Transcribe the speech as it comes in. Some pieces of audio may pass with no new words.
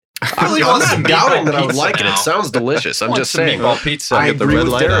I'm not doubting that I would like it. It sounds delicious. I'm just saying. Meatball pizza. I Get the agree red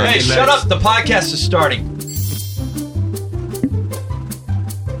with light Derek. on. Hey, shut up. The podcast is starting.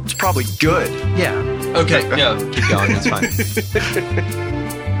 It's probably good. Yeah. Okay, yeah, keep going. That's fine.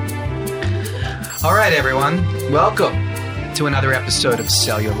 All right, everyone. Welcome to another episode of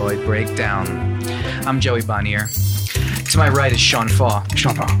Celluloid Breakdown. I'm Joey Bonnier. To my right is Sean Faw.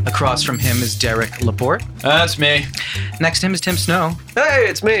 Across from him is Derek Laporte. That's me. Next to him is Tim Snow. Hey,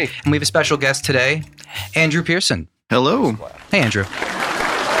 it's me. And we have a special guest today, Andrew Pearson. Hello. Hey, Andrew.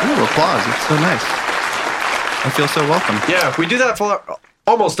 Ooh, applause. It's so nice. I feel so welcome. Yeah, we do that for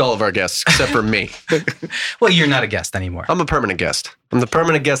almost all of our guests, except for me. Well, you're not a guest anymore. I'm a permanent guest. I'm the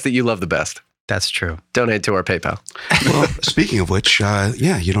permanent guest that you love the best. That's true. Donate to our PayPal. Well, speaking of which,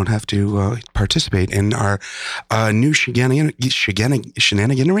 you don't have to participate in our new shenaniganery.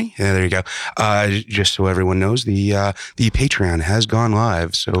 Yeah, there you go. Just so everyone knows, the Patreon has gone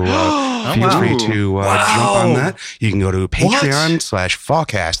live. So feel free to jump on that. You can go to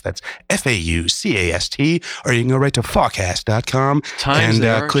Patreon/Fawcast. That's FAUCAST. Or you can go right to Fawcast.com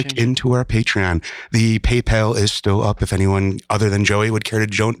and click into our Patreon. The PayPal is still up if anyone other than Joey would care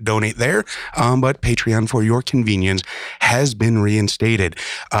to donate there. But Patreon, for your convenience, has been reinstated.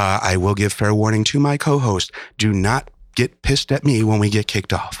 I will give fair warning to my co-host. Do not get pissed at me when we get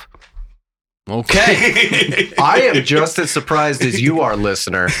kicked off. Okay. I am just as surprised as you are,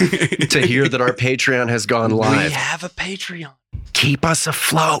 listener, to hear that our Patreon has gone live. We have a Patreon. Keep us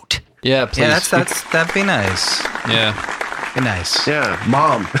afloat. Yeah, please. Yeah, that'd be nice. Yeah. Be nice. Yeah,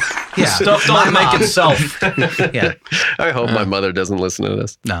 Mom. Yeah. Stuff don't make itself. Yeah. I hope my mother doesn't listen to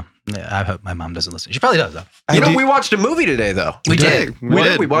this. No. Yeah, I hope my mom doesn't listen. She probably does, though. We watched a movie today, though. We did.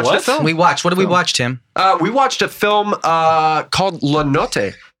 We watched a film. We watched. What did we watch, Tim? We watched a film called La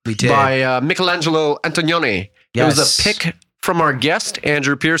Notte. We did. By Michelangelo Antonioni. Yes. It was a pick from our guest,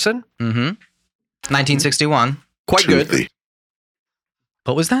 Andrew Pearson. Mm-hmm. 1961. Quite good.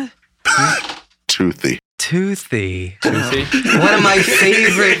 What was that? Toothy. Toothy. One of my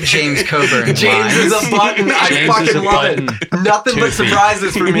favorite James Coburn James is lines. a button. I James fucking is a love button. it. Nothing but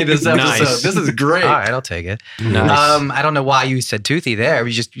surprises for me this episode. Nice. This is great. All right, I'll take it. Nice. I don't know why you said toothy there.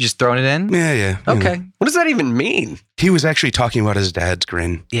 You just throwing it in? Yeah. You know. Okay. What does that even mean? He was actually talking about his dad's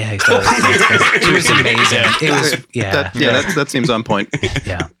grin. Yeah, he it was amazing. It was, That seems on point.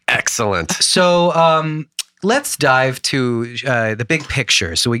 yeah. Excellent. So, let's dive to the big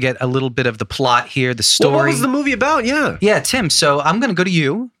picture. So we get a little bit of the plot here, the story. What was the movie about? Yeah. Yeah, Tim. So I'm going to go to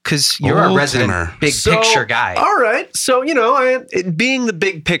you because you're our Oh, resident Timmer. big picture guy. All right. So, being the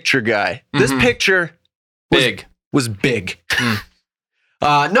big picture guy, this picture Big. was big.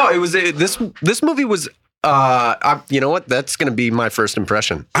 No, it was this movie was you know what? That's going to be my first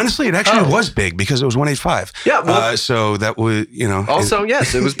impression. Honestly, it actually was big because it was 185. Yeah, well- so that was, Also,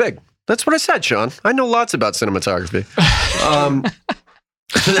 yes, it was big. That's what I said, Sean. I know lots about cinematography.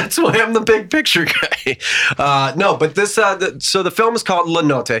 That's why I'm the big picture guy. No, but this. So the film is called La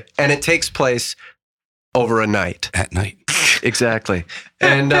Notte, and it takes place over a night. at night. Exactly.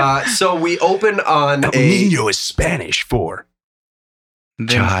 And so we open on El Niño is Spanish for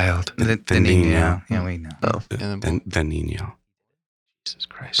child. The Nino. Yeah, we know. the Niño. Jesus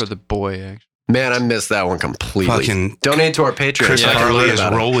Christ. For the boy, actually. Man, I missed that one completely. Fucking Donate to our Patreon. Chris so I can Farley learn is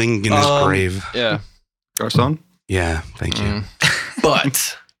about it. rolling in his grave. Yeah. Garcon? Yeah, thank you.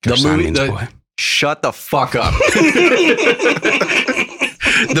 But the Gosh, movie. Simon's boy. Shut the fuck up.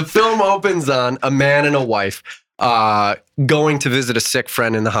 The film opens on a man and a wife going to visit a sick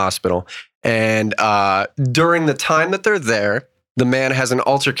friend in the hospital. And during the time that they're there, the man has an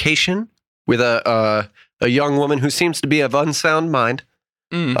altercation with a young woman who seems to be of unsound mind.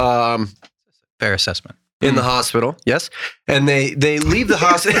 Fair assessment. In the hospital, yes. And they leave the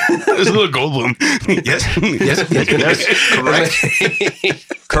hospital. There's a little Goldblum. yes.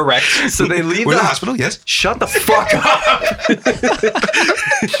 Correct. Correct. So they leave We're in the the hospital, yes. Shut the fuck up.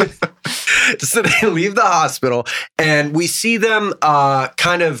 So they leave the hospital, and we see them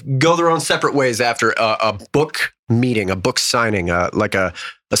kind of go their own separate ways after a book meeting, a book signing, like a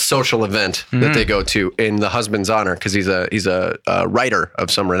social event that they go to in the husband's honor because he's a writer of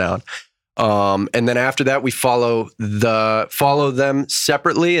some renown. And then after that, we follow them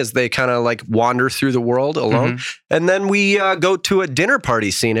separately as they kind of like wander through the world alone. And then we go to a dinner party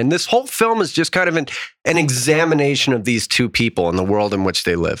scene. And this whole film is just kind of an examination of these two people and the world in which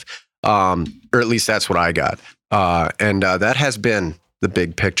they live. Or at least that's what I got. And that has been the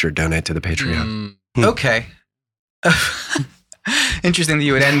big picture. Donate to the Patreon. Okay. Interesting that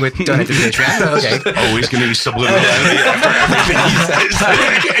you would end with donate to Patreon. But okay. Always going to be subliminal after everything he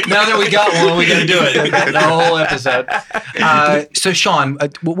says. Now that we got one, we got to do it. The whole episode. So Sean,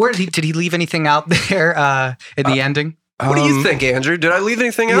 where did he leave anything out there in the ending? What do you think, Andrew? Did I leave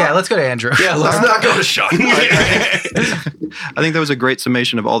anything out? Yeah, let's go to Andrew. Yeah, let's not go to Sean. I think that was a great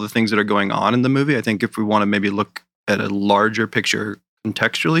summation of all the things that are going on in the movie. I think if we want to maybe look at a larger picture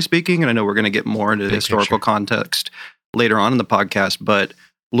contextually speaking, and I know we're going to get more into historical context later on in the podcast, but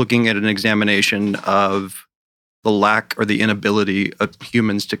looking at an examination of the lack or the inability of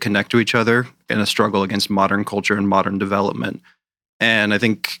humans to connect to each other in a struggle against modern culture and modern development. And I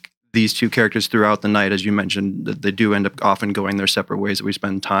think these two characters throughout the night, as you mentioned, they do end up often going their separate ways. That we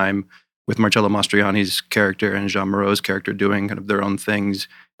spend time with Marcello Mastroianni's character and Jean Moreau's character doing kind of their own things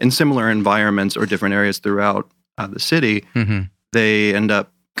in similar environments or different areas throughout the city. Mm-hmm. They end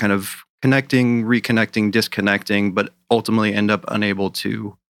up kind of connecting, reconnecting, disconnecting, but ultimately end up unable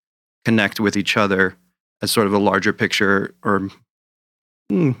to connect with each other as sort of a larger picture or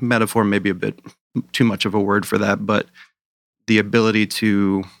metaphor, maybe a bit too much of a word for that, but the ability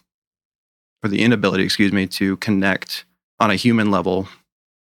to, or the inability, excuse me, to connect on a human level,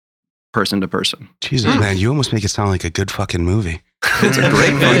 person to person. Jesus, man, you almost make it sound like a good fucking movie. It's a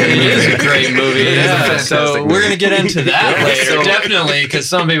great movie. It is a great movie. It is a fantastic so movie. we're going to get into that later, So- definitely, because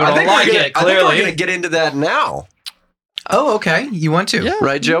some people I don't think like we're gonna, it, I think we're clearly. going to get into that now. Oh, okay. You want to? Yeah.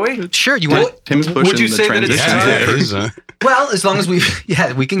 Right, Joey? Sure. You want? Tim's pushing Would you the say that it's transition. time? it is. Well, as long as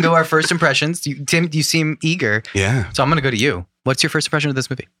we can go our first impressions. Tim, you seem eager, Yeah. so I'm going to go to you. What's your first impression of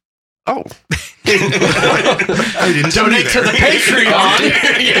this movie? Oh. I didn't Donate to the Patreon.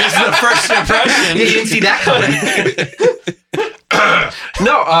 Here's the first impression. You didn't see that coming.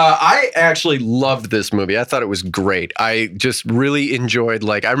 No, I actually loved this movie. I thought it was great. I just really enjoyed,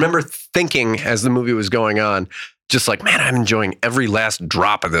 like, I remember thinking as the movie was going on, just like, man, I'm enjoying every last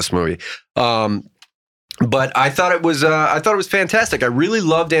drop of this movie. But I thought it was fantastic. I really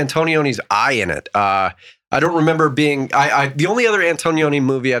loved Antonioni's eye in it. I don't remember being, the only other Antonioni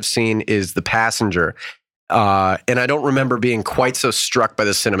movie I've seen is The Passenger. And I don't remember being quite so struck by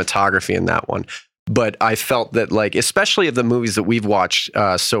the cinematography in that one. But I felt that, like, especially of the movies that we've watched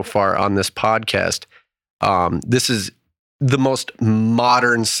so far on this podcast, this is the most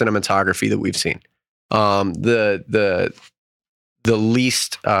modern cinematography that we've seen. The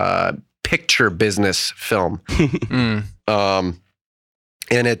least picture business film. And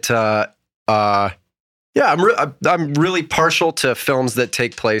it, yeah, I'm really partial to films that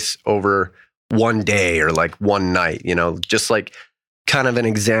take place over one day or like one night, you know, just like kind of an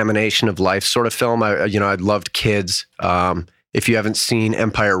examination of life sort of film. I loved Kids. If you haven't seen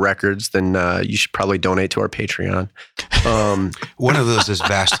Empire Records, then you should probably donate to our Patreon. One of those is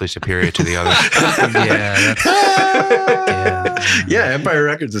vastly superior to the other. Yeah, Empire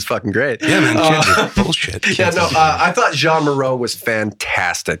Records is fucking great. Yeah, man, Kids are bullshit. Yeah, no, I thought Jean Moreau was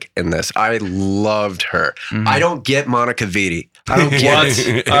fantastic in this. I loved her. Mhm. I don't get Monica Vitti. I don't get What?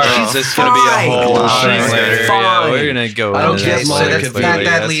 it. All right, She's this is going to be a whole fine. thing later. Fine. Yeah, we're going to go I don't into get this So Monica later, that, clearly,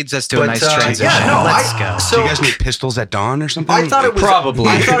 that yes. leads us to a But, nice transition. yeah, no, Let's I- go. so- Do you guys need Pistols at Dawn or something? I thought it was Probably.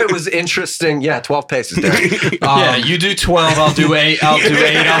 I thought it was interesting. Yeah, 12 paces, Derek. Yeah, you do 12, I'll do 8, I'll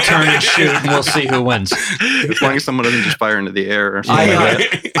turn and shoot, and we'll see who wins. As long as someone doesn't just fire into the air or something.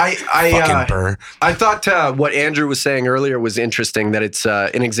 Fucking Burr. I thought what Andrew was saying earlier was interesting, that it's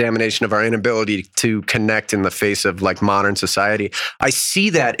an examination of our inability to connect in the face of like modern society. I see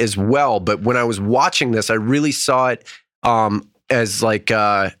that as well, but when I was watching this, I really saw it as like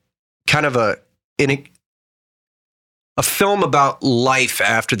kind of a film about life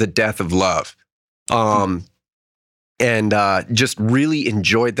after the death of love. And just really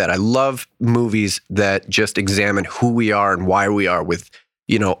enjoyed that. I love movies that just examine who we are and why we are with,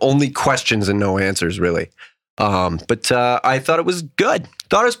 you know, only questions and no answers, really. But I thought it was good.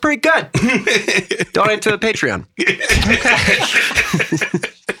 Thought it was pretty good. Donate to the Patreon.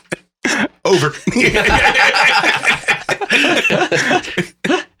 Over.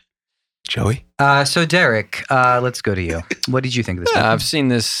 Joey? So Derek, let's go to you. What did you think of this movie? I've seen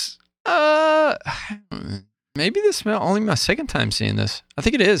this, maybe this only my second time seeing this. I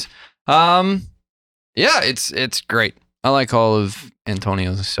think it is. Yeah, it's great. I like all of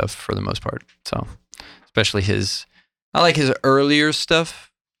Antonio's stuff for the most part. So, especially I like his earlier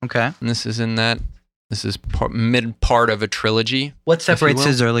stuff. Okay. And this is in that. This is mid part of a trilogy. What separates will.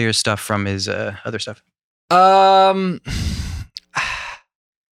 his earlier stuff from his other stuff?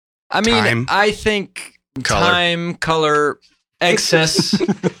 I mean, Time. I think Color. time, color, excess,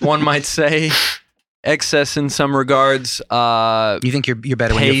 one might say. excess in some regards. You think you're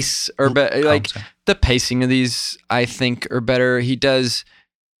better pace or like the pacing of these, I think, are better. He does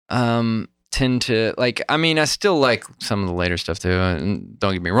tend to like. I mean, I still like some of the later stuff too. And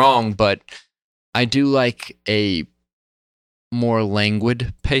don't get me wrong, but I do like a more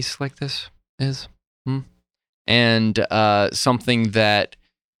languid pace like this is, and something that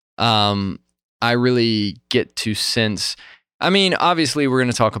I really get to sense. I mean, obviously, we're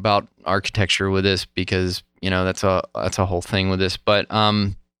going to talk about architecture with this because that's a whole thing with this. But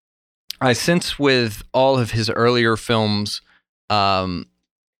I sense with all of his earlier films,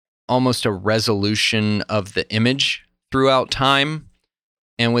 almost a resolution of the image throughout time,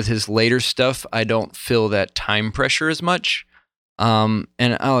 and with his later stuff, I don't feel that time pressure as much. And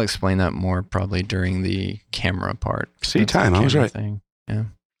I'll explain that more probably during the camera part. See, time. I was right. Thing. Yeah.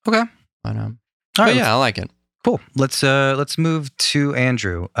 Okay. But all right, yeah, I like it. Cool. Let's move to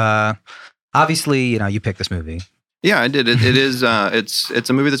Andrew. Obviously, you picked this movie. Yeah, I did. It is. It's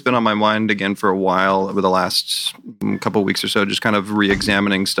a movie that's been on my mind again for a while over the last couple of weeks or so. Just kind of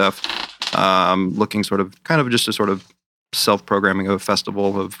re-examining stuff, looking kind of just a sort of self-programming of a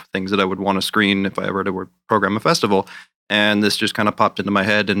festival of things that I would want to screen if I ever to program a festival. And this just kind of popped into my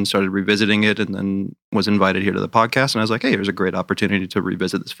head and started revisiting it, and then was invited here to the podcast. And I was like, hey, here's a great opportunity to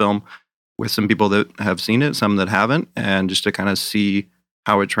revisit this film with some people that have seen it, some that haven't, and just to kind of see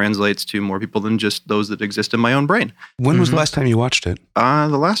how it translates to more people than just those that exist in my own brain. When was the last time you watched it? The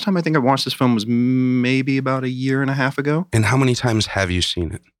last time I think I watched this film was maybe about 1.5 years ago. And how many times have you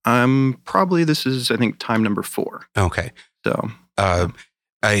seen it? Probably this is, I think, time number 4. Okay. So, I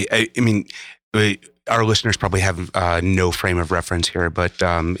mean, our listeners probably have no frame of reference here, but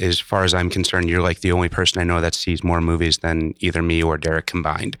as far as I'm concerned, you're like the only person I know that sees more movies than either me or Derek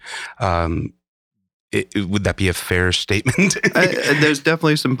combined. Would that be a fair statement? There's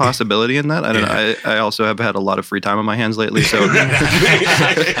definitely some possibility in that. I don't know. I also have had a lot of free time on my hands lately, so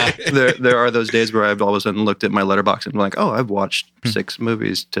there are those days where I've all of a sudden looked at my letterbox and been like, oh, I've watched 6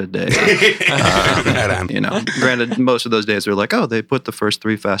 movies today. Granted, most of those days are like, oh, they put the first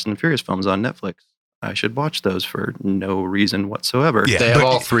 3 Fast and Furious films on Netflix. I should watch those for no reason whatsoever. Yeah, they have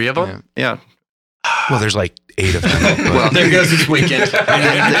all 3 of them? Yeah. Well, there's like 8 of them. Well, there goes this weekend.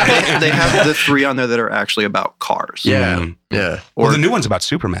 they have the 3 on there that are actually about cars. Yeah. Yeah. Well, the new one's about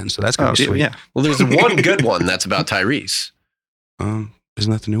Superman, so that's going to be sweet. Yeah. Well, there's one good one that's about Tyrese. Isn't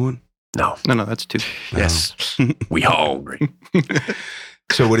that the new one? No, that's 2. Yes. We hungry.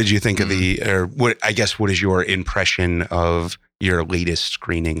 So what did you think of what is your impression of your latest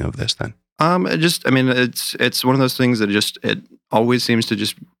screening of this then? It's one of those things that it always seems to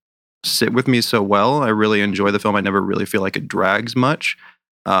just sit with me so well. I really enjoy the film. I never really feel like it drags much,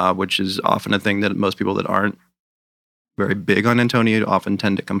 which is often a thing that most people that aren't very big on Antonio often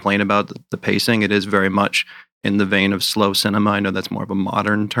tend to complain about the pacing. It is very much in the vein of slow cinema. I know that's more of a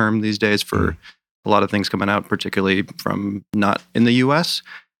modern term these days for a lot of things coming out, particularly from not in the US.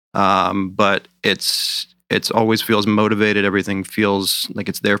 But it's always feels motivated. Everything feels like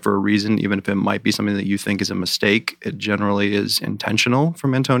it's there for a reason, even if it might be something that you think is a mistake. It generally is intentional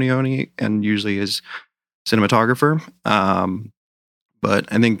from Antonioni and usually his cinematographer.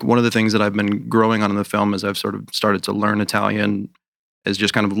 But I think one of the things that I've been growing on in the film as I've sort of started to learn Italian is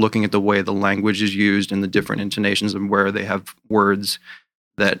just kind of looking at the way the language is used and the different intonations and where they have words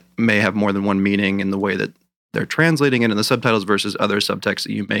that may have more than one meaning and the way that they're translating it in the subtitles versus other subtext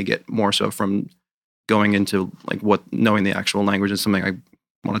that you may get more so from going into knowing the actual language is something I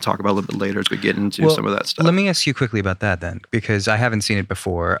want to talk about a little bit later as we get into some of that stuff. Let me ask you quickly about that then, because I haven't seen it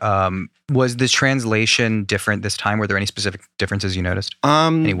before. Was the translation different this time? Were there any specific differences you noticed?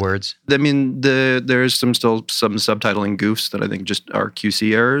 Any words? I mean, there's some subtitling goofs that I think just are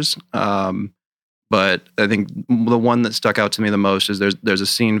QC errors. But I think the one that stuck out to me the most is there's a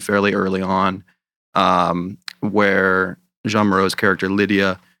scene fairly early on where Jean Moreau's character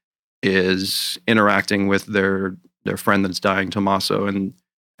Lydia is interacting with their friend that's dying, Tommaso, and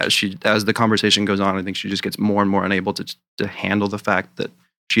as the conversation goes on, I think she just gets more and more unable to handle the fact that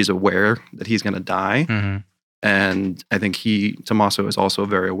she's aware that he's going to die, and I think Tommaso is also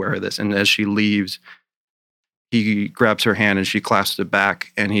very aware of this. And as she leaves, he grabs her hand and she clasps it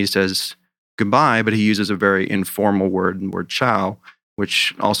back, and he says goodbye, but he uses a very informal word ciao,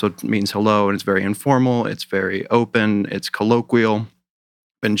 which also means hello, and it's very informal, it's very open, it's colloquial.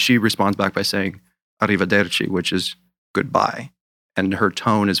 And she responds back by saying arrivederci, which is goodbye. And her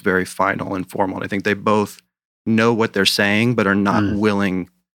tone is very final and formal. And I think they both know what they're saying, but are not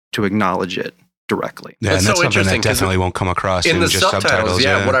willing to acknowledge it directly. Yeah, and that's so something that definitely won't come across in the just subtitles.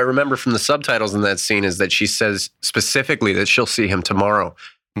 Yeah, what I remember from the subtitles in that scene is that she says specifically that she'll see him tomorrow.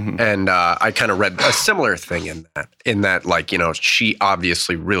 And I kind of read a similar thing in that, like, she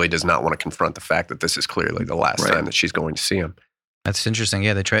obviously really does not want to confront the fact that this is clearly the last time that she's going to see him. That's interesting.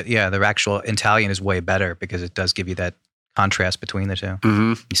 Yeah, the actual Italian is way better because it does give you that contrast between the two.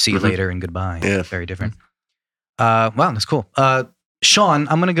 You see you later and goodbye. Yeah. Very different. Wow, that's cool. Sean,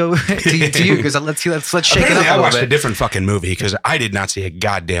 I'm gonna go to you because let's shake it up a little bit. I watched a different fucking movie because I did not see a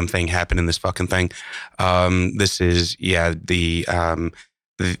goddamn thing happen in this fucking thing. This is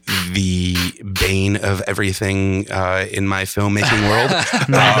the bane of everything in my filmmaking world.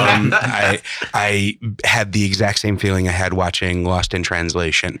 I had the exact same feeling I had watching Lost in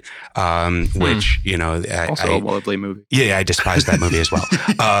Translation, which also a lovely movie. Yeah, I despise that movie as well.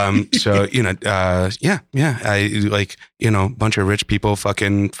 I bunch of rich people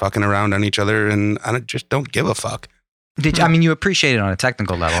fucking around on each other, and I just don't give a fuck. You appreciate it on a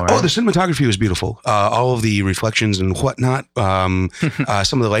technical level, right? Oh, the cinematography was beautiful. All of the reflections and whatnot. Some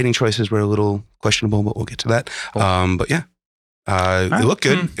of the lighting choices were a little questionable, but we'll get to that. But yeah, it looked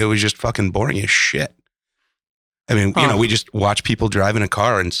good. It was just fucking boring as shit. I mean, we just watch people drive in a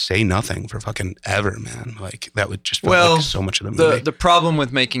car and say nothing for fucking ever, man. Like that would just feel like so much of the movie. The problem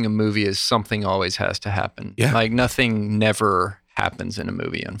with making a movie is something always has to happen. Yeah. Like nothing never happens in a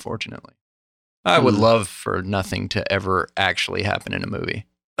movie, unfortunately. I would love for nothing to ever actually happen in a movie.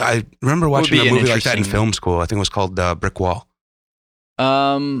 I remember watching a movie like that in film school. I think it was called Brick Wall.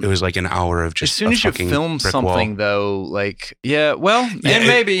 It was like an hour of just as soon as you film something, though, like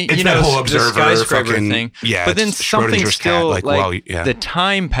maybe that whole observer the skyscraper thing. Yeah, but then something still cat, the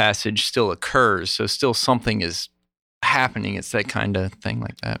time passage still occurs, so still something is happening. It's that kind of thing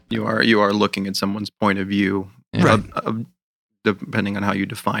like that. You are looking at someone's point of view, right? Depending on how you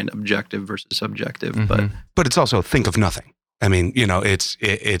define objective versus subjective, but it's also think of nothing. I mean,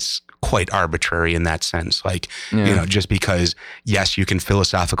 it's quite arbitrary in that sense. Like, just because, yes, you can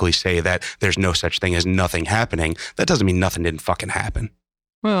philosophically say that there's no such thing as nothing happening, that doesn't mean nothing didn't fucking happen.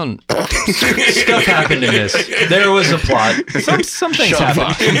 Well, stuff happened in this. There was a plot. Some things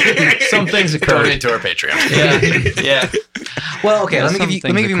happened. Some things occurred. Donate to our Patreon. Yeah. Well, okay. Let me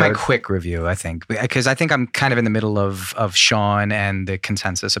give you my quick review. I think because I think I'm kind of in the middle of Sean and the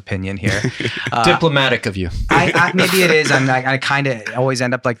consensus opinion here. Diplomatic of you. Maybe it is. I kind of always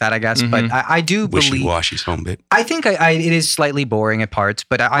end up like that, I guess. But I do believe wishy-washy some bit. I think it is slightly boring at parts,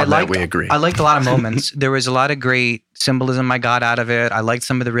 but we agree. I liked a lot of moments. There was a lot of great symbolism I got out of it. I liked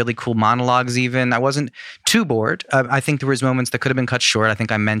some of the really cool monologues even. I wasn't too bored. I think there was moments that could have been cut short. I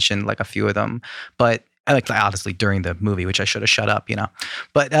think I mentioned like a few of them, but honestly during the movie, which I should have shut up,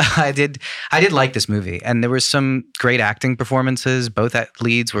 But I did like this movie, and there was some great acting performances. Both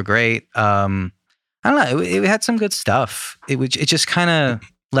leads were great. I don't know. It had some good stuff. It just kind of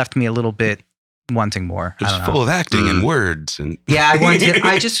left me a little bit wanting more. It was full of acting and words and I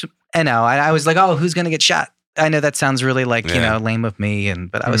was like, oh, who's gonna get shot? I know that sounds really like, lame of me,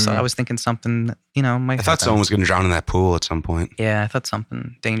 but I was thinking something, I thought someone was going to drown in that pool at some point. Yeah, I thought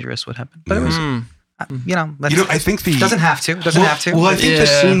something dangerous would happen. But it was, I think doesn't have to. Well, I think the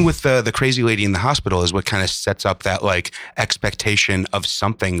scene with the crazy lady in the hospital is what kind of sets up that like expectation of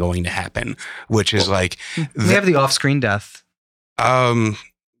something going to happen, which is like we have the off-screen death. Yeah,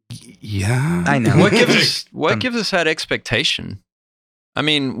 I know. What gives us that expectation? I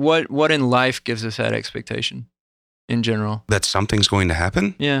mean, what in life gives us that expectation in general? That something's going to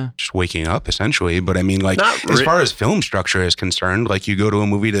happen? Yeah. Just waking up, essentially. But I mean, like, as far as film structure is concerned, like, you go to a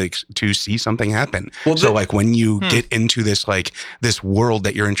movie to see something happen. Well, so, like, when you get into this, like, this world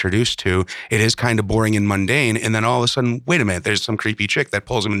that you're introduced to, it is kind of boring and mundane. And then all of a sudden, wait a minute, there's some creepy chick that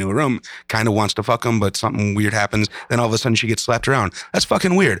pulls him into a room, kind of wants to fuck him, but something weird happens. Then all of a sudden, she gets slapped around. That's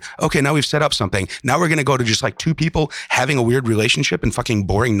fucking weird. Okay, now we've set up something. Now we're going to go to just, like, two people having a weird relationship and fucking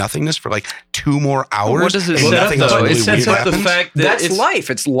boring nothingness for, like, 2 more hours. Well, what does it set up, though? It sets up the fact that that's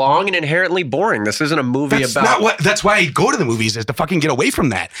life. It's long and inherently boring. This isn't a movie That's why I go to the movies, is to fucking get away from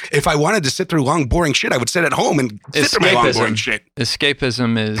that. If I wanted to sit through long, boring shit, I would sit at home and sit through my long, boring shit.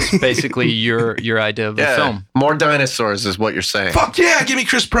 Escapism is basically your idea of a film. More dinosaurs is what you're saying. Fuck yeah, give me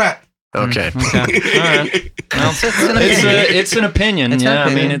Chris Pratt. Okay. All right. Well, it's an opinion.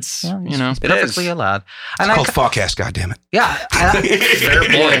 I mean, it's perfectly allowed. And it's called Fawcast, goddammit. Yeah. Fair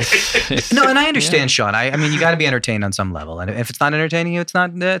point. No, and I understand, Sean. I mean, you got to be entertained on some level, and if it's not entertaining you, it's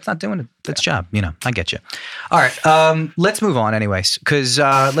not doing its job. I get you. All right, let's move on, anyways, because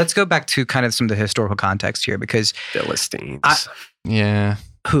let's go back to kind of some of the historical context here, because Philistines.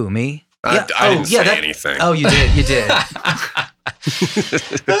 Who, me? I didn't say anything. Oh, you did. You did.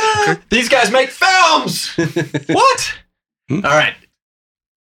 These guys make films. What? All right.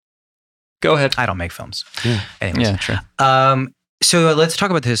 Go ahead. I don't make films. Yeah. Anyways. Yeah, true. So let's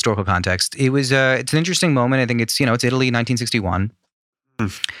talk about the historical context. It was it's an interesting moment. I think it's it's Italy, 1961,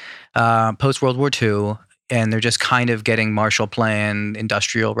 post World War II, and they're just kind of getting Marshall Plan,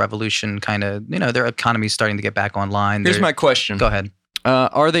 Industrial Revolution, kind of their economy's starting to get back online. Here's my question. Go ahead.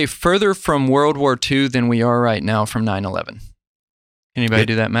 Are they further from World War II than we are right now from 9/11? Anybody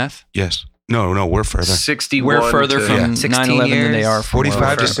do that math? Yes. No, we're further. 61. We're further from 9/11 than they are from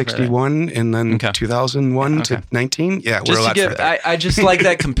 45 to 61, and then 2001 to 19. Yeah, we're a lot further. I just like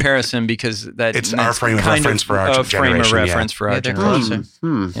that comparison because it's our frame of reference for our generation.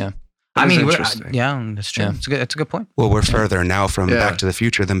 Yeah. I mean, that's true. Yeah. It's a good point. Well, we're further now from Back to the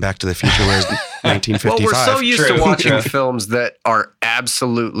Future than Back to the Future was 1955. Well, we're so used to watching films that are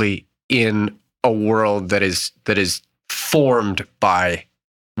absolutely in a world that is formed by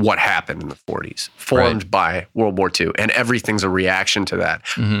what happened in the 40s, formed by World War II, and everything's a reaction to that.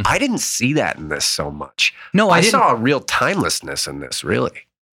 Mm-hmm. I didn't see that in this so much. No, I saw a real timelessness in this, really.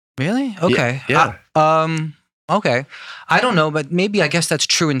 Really? Okay. Yeah. Okay. I don't know, but maybe I guess that's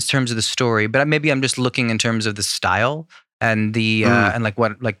true in terms of the story, but maybe I'm just looking in terms of the style and the and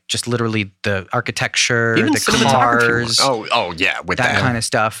just literally the architecture, even the cars. Oh yeah, with that kind of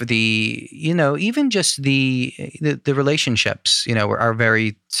stuff. The even just the relationships, are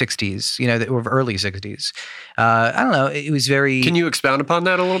very 60s, that were early 60s. I don't know. It was very. Can you expound upon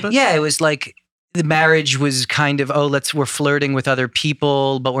that a little bit? Yeah, it was like the marriage was kind of we're flirting with other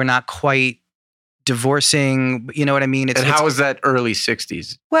people, but we're not quite divorcing, you know what I mean? How is that early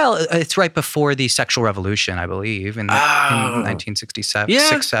 60s? Well, it's right before the sexual revolution, I believe, in 1967,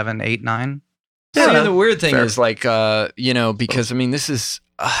 6, 7, 8, 9. Yeah, the weird thing is because I mean, this is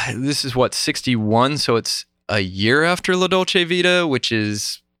what, 61, so it's a year after La Dolce Vita, which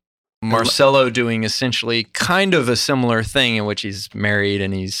is Marcello doing essentially kind of a similar thing in which he's married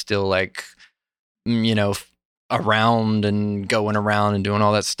and he's still around and going around and doing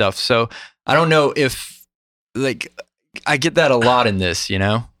all that stuff. So I don't know if I get that a lot in this,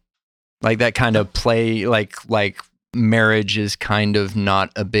 like that kind of play, like marriage is kind of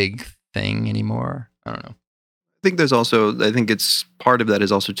not a big thing anymore. I don't know. I think it's part of that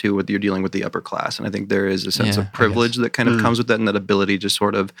is also too what you're dealing with the upper class. And I think there is a sense of privilege that kind of comes with that, and that ability to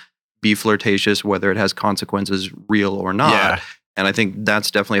sort of be flirtatious, whether it has consequences real or not. Yeah. And I think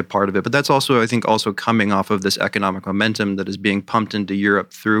that's definitely a part of it. But that's also, I think, also coming off of this economic momentum that is being pumped into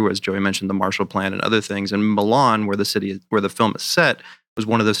Europe through, as Joey mentioned, the Marshall Plan and other things. And Milan, where the film is set, was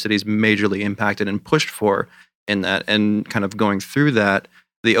one of those cities majorly impacted and pushed for in that. And kind of going through that,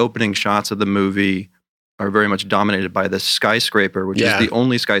 the opening shots of the movie are very much dominated by this skyscraper, which is the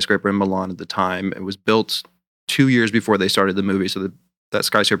only skyscraper in Milan at the time. It was built 2 years before they started the movie. So that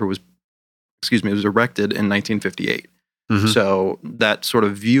skyscraper was erected in 1958. Mm-hmm. So that sort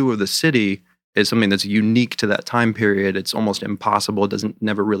of view of the city is something that's unique to that time period. It's almost impossible. It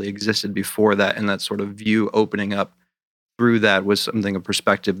never really existed before that. And that sort of view opening up through that was something, a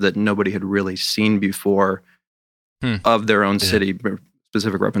perspective that nobody had really seen before of their own city,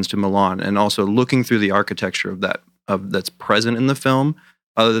 specific reference to Milan. And also looking through the architecture that's present in the film,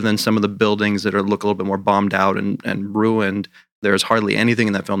 other than some of the buildings that look a little bit more bombed out and ruined, there's hardly anything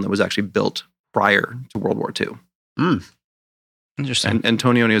in that film that was actually built prior to World War II. Mm. Interesting. And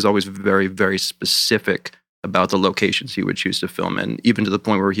Antonioni is always very, very specific about the locations he would choose to film in, even to the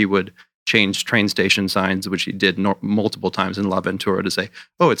point where he would change train station signs, which he did multiple times in La Ventura, to say,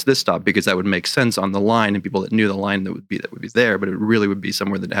 "Oh, it's this stop," because that would make sense on the line, and people that knew the line that would be there. But it really would be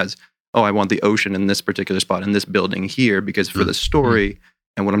somewhere that has, "Oh, I want the ocean in this particular spot in this building here," because for the story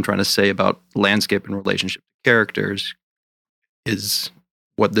and what I'm trying to say about landscape and relationship to characters is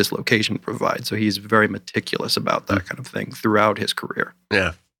what this location provides. So he's very meticulous about that kind of thing throughout his career.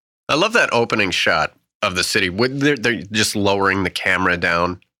 Yeah. I love that opening shot of the city. They're just lowering the camera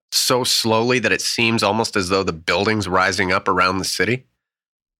down so slowly that it seems almost as though the building's rising up around the city.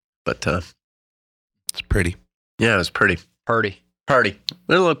 But it's pretty. Yeah, it's pretty. Party.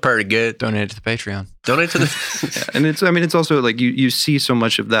 It'll look pretty good. Donate to the Patreon. Donate to the... And it's also like you see so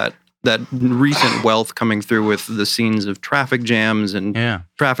much of that recent wealth coming through with the scenes of traffic jams and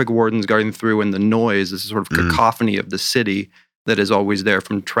traffic wardens guarding through, and the noise, this sort of cacophony of the city that is always there,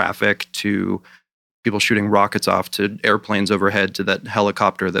 from traffic to people shooting rockets off to airplanes overhead to that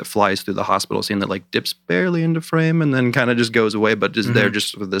helicopter that flies through the hospital scene that like dips barely into frame and then kind of just goes away, but is there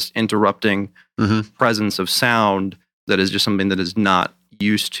just with this interrupting presence of sound that is just something that is not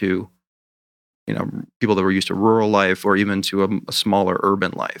used to, people that were used to rural life or even to a smaller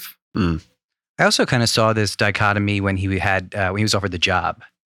urban life. I also kind of saw this dichotomy when he was offered the job.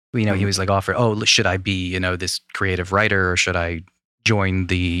 He was like offered, should I be, this creative writer, or should I join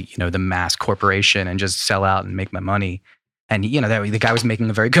the, the mass corporation and just sell out and make my money? And the guy was making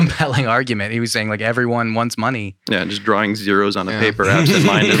a very compelling argument. He was saying like everyone wants money. Yeah, just drawing zeros on a paper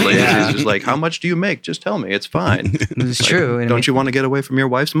absentmindedly. He's just like, how much do you make? Just tell me. It's fine. It's true. And don't you want to get away from your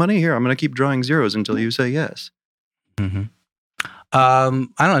wife's money? Here, I'm going to keep drawing zeros until you say yes. Mm-hmm. I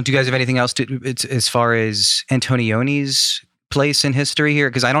don't know. Do you guys have anything else as far as Antonioni's place in history here?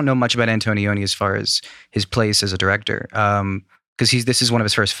 Because I don't know much about Antonioni as far as his place as a director. Because this is one of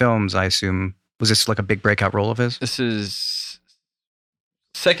his first films, I assume. Was this like a big breakout role of his? This is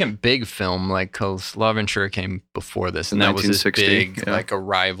second big film, like, because La Ventura came before this, and that was his big, like,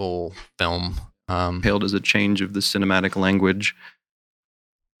 arrival film. Hailed as a change of the cinematic language.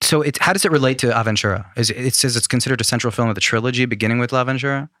 So how does it relate to Aventura? It says it's considered a central film of the trilogy, beginning with La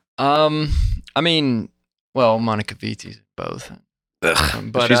Ventura? I mean, well, Monica Vitti's both.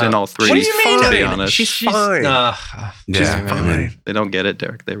 But she's in all three. What do you mean? To be honest. She's fine. She's fine. They don't get it,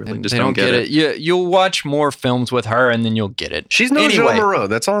 Derek. They really just they don't get it. You'll watch more films with her, and then you'll get it. She's no Jean Moreau.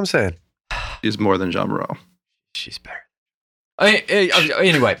 That's all I'm saying. She's more than Jean Moreau. She's better.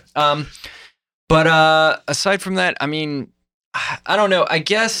 Anyway, but aside from that, I mean, I don't know. I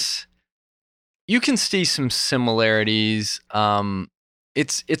guess you can see some similarities.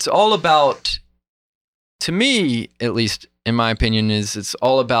 It's all about, to me, at least in my opinion, it's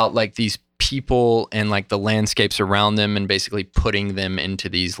all about like these people and like the landscapes around them and basically putting them into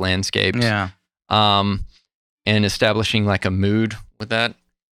these landscapes. Yeah. And establishing like a mood with that.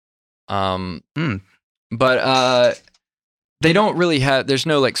 But they don't really have, there's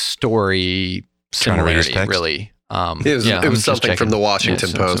no like story similarity really. It was something from the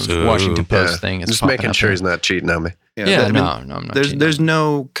Washington Post. Washington Post thing. Just making sure he's not cheating on me. I'm not. There's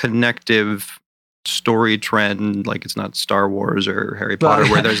no connective story trend, like it's not Star Wars or Harry Potter,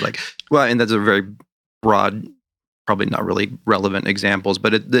 where there's like, and that's a very broad, probably not really relevant examples,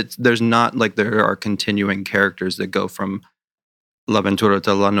 but there's not like there are continuing characters that go from La Ventura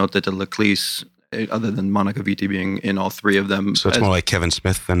to La Notte de l'Eclisse, other than Monica Vitti being in all three of them. So it's more like Kevin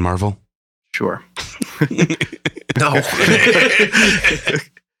Smith than Marvel? Sure. No.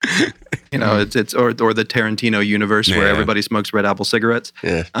 It's or the Tarantino universe where everybody smokes Red Apple cigarettes.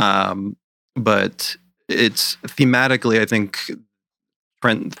 Yeah. But it's thematically, I think,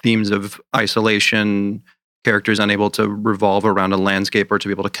 themes of isolation, characters unable to revolve around a landscape or to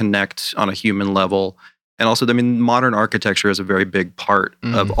be able to connect on a human level. And also, I mean, modern architecture is a very big part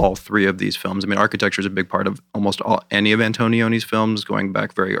of all three of these films. I mean, architecture is a big part of almost any of Antonioni's films, going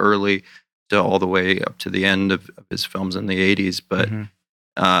back very early to all the way up to the end of his films in the 80s. But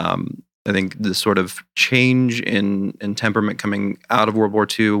I think the sort of change in temperament coming out of World War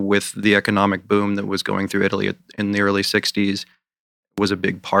II with the economic boom that was going through Italy in the early 60s was a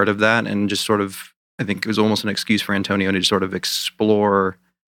big part of that. And just sort of, I think it was almost an excuse for Antonioni to sort of explore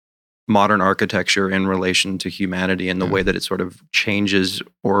modern architecture in relation to humanity and the way that it sort of changes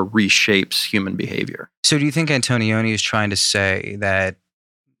or reshapes human behavior. So do you think Antonioni is trying to say that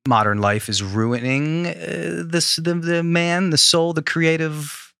modern life is ruining the man, the soul, the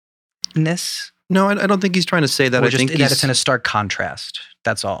creativeness? No, I don't think he's trying to say that. Or I think that it's in a stark contrast.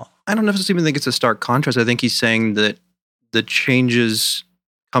 That's all. I don't even think it's a stark contrast. I think he's saying that the changes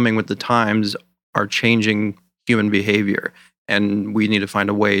coming with the times are changing human behavior. And we need to find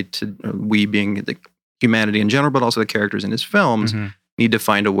a way to, we being the humanity in general, but also the characters in his films, need to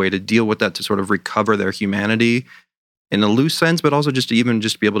find a way to deal with that, to sort of recover their humanity in a loose sense, but also just to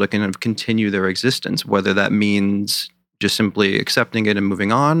be able to kind of continue their existence, whether that means just simply accepting it and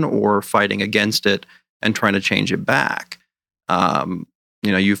moving on, or fighting against it and trying to change it back.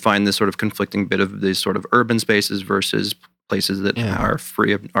 You find this sort of conflicting bit of these sort of urban spaces versus places that are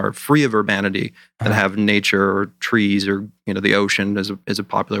free of urbanity, that have nature or trees or the ocean is a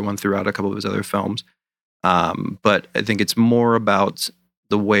popular one throughout a couple of his other films. But I think it's more about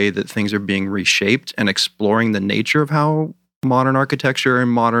the way that things are being reshaped and exploring the nature of how modern architecture and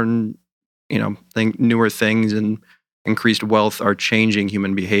modern newer things and increased wealth are changing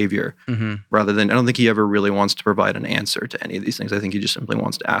human behavior, rather than, I don't think he ever really wants to provide an answer to any of these things. I think he just simply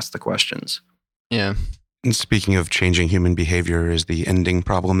wants to ask the questions. Yeah. And speaking of changing human behavior, is the ending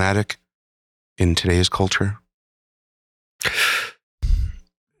problematic in today's culture?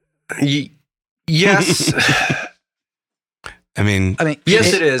 Yes. I mean,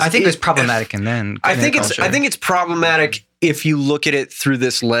 yes, it is. I think it's problematic, and then I think it's problematic if you look at it through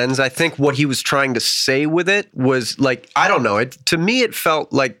this lens. I think what he was trying to say with it was like, I don't know. To me,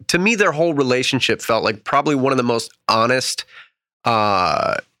 their whole relationship felt like probably one of the most honest,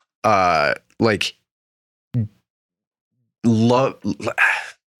 love.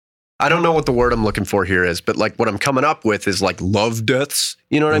 I don't know what the word I'm looking for here is, but like what I'm coming up with is like love deaths.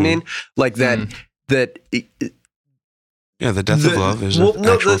 You know what I mean? Like that Yeah, the death of love is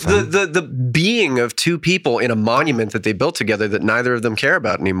the being of two people in a monument that they built together that neither of them care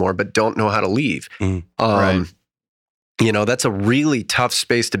about anymore, but don't know how to leave. Right. You know, that's a really tough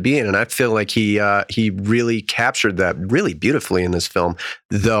space to be in, and I feel like he really captured that really beautifully in this film.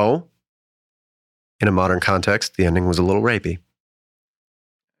 Though, in a modern context, the ending was a little rapey.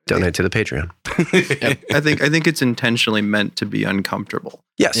 Donate to the Patreon. I think it's intentionally meant to be uncomfortable.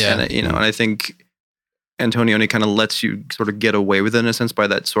 Yes, and and I think Antonioni kind of lets you sort of get away with it in a sense by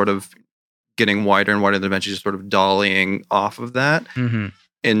that sort of getting wider and wider, and eventually just sort of dollying off of that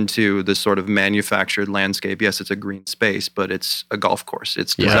into this sort of manufactured landscape. Yes, it's a green space, but it's a golf course.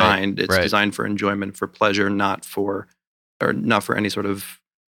 It's designed. It's designed for enjoyment, for pleasure, not for any sort of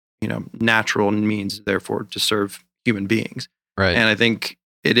natural means. Therefore, to serve human beings. Right. And I think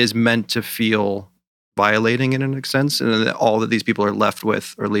it is meant to feel violating in a sense, and that all that these people are left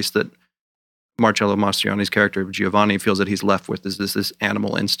with, or at least that Marcello Mastroianni's character of Giovanni feels that he's left with, is this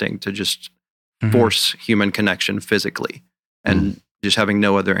animal instinct to just force human connection physically, and just having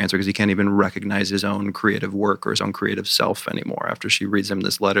no other answer because he can't even recognize his own creative work or his own creative self anymore. After she reads him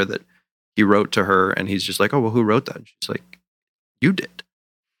this letter that he wrote to her, and he's just like, "Oh, well, who wrote that?" And she's like, "You did."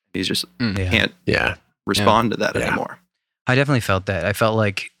 He's just can't respond to that anymore. I definitely felt that. I felt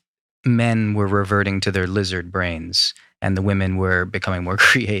like men were reverting to their lizard brains, and the women were becoming more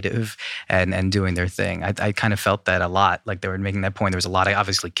creative and doing their thing. I kind of felt that a lot. Like they were making that point. There was a lot of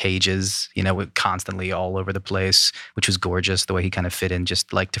obviously cages, constantly all over the place, which was gorgeous. The way he kind of fit in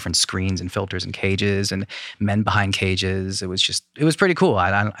just like different screens and filters and cages and men behind cages. It was pretty cool.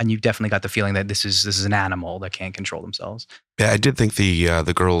 And you definitely got the feeling that this is an animal that can't control themselves. Yeah, I did think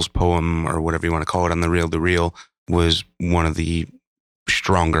the girl's poem, or whatever you want to call it, on the reel was one of the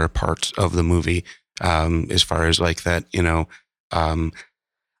stronger parts of the movie. As far as like that,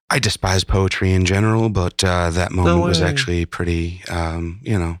 I despise poetry in general, but that moment was actually pretty,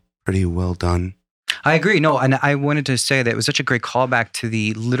 pretty well done. I agree. No, and I wanted to say that it was such a great callback to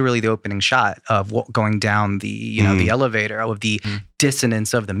literally the opening shot of going down the elevator, of the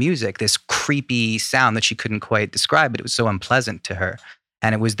dissonance of the music, this creepy sound that she couldn't quite describe, but it was so unpleasant to her.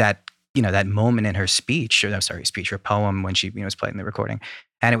 And it was that, that moment in her her poem when she was playing the recording.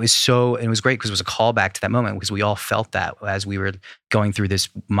 And it was great because it was a callback to that moment, because we all felt that as we were going through this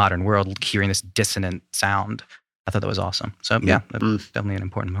modern world, hearing this dissonant sound. I thought that was awesome. So that was definitely an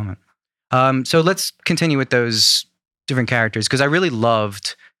important moment. So let's continue with those different characters, because I really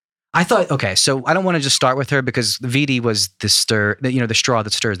loved. I thought, okay, so I don't want to just start with her because Vidi was the straw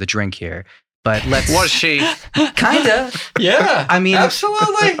that stirs the drink here. But was she kinda? Yeah, I mean,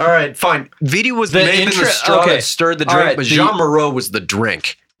 absolutely. All right, fine. Vidi was maybe the straw that stirred the drink, but Jean Moreau was the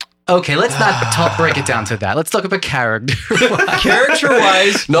drink. Okay, let's not break it down to that. Let's talk about character.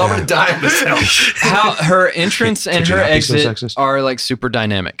 Character-wise, no, I'm gonna die on this hill. How her entrance and her exit are like super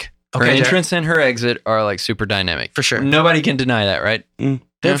dynamic. Her entrance and her exit are like super dynamic. For sure. Nobody can deny that, right?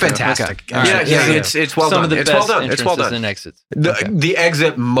 They're fantastic. Okay. Yeah, it's well done. It's well done. It's well done. And exits. The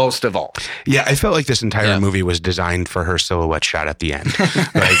exit most of all. Yeah, I felt like this entire movie was designed for her silhouette shot at the end.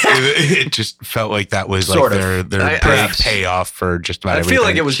 It just felt like that was like their big payoff for just about everything. I feel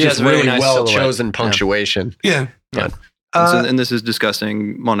like it was just really well chosen punctuation. Yeah. And this is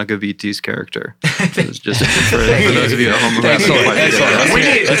discussing Monica Vitti's character. It's just for those of you at home.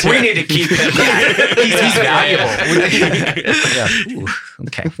 We need to keep him. He's valuable.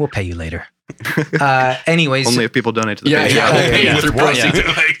 Okay, we'll pay you later. Anyways, only if people donate to the page. We'll pay you through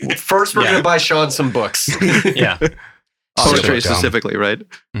proceeds. First, we're gonna buy Sean some books. Poetry specifically, right?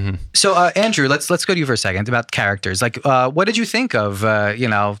 Mm-hmm. So, Andrew, let's go to you for a second about characters. Like, what did you think of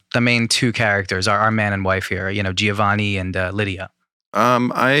the main two characters, our man and wife here? Giovanni and Lydia.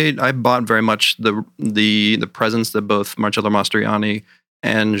 I bought very much the presence that both Marcello Mastroianni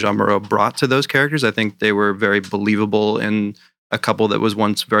and Jean Moreau brought to those characters. I think they were very believable in a couple that was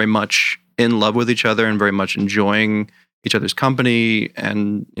once very much in love with each other and very much enjoying each other's company,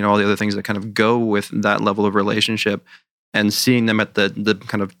 and all the other things that kind of go with that level of relationship. And seeing them at the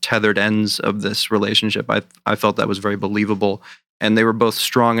kind of tethered ends of this relationship, I felt that was very believable. And they were both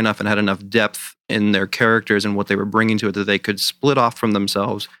strong enough and had enough depth in their characters and what they were bringing to it that they could split off from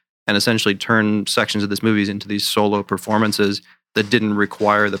themselves and essentially turn sections of this movie into these solo performances that didn't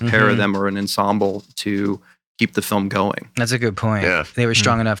require the pair of them or an ensemble to keep the film going. That's a good point. Yeah. They were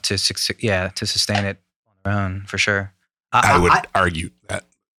strong enough to sustain it on their own, for sure. I would argue that.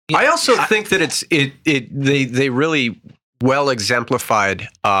 I also think that they really well exemplified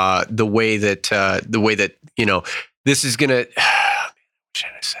the way that this is gonna.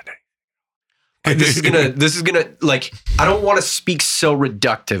 This is gonna like. I don't want to speak so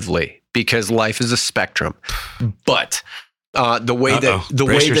reductively because life is a spectrum, but The way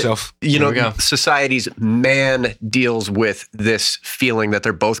Brace yourself. that, you Here we know, go. society's man deals with this feeling that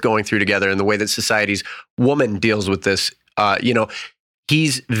they're both going through together, and the way that society's woman deals with this, you know,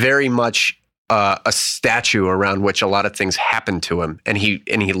 he's very much a statue around which a lot of things happen to him, and he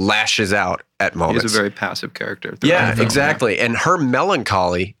lashes out at moments. He's a very passive character. Yeah, the film, exactly. And her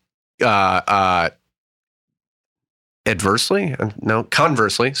melancholy,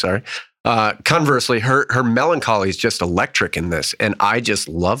 conversely, her melancholy is just electric in this, and I just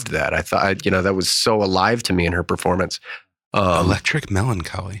loved that. I thought, you know, that was so alive to me in her performance. Electric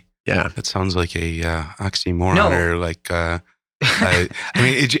melancholy. Yeah, That sounds like a oxymoron, No. or like. I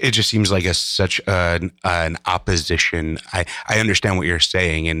mean, it just seems like such an opposition. I understand what you're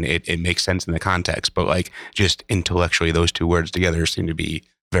saying, and it makes sense in the context, but like just intellectually, those two words together seem to be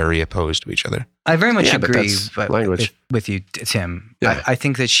very opposed to each other. I very much Yeah, but agree that's language. with you, Tim. Yeah. I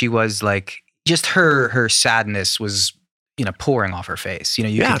think that she was like, just her sadness was, you know, pouring off her face. You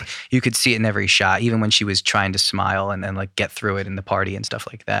know, you could see it in every shot, even when she was trying to smile and like get through it in the party and stuff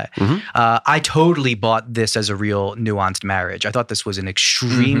like that. Mhm. I totally bought this as a real nuanced marriage. I thought this was an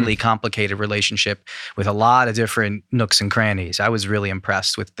extremely complicated relationship with a lot of different nooks and crannies. I was really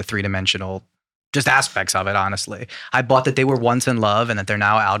impressed with the three-dimensional just aspects of it, honestly. I bought that they were once in love and that they're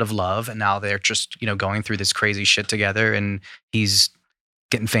now out of love, and now they're just, you know, going through this crazy shit together, and he's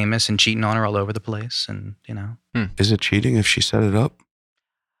getting famous and cheating on her all over the place, and, you know. Is it cheating if she set it up?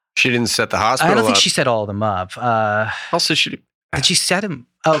 she didn't set the hospital I don't think up. she set all of them up. Also, she Did she set him?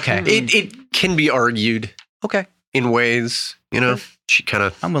 Okay. it can be argued Okay. in ways, you know. She kind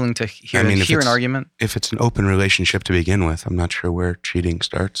of I'm willing to hear, I mean, if hear an it's- argument. If it's an open relationship to begin with, I'm not sure where cheating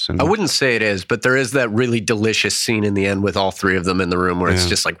starts. And I wouldn't say it is, but there is that really delicious scene in the end with all three of them in the room where it's Yeah.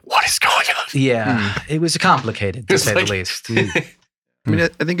 just like, what is going on? Yeah. It was complicated, to It's say like- the least. I mean,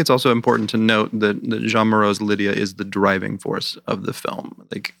 I think it's also important to note that Jean Moreau's Lydia is the driving force of the film.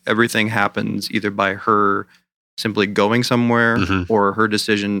 Like, everything happens either by her simply going somewhere, Mhm. or her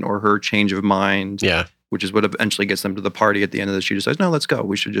decision, or her change of mind, Yeah. which is what eventually gets them to the party at the end of this. She decides, no, let's go.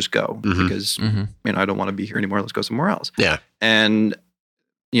 We should just go Mhm. because, Mhm. you know, I don't want to be here anymore. Let's go somewhere else. Yeah. And,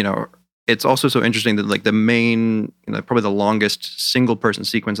 you know, it's also so interesting that like the main, you know, probably the longest single person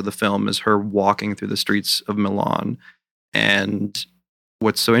sequence of the film is her walking through the streets of Milan. And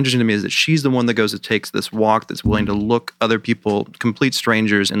what's so interesting to me is that she's the one that goes and takes this walk, that's willing to look other people, complete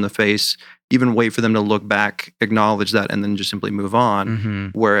strangers, in the face, even wait for them to look back, acknowledge that, and then just simply move on. Mm-hmm.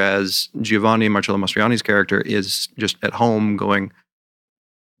 Whereas Giovanni, Marcello Mastroianni's character, is just at home going,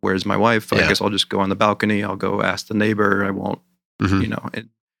 where's my wife? I Yeah. guess I'll just go on the balcony. I'll go ask the neighbor. I won't, Mhm. you know.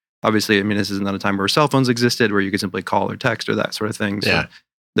 Obviously, I mean, this is not a time where cell phones existed where you could simply call or text or that sort of thing. So Yeah.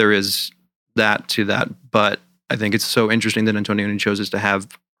 there is that to that. But I think it's so interesting that Antonioni chooses to have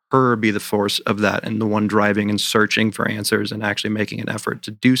her be the force of that and the one driving and searching for answers and actually making an effort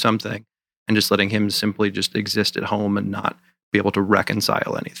to do something, and just letting him simply just exist at home and not be able to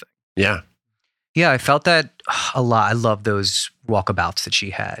reconcile anything. Yeah. Yeah, I felt that a lot. I love those walkabouts that she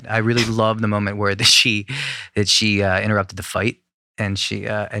had. I really love the moment where she interrupted the fight, and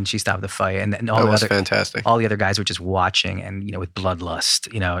she stopped the fight, and then all That the was other fantastic. all the other guys were just watching and, you know, with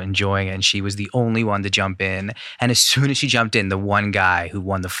bloodlust, you know, enjoying it. And she was the only one to jump in. And as soon as she jumped in, the one guy who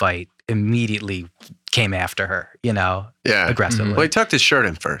won the fight immediately came after her, you know, Yeah. aggressively. Well, he tucked his shirt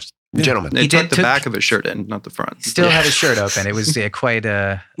in first. Gentlemen. They He did took the took- back of his shirt in, not the front. Still had his shirt open. It was quite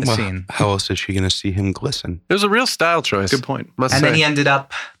a Well, scene. how else is she going to see him glisten? It was a real style choice. Good point. Must And say. then he ended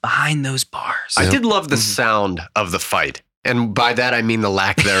up behind those bars. I did love the sound of the fight. And by that, I mean the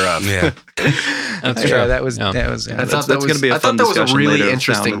lack thereof. Yeah. That's Yeah, true. that was. Yeah. That was. I Yeah. thought That's that gonna was, be a I fun thought that was a discussion really later of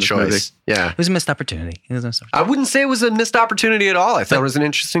interesting sound in this choice. Yeah. It was a missed opportunity. It was a missed opportunity. I wouldn't say it was a missed opportunity at all. I thought it was an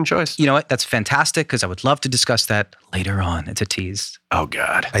interesting choice. You know what? That's fantastic, because I would love to discuss that later on. It's a tease. Oh,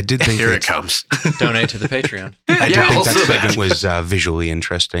 God. I did think Here that- it comes. Donate to the Patreon. I did Yeah, think also that that. segment was visually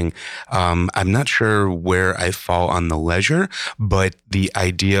interesting. I'm not sure where I fall on the leisure, but the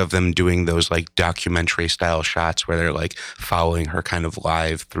idea of them doing those like documentary style shots where they're like following her kind of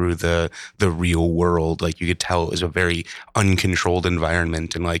live through the real world, like you could tell it was a very uncontrolled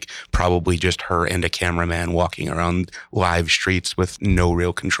environment, and like probably just her and a cameraman walking around live streets with no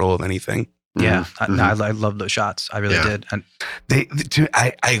real control of anything. Yeah, Mhm. I love those shots. I really Yeah. did. And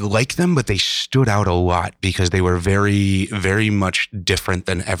I like them, but they stood out a lot because they were very, very much different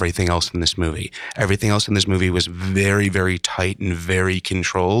than everything else in this movie. Everything else in this movie was very, very tight and very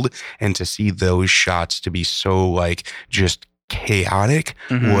controlled. And to see those shots to be so like just chaotic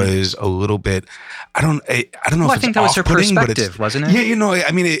Mhm. was a little bit, I don't know Well, if I think that was her perspective, wasn't it? Yeah, you know,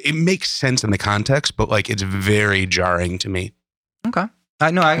 I mean, it makes sense in the context, but like it's very jarring to me. Okay.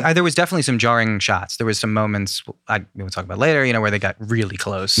 There was definitely some jarring shots. There was some moments we'll talk about later, where they got really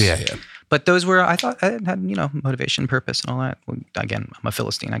close. Yeah. But those were, I thought, had motivation, purpose, and all that. Again, I'm a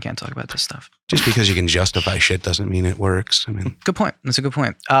Philistine. I can't talk about this stuff. Just because you can justify shit doesn't mean it works. I mean, good point. That's a good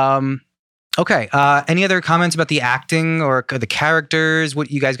point. Okay. Any other comments about the acting or the characters?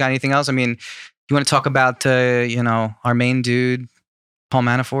 What you guys got? Anything else? I mean, you want to talk about our main dude, Paul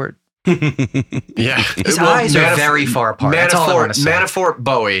Manafort? Yeah, his eyes are very far apart. That's all I want to say. Manafort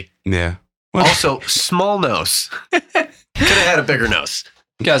Bowie. Yeah. Well, also, small nose. Could have had a bigger nose.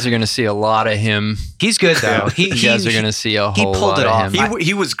 You guys are going to see a lot of him. He's good though. You guys are going to see a whole lot of him.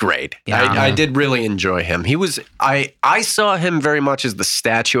 He was great. Yeah. I did really enjoy him. He was. I saw him very much as the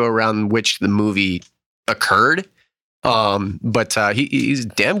statue around which the movie occurred. But he's a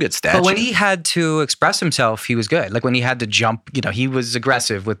damn good statue. But when he had to express himself, he was good. Like when he had to jump, he was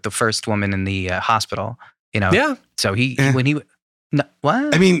aggressive with the first woman in the hospital. Yeah. So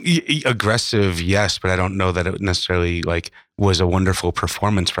what? I mean, aggressive, yes, but I don't know that it necessarily was a wonderful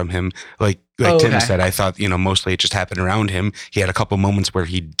performance from him. Like Tim said, I thought mostly it just happened around him. He had a couple moments where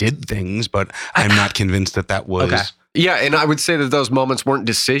he did things, but I'm not convinced that was. Okay. Yeah, and I would say that those moments weren't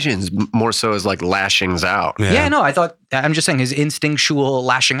decisions, more so as lashings out. Yeah, no, I'm just saying his instinctual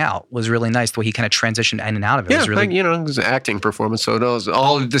lashing out was really nice. The way he kind of transitioned in and out of it was really, it was an acting performance, so it was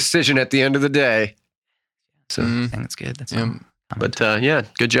all a decision at the end of the day. So I think that's good. That's but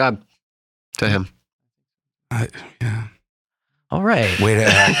good job to him. Yeah. All right. Way to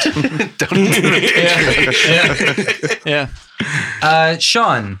act. Don't do it. Yeah.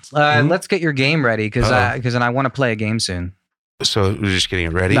 Sean, let's get your game ready because I want to play a game soon. So we're just getting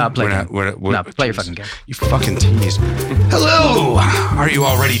it ready? No, play your fucking game. You fucking tease. Hello! Are you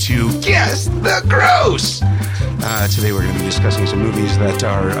all ready to guess the gross? Today we're going to be discussing some movies that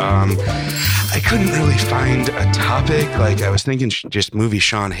are, I couldn't really find a topic. I was thinking just movies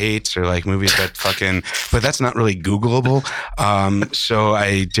Sean hates or movies that but that's not really Googleable. So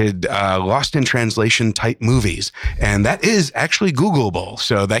I did Lost in Translation type movies, and that is actually Googleable.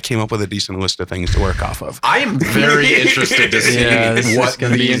 So that came up with a decent list of things to work off of. I am very interested to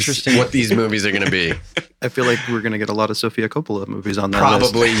see what these movies are going to be. I feel like we're going to get a lot of Sofia Coppola movies on that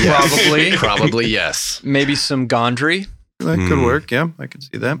Probably, list. yes. Probably, yes. Maybe some Gondry. That could work. Yeah, I could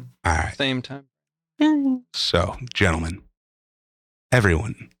see that. All right. Same time. So, gentlemen,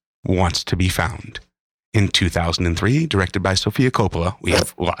 everyone wants to be found. In 2003, directed by Sofia Coppola, we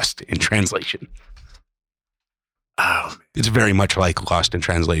have Lost in Translation. Oh, it's very much like Lost in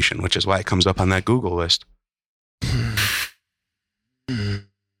Translation, which is why it comes up on that Google list.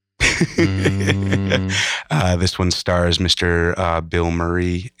 This one stars Mr. Bill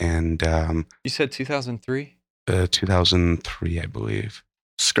Murray and you said 2003? 2003, I believe.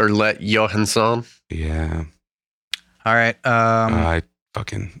 Scarlett Johansson. Yeah. All right.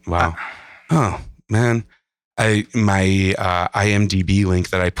 Wow. Oh man. My IMDb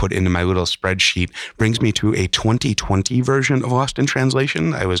link that I put into my little spreadsheet brings me to a 2020 version of Lost in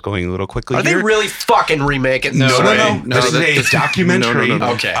Translation. I was going a little quickly. Are they really fucking remaking? No. This is a documentary.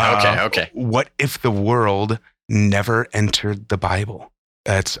 No. Okay. What if the world never entered the Bible?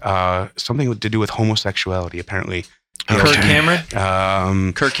 That's something to do with homosexuality, apparently. Kirk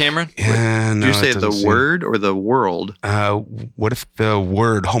Cameron? Kirk Cameron? Yeah, no, did you say the word or the world? What if the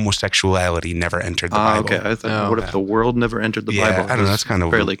word homosexuality never entered the Bible? Okay. I thought, what if the world never entered the Bible? I don't know. That's kind of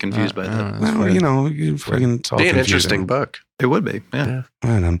fairly confused by that. Well, it's all be an confusing. interesting book. It would be, yeah. I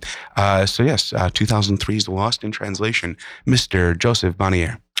don't know. So yes, 2003's Lost in Translation. Mr. Joseph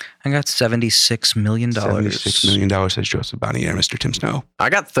Bonnier. I got $76 million. $76 million, says Joseph Bonnier. Mr. Tim Snow.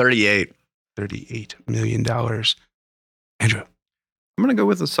 I got 38. $38 million. Andrew. I'm going to go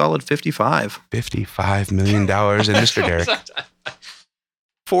with a solid 55. $55 million. And Mr. Derek.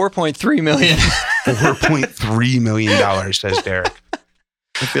 $4.3 million. $4.3 million, says Derek.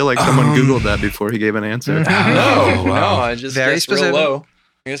 I feel like someone Googled that before he gave an answer. No, I just very guessed specific. real low.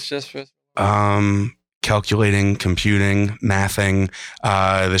 I guess just for calculating, computing, mathing.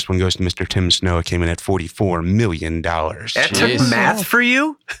 This one goes to Mr. Tim Snow. It came in at $44 million. That took math for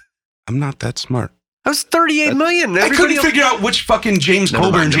you? I'm not that smart. That was $38 million. I couldn't figure out which fucking James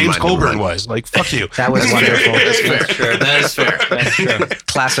Colburn was. Fuck you. That was wonderful. That is fair. That's true.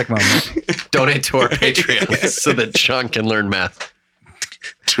 Classic moment. Donate to our Patreon so that Sean can learn math.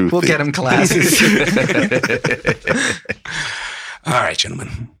 We'll get him classes. All right,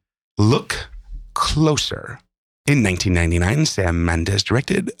 gentlemen. Look Closer. In 1999, Sam Mendes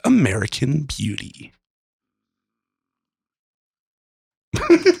directed American Beauty.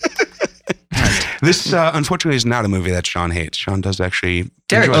 This, unfortunately, is not a movie that Sean hates. Sean does actually.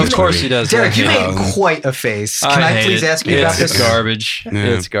 Derek, enjoy Of this course movie. he does. Derek, you Yeah. made quite a face. Can I hate please it. ask you about It's this? garbage. Yeah.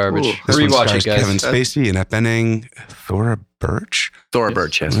 It's garbage. Ooh. This one Rewatch stars it, guys. Kevin Spacey, Annette Bening, Thora Birch. Thora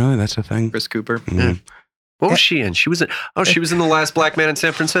Birch, yes. Really, that's a thing. Chris Cooper. Mm. What was she in? She was in. Oh, she was in The Last Black Man in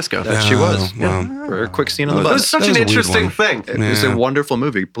San Francisco. That she was. Well, For a quick scene on the It was bus. such That an was a weird interesting one. thing. It was a wonderful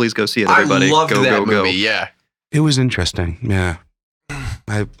movie. Please go see it, everybody. I loved go, that go, movie. Go. Yeah. It was interesting. Yeah.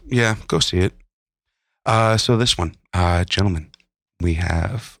 Go see it. So this one, gentlemen, we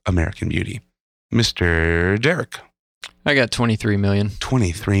have American Beauty. Mr. Derek, I got 23 million.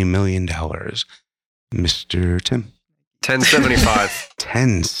 $23 million. Mr. Tim, 1075.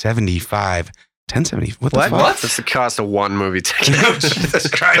 1075. 1070. What the What? fuck? What? That's the cost of one movie ticket. Jesus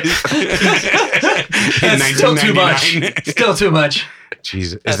Christ. In That's still too much. 1999. Still too much.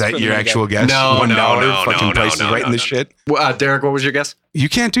 Jesus, is That's that for your me, actual guess? No, $1 no, fucking no, price no, is right no, in this no. shit. Derek, what was your guess? You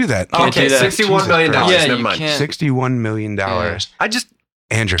can't do that. Can't Okay, do that. $61 million. Jesus Yeah, Never you mind. can't. $61 million. Yeah. I just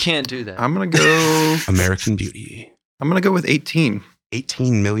Andrew, Can't do that. I'm gonna go. American Beauty. I'm gonna go with 18.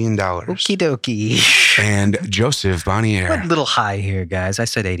 $18 million. Okie dokie. And Joseph Went a Bonnier, little high here, guys. I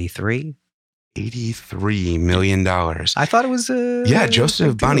said 83. $83 million. I thought it was Yeah,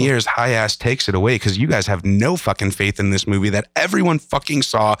 Joseph Bonnier's high ass takes it away because you guys have no fucking faith in this movie that everyone fucking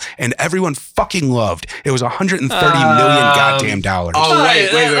saw and everyone fucking loved. It was $130 million goddamn dollars. Oh,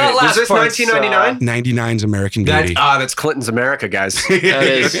 wait. that Was last this part's, 1999? 99's American Beauty. That's Clinton's America, guys. That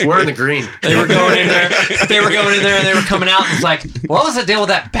is. We're in the green. They were going in there. They were going in there, and they were coming out. And it's like, what was the deal with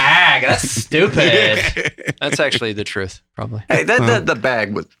that bag? That's stupid. That's actually the truth, probably. Hey, the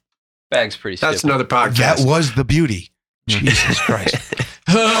bag was. Bag's pretty stupid. That's another podcast. That was the beauty. Jesus Christ.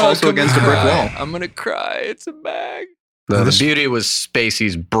 Also against a brick wall. I'm gonna cry. It's a bag. No, This- the beauty was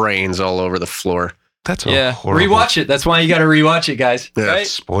Spacey's brains all over the floor. That's a Yeah, horrible. rewatch it. That's why you got to rewatch it, guys. Yeah. Right?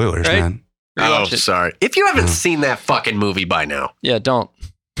 Spoilers, Right? man. Rewatch it. Sorry. If you haven't Oh. seen that fucking movie by now, Yeah, don't.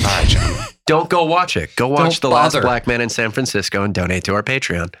 All right, gentlemen. don't go watch it. Go watch Don't The Last bother. Black Man in San Francisco and donate to our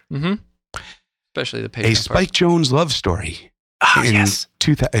Patreon. Mm-hmm. Especially the A Patreon part. Spike Jones love story. Ah, in, yes.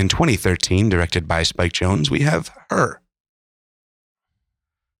 2013, directed by Spike Jones, we have Her.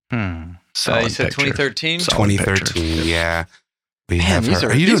 You Solid said picture. 2013. Solid 2013, yeah. We Man, have these Her.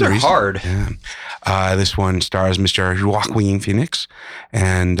 are- Are you these doing are research? hard. Yeah. This one stars Mr. Joaquin Phoenix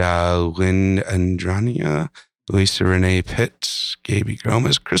and Lynn Andrania, Lisa Renee Pitts, Gaby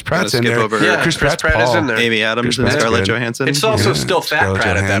Gomez, Chris Pratt's in skip there. over Yeah, Chris Pratt's Pratt is Paul. in there. Amy Adams Chris and Pratt's Scarlett good. Johansson. It's also still Fat Scarlett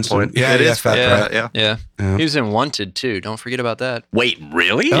Pratt at that Johansson. point. Yeah, It yeah, is Fat Fat Pratt. Pratt, yeah. Yeah. Yeah. He was in Wanted too. Don't forget about that. Wait,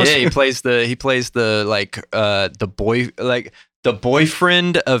 really? Yeah, he plays the like the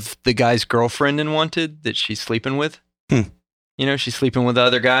boyfriend of the guy's girlfriend in Wanted that she's sleeping with. Hmm. You know, she's sleeping with the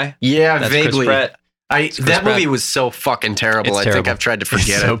other guy. Yeah, That's vaguely. Chris Pratt. That Pratt. movie was so fucking terrible. It's I think terrible. I've tried to It's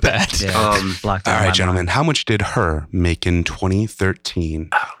forget so it. bad. Yeah. Blocked out All of my right, gentlemen. mind. How much did Her make in 2013?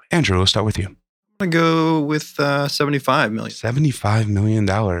 Andrew, we'll start with you. I'm gonna go with 75 million. $75 million.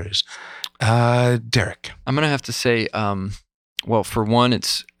 Derek. I'm gonna have to say, well, for one,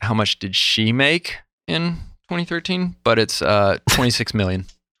 it's how much did she make in 2013? But it's 26 million.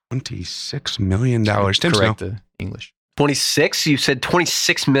 $26 million. Tim Snow. Correct the English. 26? You said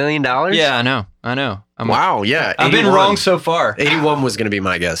 $26 million? Yeah, I know. Wow, yeah. I've been 81. wrong so far. 81 was going to be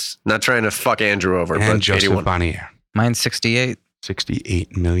my guess. Not trying to fuck Andrew over, And but Joseph 81. Bonnier. Mine's 68.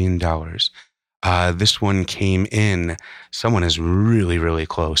 $68 million. This one came in. Someone is really, really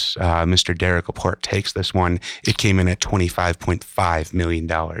close. Mr. Derek Laporte takes this one. It came in at $25.5 million.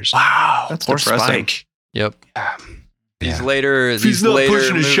 Wow, That's poor depressing. Spike. Yep. These Yeah. later. If he's these not later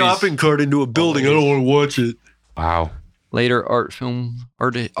pushing a movies, shopping cart into a building, I don't want to watch it. Wow. Later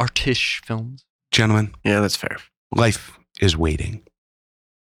artish films. Gentlemen, Yeah, that's fair. Life is Waiting.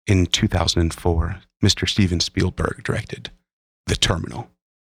 In 2004, Mr. Steven Spielberg directed The Terminal.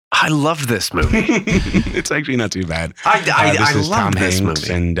 I love this movie. It's actually not too bad. I This is love Tom this Hanks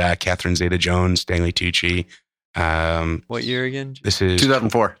movie. and Catherine Zeta-Jones, Stanley Tucci. What year again? This is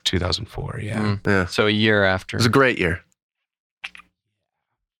 2004. 2004, yeah. Mm. Yeah. So a year after. It was a great year.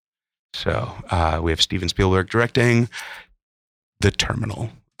 So we have Steven Spielberg directing The Terminal.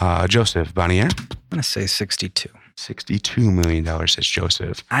 Joseph Bonnier, I'm going to say 62. $62 million, says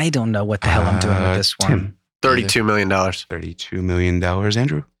Joseph. I don't know what the hell I'm doing with this one. Tim, $32 million. $32 million.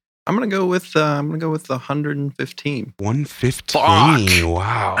 Andrew, I'm gonna go with 115. 115. Fuck.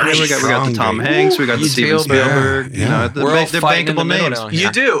 Wow. I mean, we got the Tom Hungry. Hanks, we got the Steven Spielberg. Yeah, You know, yeah. We're all they're fighting in the bankable middle names. now.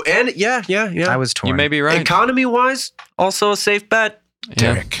 You do. And yeah. I was torn. You may be right. Economy wise, also a safe bet. Yeah.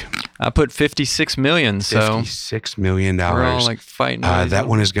 Derek. I put 56 million. So $56 million. we're all like fighting. That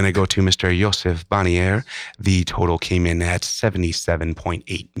one is going to go to Mr. Joseph Bonnier. The total came in at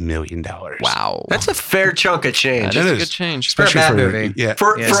 $77.8 million. Wow. That's a fair chunk of change. That is It a is. good change. Especially bad for movie. Yeah.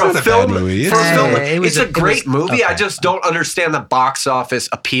 For Yeah, it's a not a bad film, movie. for a It's- film, it was it's a a- great movie. I okay. just don't understand the box office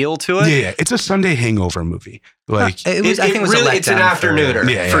appeal to it. Yeah, it's a Sunday hangover movie. Like, It was. I think it was really, a it's an letdown for- afternooner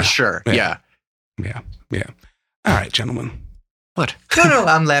Yeah, for yeah. sure. Yeah. Yeah. all right, gentlemen. What? No,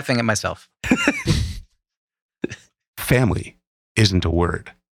 I'm laughing at myself. Family isn't a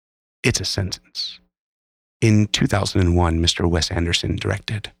word, it's a sentence. In 2001, Mr. Wes Anderson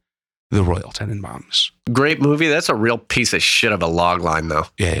directed The Royal Tenenbaums. Great movie. That's a real piece of shit of a log line, though.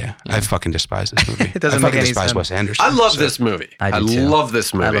 Yeah. I fucking despise this movie. It doesn't I fucking make any despise sense. Wes Anderson. I love so- this movie. I do too. love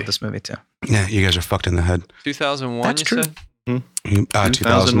this movie. I love this movie too. Yeah, you guys are fucked in the head. 2001, That's you true. said?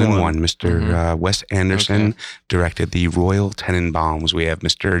 2001, Mr. Mhm. Wes Anderson directed The Royal Tenenbaums. We have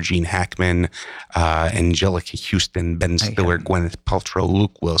Mr. Gene Hackman, Angelica Houston, Ben Stiller, Gwyneth Paltrow,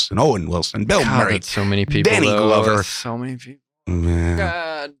 Luke Wilson, Owen Wilson, Bill God, Murray, that's so many people. Danny though. Glover. That's so many people. yeah,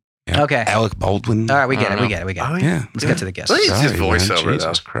 God. yeah. Okay. Alec Baldwin. All right, we get I it. don't We get it. We get Oh, it. Yeah. Let's get to the guests. Please. It's his Sorry, man. voiceover,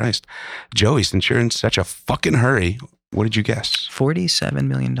 Jesus Christ. Joey, since you're in such a fucking hurry, what did you guess? $47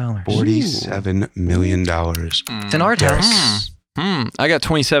 million. $47 million. It's an art house. I got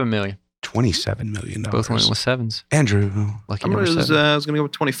 27 million. $27 million. Both went with sevens. Andrew, Lucky I number was 7. going to go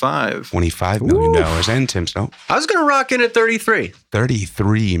with 25. $25 million. And Tim Snow, I was going to rock in at 33.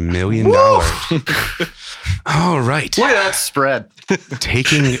 $33 million. All right. Look at that spread.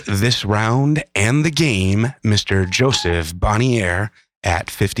 Taking this round and the game, Mr. Joseph Bonnier at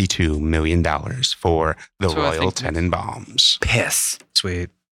 $52 million for The So I Royal think- Tenenbaums. Piss. Sweet.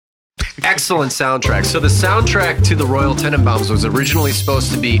 Excellent soundtrack. So the soundtrack to the Royal Tenenbaums was originally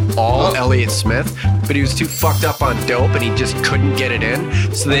supposed to be all Elliott Smith, but he was too fucked up on dope and he just couldn't get it in.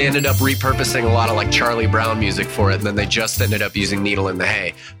 So they ended up repurposing a lot of like Charlie Brown music for it, and then they just ended up using Needle in the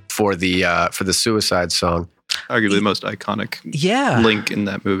Hay for the Suicide song. Arguably the most iconic Yeah. link in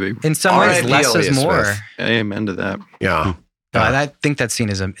that movie. In some ways, R.I.P. less is Elliott more. Smith. Amen to that. Yeah. I think that scene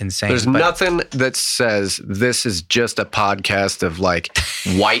is insane. There's but nothing that says this is just a podcast of like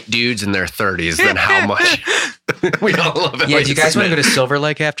white dudes in their 30s than how much we all love it. Yeah, do you guys want to go to Silver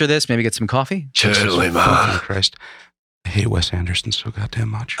Lake after this? Maybe get some coffee? Totally, Oh, man. Christ. I hate Wes Anderson so goddamn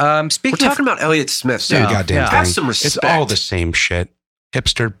much. We're Speaking of talking about Elliott Smith, Dude, dude. yeah. goddamn yeah. thing. Have some respect. It's all the same shit.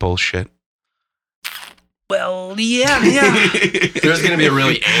 Hipster bullshit. well, yeah. There's going to be a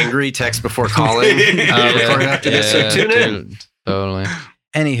really angry text before calling recording after this, so tune in. dude, Totally.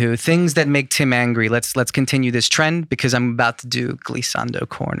 Anywho, things that make Tim angry. Let's continue this trend because I'm about to do Glissando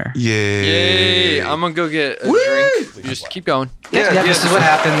Corner. Yay. Yay. I'm going to go get a drink. Just keep going. Yeah, this is what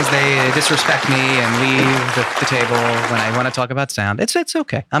happens. They disrespect me and leave the table when I want to talk about sound. It's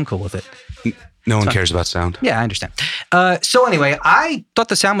okay. I'm cool with it. No one cares about sound. Yeah, I understand. So anyway, I thought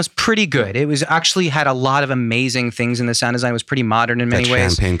the sound was pretty good. It was actually had a lot of amazing things in the sound design. It was pretty modern in That many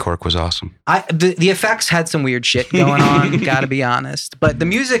ways. champagne cork was awesome. The effects had some weird shit going on, gotta be honest. But the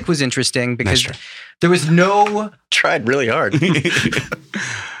music was interesting because Nice try. there was no... Tried really hard.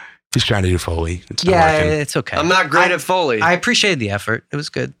 He's trying to do Foley. It's not Yeah, working. it's okay. I'm not great at Foley. I appreciated the effort. It was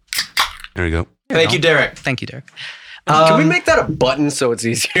good. There we go. Thank you, Derek. Thank you, Derek. Can we make that a button so it's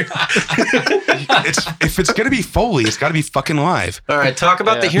easier? If it's going to be Foley, it's got to be fucking live. All right, talk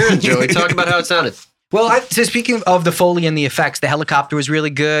about the hearing, Joey. Talk about how it sounded. Well, so speaking of the Foley and the effects, the helicopter was really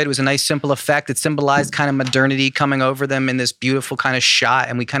good. It was a nice, simple effect. It symbolized kind of modernity coming over them in this beautiful kind of shot,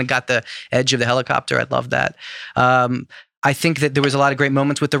 and we kind of got the edge of the helicopter. I love that. I think that there was a lot of great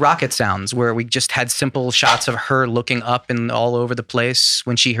moments with the rocket sounds where we just had simple shots of her looking up and all over the place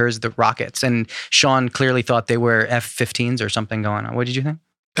when she hears the rockets. And Sean clearly thought they were F-15s or something going on. What did you think?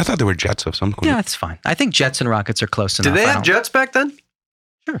 I thought they were jets of some kind. Yeah, it's fine. I think jets and rockets are close enough. Did they I have don't- jets back then?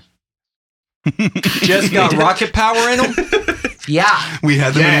 Just got rocket power in them? Yeah. We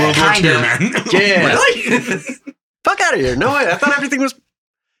had them in World War II, kinda. man. Yeah. Really? Fuck out of here. No way. I thought everything was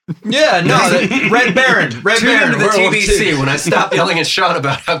Yeah, no. Red Baron. tune into the TBC when I stopped yelling at Sean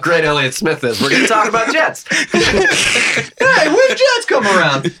about how great Elliott Smith is. We're going to talk about jets. Hey, when jets come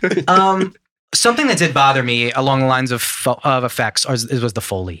around? Something that did bother me along the lines of effects was the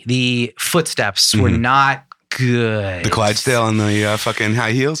Foley. The footsteps were not good. The Clydesdale and the fucking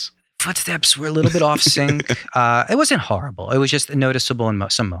high heels. footsteps were a little bit off sync. It wasn't horrible. It was just noticeable in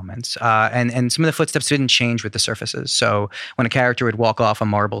some moments. And some of the footsteps didn't change with the surfaces. So when a character would walk off a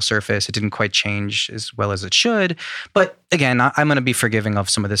marble surface, it didn't quite change as well as it should. But again, I'm going to be forgiving of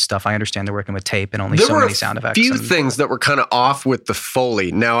some of this stuff. I understand they're working with tape and only so many sound effects. There were a few things that were kind of off with the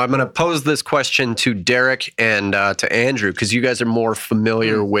Foley. Now, I'm going to pose this question to Derek and to Andrew, because you guys are more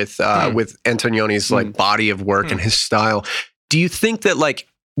familiar with Antonioni's like body of work and his style. Do you think that like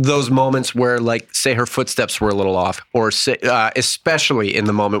those moments where, like, say her footsteps were a little off, or say, especially in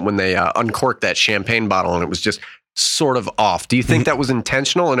the moment when they uncorked that champagne bottle and it was just sort of off, do you think that was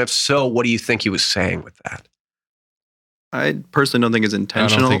intentional? And if so, what do you think he was saying with that? I personally don't think it's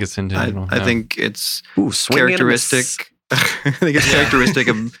intentional. I don't think it's intentional. I think it's characteristic. I think it's characteristic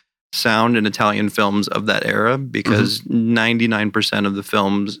of sound in Italian films of that era, because 99% of the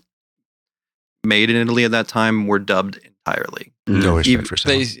films made in Italy at that time were dubbed entirely. No respect for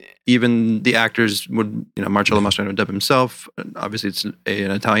sound. Even the actors would, Marcello Mastroianni would dub himself. Obviously, it's an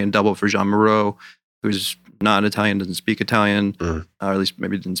Italian double for Jean Moreau, who's not Italian, doesn't speak Italian, or at least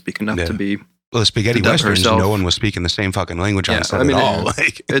maybe didn't speak enough to be. Well, the spaghetti westerns, no one was speaking the same fucking language on set at all.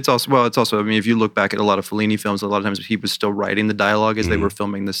 It's also. I mean, if you look back at a lot of Fellini films, a lot of times he was still writing the dialogue as they were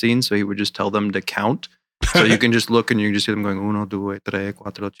filming the scene, so he would just tell them to count. So you can just look and you can just see them going 1, 2, 3,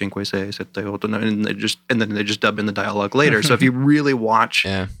 4, 5, 6, 7, 8, and then they just dub in the dialogue later. So if you really watch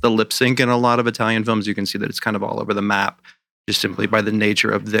the lip sync in a lot of Italian films, you can see that it's kind of all over the map, just simply by the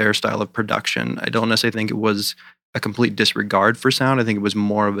nature of their style of production. I don't necessarily think it was a complete disregard for sound. I think it was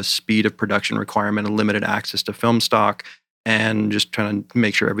more of a speed of production requirement, a limited access to film stock, and just trying to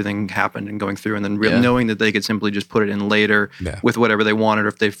make sure everything happened and going through, and then knowing that they could simply just put it in later with whatever they wanted, or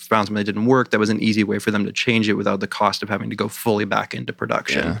if they found something that didn't work, that was an easy way for them to change it without the cost of having to go fully back into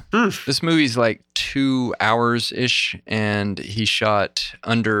production. This movie's like 2 hours-ish, and he shot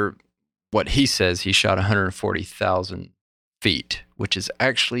under what he says he shot 140,000 feet, which is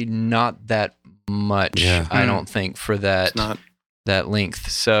actually not that much, I don't think, for that length.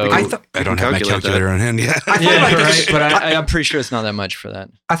 So I don't have my calculator on hand yet. But I'm pretty sure it's not that much for that.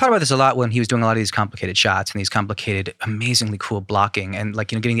 I thought about this a lot when he was doing a lot of these complicated shots and these complicated, amazingly cool blocking, and like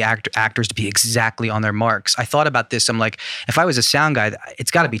getting the actors to be exactly on their marks. I thought about this. I'm like, if I was a sound guy,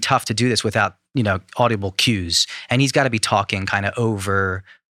 it's got to be tough to do this without audible cues, and he's got to be talking kind of over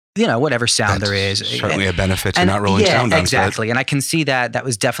whatever sound there is. Certainly a benefit to not rolling sound on exactly. And I can see that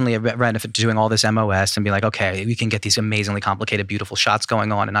was definitely a benefit to doing all this MOS and be like, okay, we can get these amazingly complicated, beautiful shots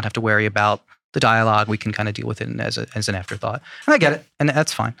going on and not have to worry about the dialogue. We can kind of deal with it as an afterthought. And I get it. And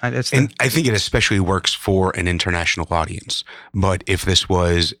that's fine. And I think it especially works for an international audience. But if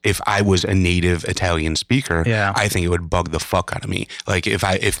I was a native Italian speaker, I think it would bug the fuck out of me. Like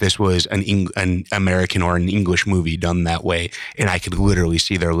if this was an American or an English movie done that way, and I could literally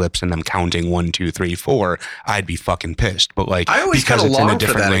see their lips and them counting 1, 2, 3, 4, I'd be fucking pissed. But like, I always kind of long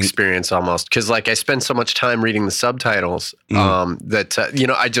for that experience almost, because like I spend so much time reading the subtitles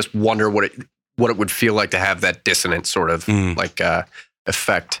that I just wonder what it would feel like to have that dissonant sort of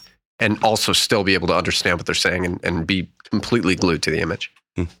effect, and also still be able to understand what they're saying and be completely glued to the image.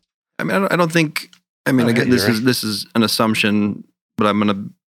 I mean, I don't think. I mean, again, this is an assumption, but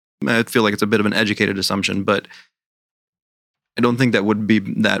I feel like it's a bit of an educated assumption, but I don't think that would be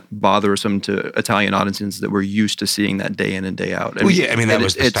that bothersome to Italian audiences that were used to seeing that day in and day out. That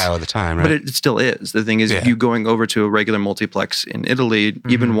was the style of the time, right? But it still is. The thing is, you going over to a regular multiplex in Italy,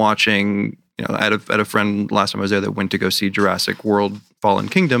 even watching. I had a friend last time I was there that went to go see Jurassic World Fallen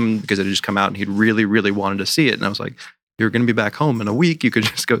Kingdom because it had just come out and he'd really, really wanted to see it. And I was like, you're going to be back home in a week. You could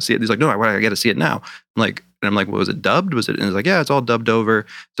just go see it. He's like, no, I got to see it now. I'm like, well, was it dubbed? Was it? And he's like, yeah, it's all dubbed over.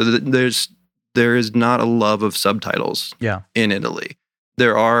 So there is not a love of subtitles in Italy.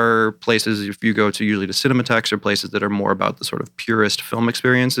 There are places, if you go to usually to Cinematheques or places that are more about the sort of purist film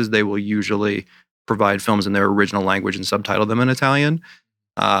experiences, they will usually provide films in their original language and subtitle them in Italian.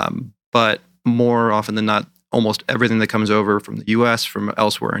 But more often than not, almost everything that comes over from the US, from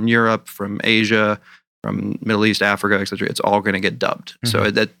elsewhere in Europe, from Asia, from Middle East, Africa, etc., it's all going to get dubbed.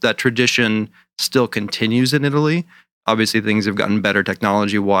 So that tradition still continues in Italy. Obviously, things have gotten better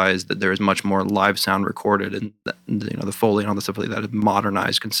technology-wise, that there is much more live sound recorded, and the Foley and all the stuff like that have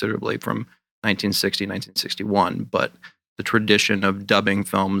modernized considerably from 1960, 1961. But the tradition of dubbing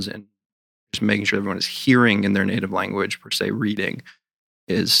films and just making sure everyone is hearing in their native language, per se, reading,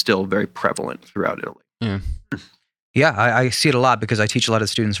 is still very prevalent throughout Italy. Yeah, I see it a lot because I teach a lot of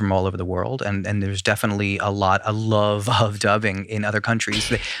students from all over the world, and there's definitely a love of dubbing in other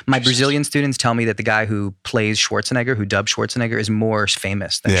countries. My Brazilian students tell me that the guy who plays Schwarzenegger, who dubbed Schwarzenegger, is more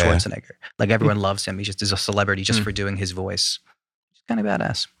famous than Schwarzenegger. Like everyone loves him. He just is a celebrity just for doing his voice. kind of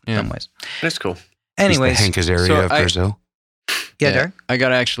badass in some ways. That's cool. Anyways, He's the Hank Azaria of Brazil. Yeah, Derek? I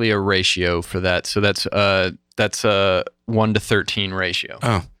got actually a ratio for that. So that's a 1 to 13 ratio.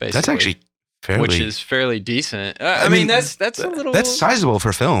 Oh, basically, that's actually fairly, which is fairly decent. I mean, that's a little. That's sizable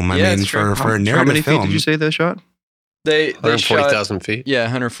for film. I Yeah, mean, it's true. for a narrative How many film. feet did you say they shot? They shot 140,000 feet. Yeah,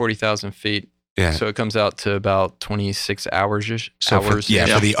 140,000 feet. Yeah. So it comes out to about 26 hours. So for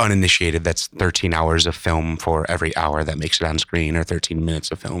the uninitiated, that's 13 hours of film for every hour that makes it on screen, or 13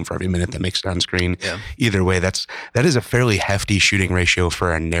 minutes of film for every minute that makes it on screen. Yeah. Either way, that is a fairly hefty shooting ratio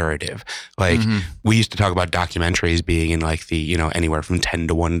for a narrative. Like we used to talk about documentaries being in like the anywhere from 10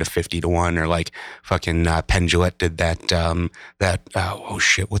 to 1 to 50 to 1, or like fucking Penn Jillette did that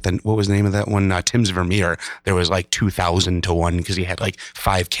what was the name of that one? Tim's Vermeer. There was like 2,000 to 1 because he had like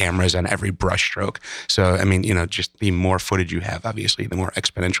 5 cameras on every brush stroke. So, I mean, just the more footage you have, obviously, the more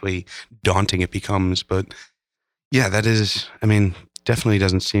exponentially daunting it becomes. But yeah, that is, I mean, definitely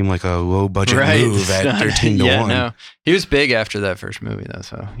doesn't seem like a low budget move at 13 to 1. No. He was big after that first movie, though,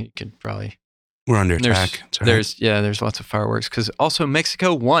 so he could probably. We're under attack. There's lots of fireworks because also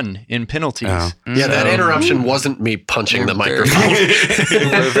Mexico won in penalties. Oh. Yeah, that interruption wasn't me punching the microphone.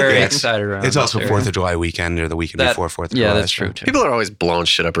 We're very excited around. It's also this 4th area. of July weekend or the weekend before 4th of July. Yeah, that's true too. People are always blowing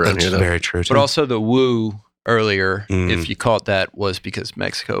shit up around That's here, though. very true too. But also the woo earlier, Mm. if you caught that, was because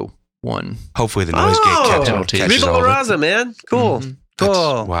Mexico won. Hopefully the noise gate catches Viva all la of it. Raza, man. Cool. Mhm.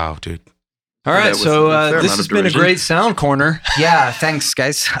 Cool. Wow, dude. All right, That was so a fair this amount has of been a derision. great sound corner. Yeah, thanks,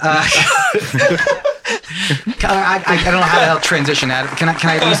 guys. I don't know how the hell transition out. Can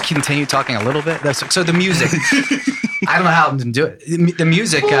I at least continue talking a little bit? So the music. I don't know how to do it. The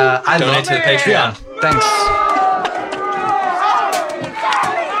music. I Donate love to the Patreon. Thanks.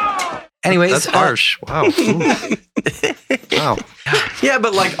 Anyways, That's harsh. Wow. Ooh. Wow. Yeah,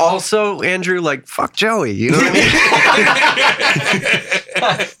 but like also, Andrew, like, fuck Joey. You know what I mean?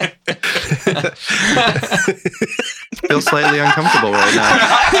 Feel slightly uncomfortable right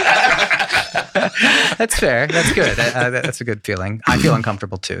now. that's fair. That's good. That's a good feeling. I feel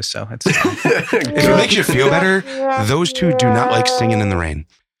uncomfortable too, so it's. If it makes you feel better, those two do not like Singing in the Rain.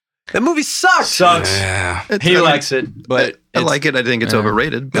 That movie sucks. Sucks. Yeah. He likes it, but I like it. I think it's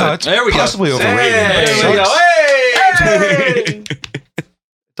overrated. No, But it's There we go. possibly overrated. Hey, but it there we go. sucks. Hey!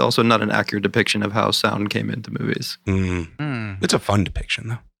 it's also not an accurate depiction of how sound came into movies. It's a fun depiction,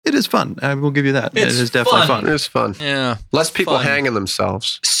 though. It is fun. I will give you that. It's it is definitely fun. fun. It's fun. Yeah. Less people Fun. hanging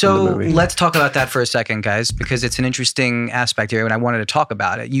themselves. in the So movie. let's talk about that for a second, guys, because it's an interesting aspect here, and I wanted to talk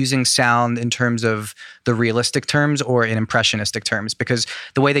about it using sound in terms of the realistic terms or in impressionistic terms, because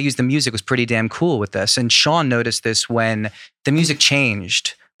the way they used the music was pretty damn cool with this. And Sean noticed this when the music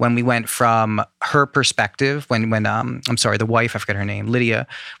changed. When we went from her perspective, when the wife, I forget her name, Lydia,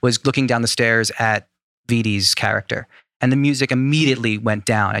 was looking down the stairs at Vidi's character. And the music immediately went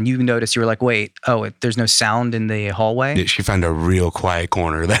down. And you noticed, you were like, wait, there's no sound in the hallway? She found a real quiet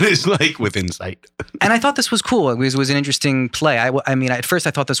corner that is like within sight. And I thought this was cool. It was an interesting play. I mean, at first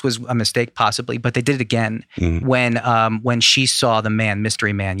I thought this was a mistake possibly, but they did it again when she saw the man,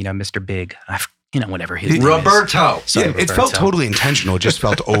 Mystery Man, Mr. Big. Whatever his name is. Roberto. Sorry, Yeah, it felt Roberto. totally intentional. It just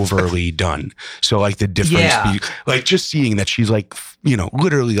felt overly done. So like the difference, like just seeing that she's like,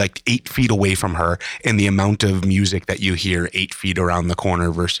 literally like 8 feet away from her, and the amount of music that you hear 8 feet around the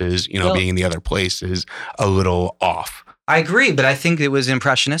corner versus, being in the other place is a little off. I agree, but I think it was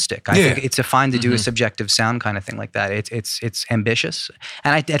impressionistic. I Yeah. think it's fine to do a subjective sound kind of thing like that. It's ambitious,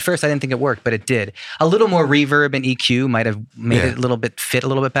 and at first I didn't think it worked, but it did. A little more reverb and EQ might have made it a little bit fit a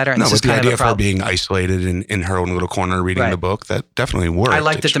little bit better. And No, this but is the kind idea of of a her problem. being isolated in her own little corner reading the book, that definitely worked. I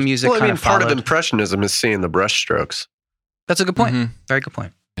like that the music Well, I kind mean, of part of followed. impressionism is seeing the brushstrokes. That's a good point. Mhm. Very good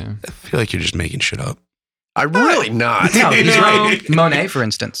point. I feel like you're just making shit up. I'm really not. No, he's right. Monet, for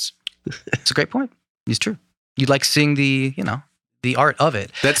instance. It's a great point. It's true. You'd like seeing the art of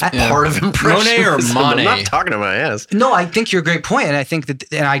it. That's Yeah. part of impressionism. Monet or I'm Monet? not talking to my ass. No, I think you're a great point, and I think that,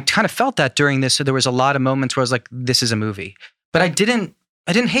 and I kind of felt that during this. So there was a lot of moments where I was like, "This is a movie," but I didn't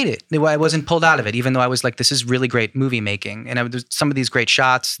hate it. I wasn't pulled out of it, even though I was like, "This is really great movie making." And there's some of these great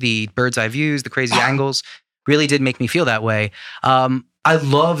shots, the bird's eye views, the crazy angles, really did make me feel that way. I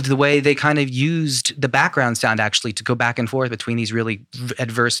loved the way they kind of used the background sound actually to go back and forth between these really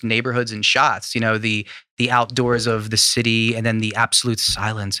adverse neighborhoods and shots. The outdoors of the city, and then the absolute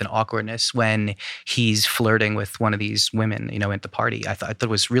silence and awkwardness when he's flirting with one of these women, at the party. I thought that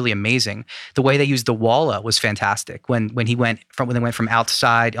was really amazing. The way they used the walla was fantastic. When they went from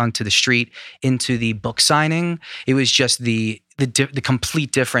outside onto the street into the book signing, it was just the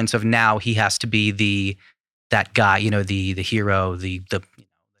complete difference of now he has to be that guy, the hero, the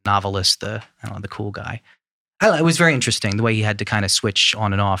novelist, the cool guy. I don't know, it was very interesting the way he had to kind of switch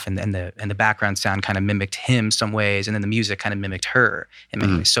on and off, and the background sound kind of mimicked him some ways, and then the music kind of mimicked her in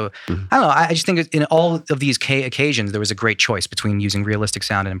many ways. So I don't know. I just think in all of these occasions, there was a great choice between using realistic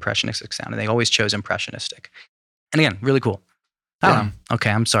sound and impressionistic sound, and they always chose impressionistic. And again, really cool. I don't know.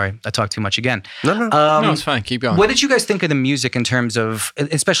 Okay, I'm sorry. I talked too much again. No. No, it's fine. Keep going. What did you guys think of the music in terms of,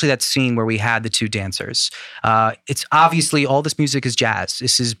 especially that scene where we had the two dancers? It's obviously all this music is jazz.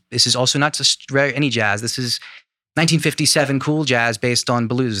 This is also not just any jazz. This is 1957 cool jazz based on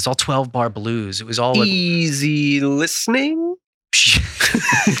blues. It's all 12-bar blues. It was all easy listening.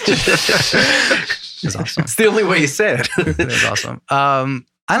 That's awesome. It's the only way you say it. That's awesome.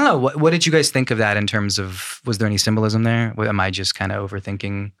 I don't know. What did you guys think of that in terms of, was there any symbolism there? Am I just kind of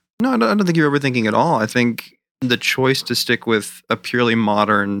overthinking? No, I don't think you're overthinking at all. I think the choice to stick with a purely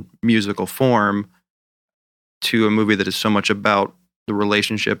modern musical form to a movie that is so much about the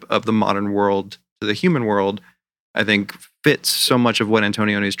relationship of the modern world to the human world, I think fits so much of what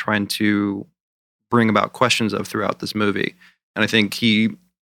Antonioni is trying to bring about questions of throughout this movie. And I think he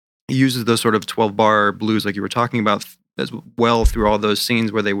uses those sort of 12-bar blues like you were talking about as well through all those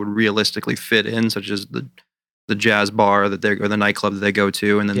scenes where they would realistically fit in, such as the jazz bar or the nightclub that they go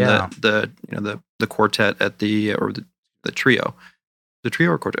to, and then the quartet at the trio,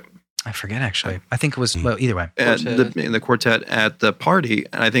 or quartet. I forget actually. I think it was either way. The quartet at the party,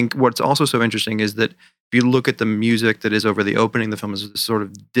 and I think what's also so interesting is that if you look at the music that is over the opening, the film is this sort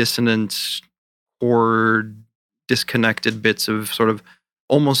of dissonant, chord, disconnected bits of sort of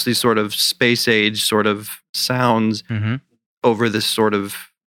almost these sort of space age sort of sounds over this sort of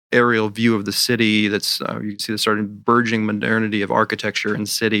aerial view of the city. That's you can see the sort of burgeoning modernity of architecture and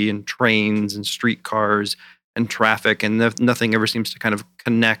city and trains and streetcars and traffic, and nothing ever seems to kind of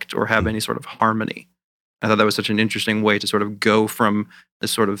connect or have any sort of harmony. I thought that was such an interesting way to sort of go from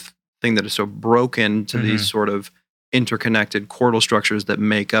this sort of thing that is so broken to these sort of interconnected chordal structures that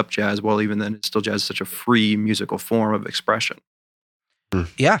make up jazz, while even then it's still jazz is such a free musical form of expression.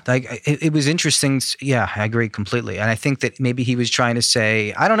 Yeah, it was interesting. Yeah, I agree completely. And I think that maybe he was trying to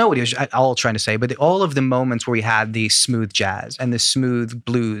say, I don't know what he was all trying to say, but all of the moments where we had the smooth jazz and the smooth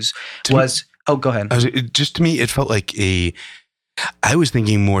blues was... Oh, go ahead. Just to me, it felt like I was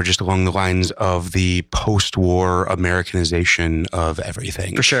thinking more just along the lines of the post-war Americanization of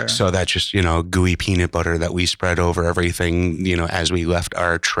everything. For sure. So that's just, gooey peanut butter that we spread over everything, as we left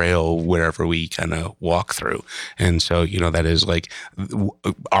our trail wherever we kind of walk through. And so, that is like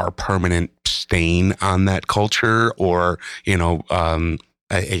our permanent stain on that culture, or,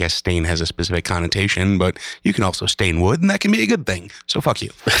 I guess stain has a specific connotation, but you can also stain wood, and that can be a good thing. So fuck you.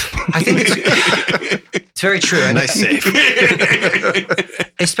 I think it's very true. Nice save.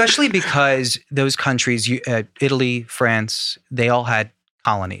 Especially because those countries, Italy, France, they all had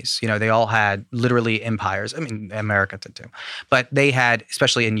colonies. They all had literally empires. I mean, America did too. But they had,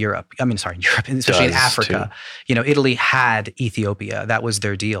 especially in Europe, especially in Africa, Italy had Ethiopia. That was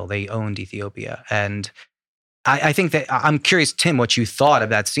their deal. They owned Ethiopia. And I think that I'm curious, Tim, what you thought of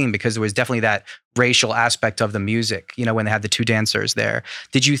that scene, because there was definitely that racial aspect of the music, when they had the two dancers there.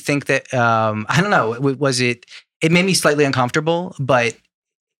 Did you think that, I don't know, was it made me slightly uncomfortable, but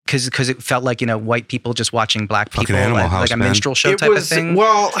because it felt like, white people just watching black people, like a minstrel show type of thing.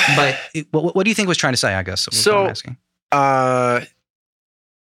 Well, but what do you think it was trying to say, I guess? So,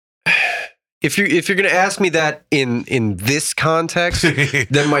 if you're going to ask me that in this context,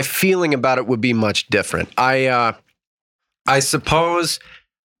 then my feeling about it would be much different. I suppose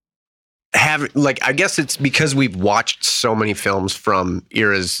I guess it's because we've watched so many films from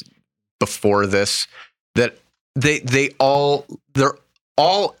eras before this that they're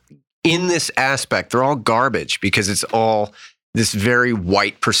all in this aspect. They're all garbage because it's all this very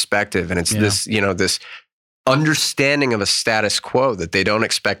white perspective, and it's this this understanding of a status quo that they don't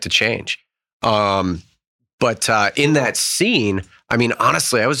expect to change. But in that scene, I mean,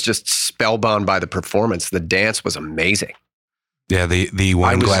 honestly, I was just spellbound by the performance. The dance was amazing. Yeah, the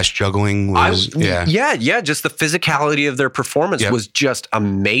wine glass juggling was just the physicality of their performance was just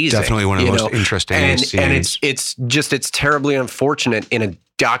amazing. Definitely one of the most interesting scenes. And it's terribly unfortunate in a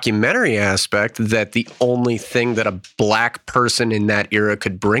documentary aspect that the only thing that a black person in that era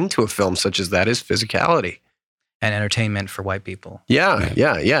could bring to a film such as that is physicality. And entertainment for white people. Yeah.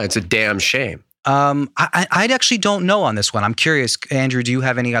 It's a damn shame. I actually don't know on this one. I'm curious, Andrew, do you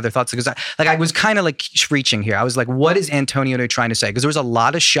have any other thoughts? Because I was kind of like reaching here. I was like, what is Antonioni trying to say? Because there was a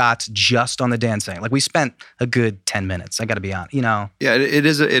lot of shots just on the dancing. Like we spent a good 10 minutes. I got to be honest, Yeah, it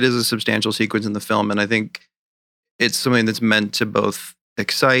is a substantial sequence in the film. And I think it's something that's meant to both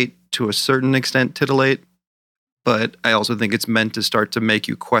excite, to a certain extent, titillate. But I also think it's meant to start to make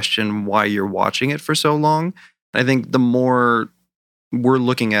you question why you're watching it for so long. I think the more we're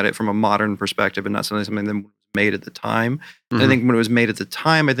looking at it from a modern perspective and not something that was made at the time. Mm-hmm. I think when it was made at the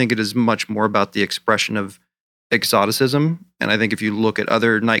time, I think it is much more about the expression of exoticism. And I think if you look at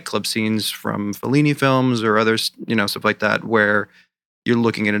other nightclub scenes from Fellini films or others, stuff like that, where you're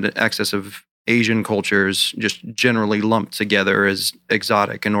looking at an excess of Asian cultures just generally lumped together as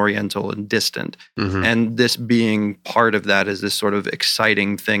exotic and oriental and distant. Mm-hmm. And this being part of that is this sort of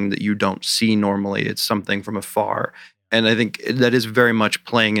exciting thing that you don't see normally. It's something from afar. And I think that is very much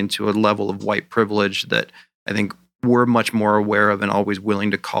playing into a level of white privilege that I think we're much more aware of and always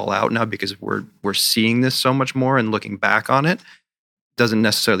willing to call out now because we're seeing this so much more and looking back on it. Doesn't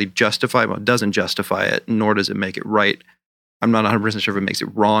necessarily justify, well, it doesn't justify it, nor does it make it right. I'm not 100% sure if it makes it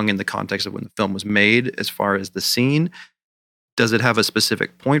wrong in the context of when the film was made as far as the scene. Does it have a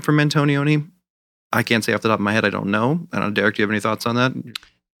specific point from Antonioni? I can't say off the top of my head. I don't know. I don't know, Derek, do you have any thoughts on that?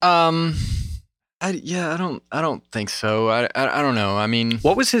 I don't think so. I don't know. I mean,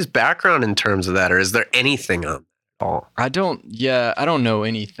 what was his background in terms of that, or is there anything on at all? I don't know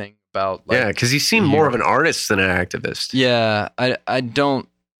anything about. Like, because he seemed more of an artist than an activist. Yeah, I don't.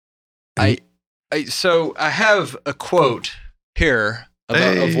 So I have a quote here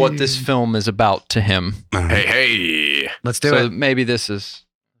of what this film is about to him. Hey, let's do so it. maybe this is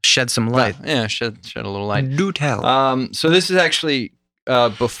shed some light. Yeah, shed a little light. Do tell. So this is actually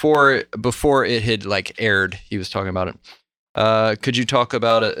before it had like aired. He was talking about it. Could you talk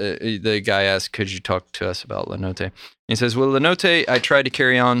about it? The guy asked, "Could you talk to us about La Notte?" He says, "Well, La Notte, I tried to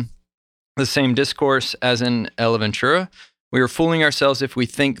carry on the same discourse as in El Aventura. We are fooling ourselves if we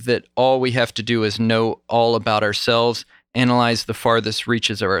think that all we have to do is know all about ourselves, analyze the farthest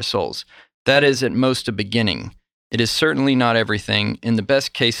reaches of our souls. That is at most a beginning. It is certainly not everything. In the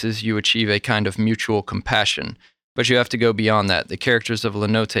best cases, you achieve a kind of mutual compassion, but you have to go beyond that. The characters of La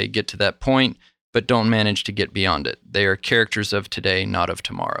Notte get to that point, but don't manage to get beyond it. They are characters of today, not of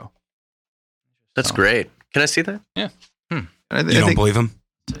tomorrow." That's great. Can I see that? Yeah. You don't believe him?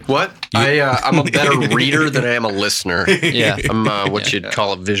 What? I'm a better reader than I am a listener. Yeah. I'm what you'd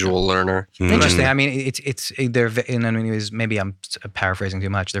call a visual learner. Interesting. I mean, it's they're. Maybe I'm paraphrasing too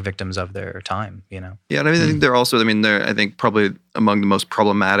much. They're victims of their time. Yeah, and I think they're also. They're. I think probably among the most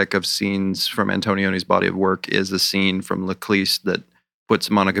problematic of scenes from Antonioni's body of work is the scene from L'Eclisse that puts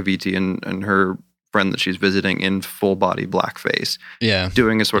Monica Vitti and her friend that she's visiting in full body blackface. Yeah.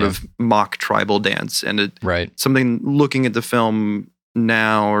 Doing a sort of mock tribal dance, and something looking at the film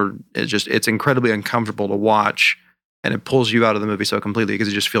now, or it's incredibly uncomfortable to watch, and it pulls you out of the movie so completely because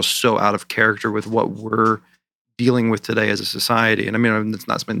it just feels so out of character with what we're dealing with today as a society. And it's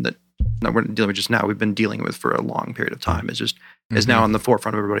not something that we're dealing with just now. We've been dealing with for a long period of time. It's just is now on the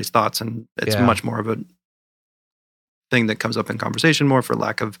forefront of everybody's thoughts, and it's much more of a thing that comes up in conversation more, for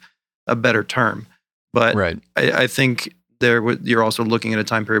lack of a better term. But I think you're also looking at a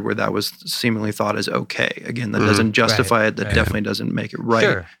time period where that was seemingly thought as okay. Again, that doesn't justify it. That definitely doesn't make it right.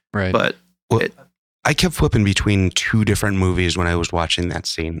 Sure. Right. But I kept flipping between two different movies when I was watching that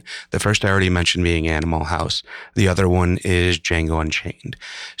scene. The first I already mentioned being Animal House. The other one is Django Unchained.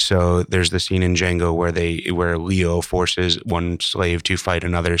 So there's the scene in Django where Leo forces one slave to fight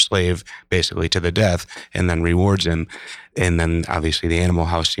another slave basically to the death and then rewards him. And then obviously the Animal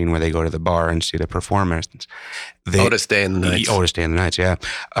House scene where they go to the bar and see the performers. Otis Day and the Nights. Otis Day and the Nights, yeah.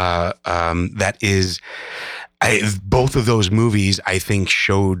 That is... both of those movies, I think,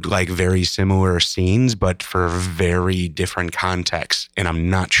 showed like very similar scenes, but for very different contexts. And I'm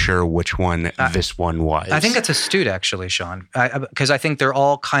not sure which one this one was. I think that's astute, actually, Sean, because I think they're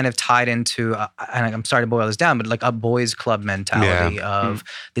all kind of tied into, and I'm sorry to boil this down, but like a boys' club mentality of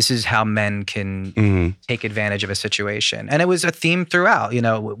this is how men can take advantage of a situation. And it was a theme throughout,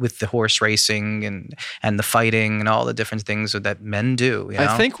 with the horse racing and the fighting and all the different things that men do.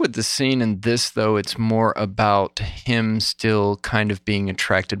 I think with the scene in this, though, it's more about him still kind of being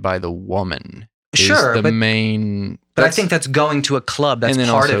attracted by the woman. Sure, main. But I think that's going to a club. That's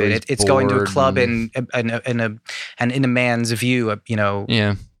part of it. It's going to a club in a man's view.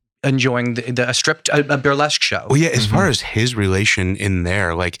 Enjoying a burlesque show. Well, yeah, as far as his relation in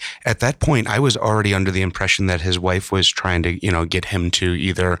there, like at that point, I was already under the impression that his wife was trying to, get him to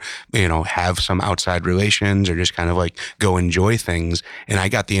either, have some outside relations or just kind of like go enjoy things. And I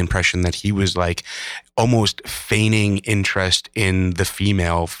got the impression that he was like almost feigning interest in the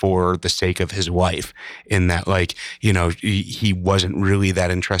female for the sake of his wife, in that like, he wasn't really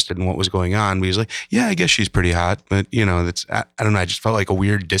that interested in what was going on. But he was like, yeah, I guess she's pretty hot. But, that's, I don't know. I just felt like a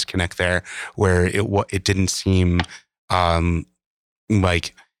weird disconnect there where it didn't seem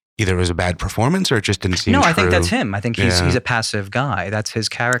like, either it was a bad performance or it just didn't seem No, true. I think that's him. I think he's Yeah. a passive guy. That's his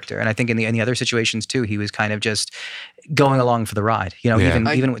character. And I think in the other situations too, he was kind of just going along for the ride. You know, Yeah.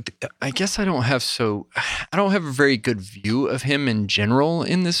 even with I guess I don't have a very good view of him in general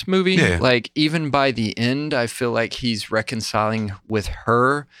in this movie. Yeah. Like even by the end, I feel like he's reconciling with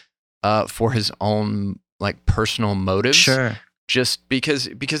her for his own like personal motives. sure. Just because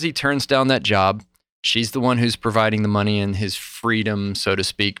he turns down that job. She's the one who's providing the money and his freedom, so to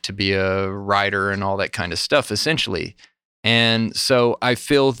speak, to be a writer and all that kind of stuff, essentially. And so I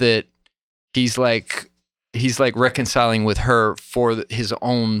feel that he's like reconciling with her for his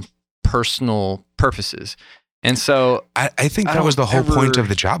own personal purposes. And so I think I that was the don't whole point ever- of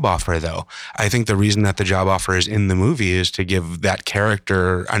the job offer, though. I think the reason that the job offer is in the movie is to give that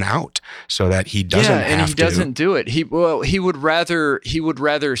character an out so that he doesn't have and he to. doesn't do it. He would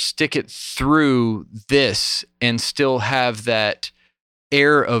rather stick it through this and still have that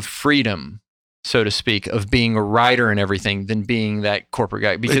air of freedom, so to speak, of being a writer and everything than being that corporate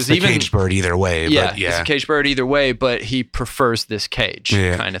guy. Because It's the even caged bird either way. yeah, but yeah. it's a caged bird either way, but he prefers this cage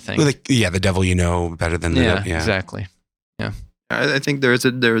Yeah. kind of thing. Well, the devil you know better than the yeah, exactly. I think there is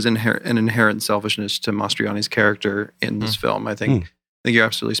an inherent selfishness to Mastroianni's character in this film. I think you're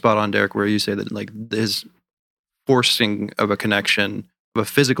absolutely spot on, Derek, where you say that like his forcing of a connection, of a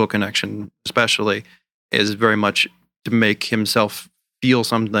physical connection, especially, is very much to make himself feel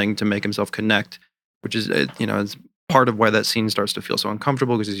something, to make himself connect, which is it's part of why that scene starts to feel so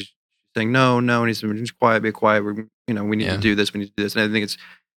uncomfortable because he's saying no, and he's just quiet, be quiet. We need to do this, we need to do this, and I think it's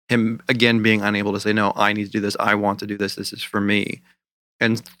him again being unable to say no. I need to do this. I want to do this. This is for me.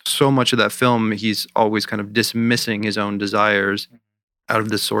 And so much of that film, he's always kind of dismissing his own desires out of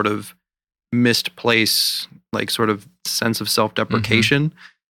this sort of misplaced, like sort of sense of self-deprecation,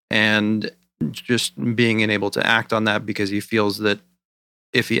 and just being unable to act on that because he feels that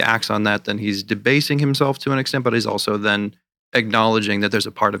if he acts on that, then he's debasing himself to an extent, but he's also then acknowledging that there's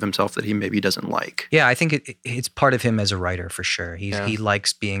a part of himself that he maybe doesn't like. Yeah, I think it's part of him as a writer for sure. Yeah. He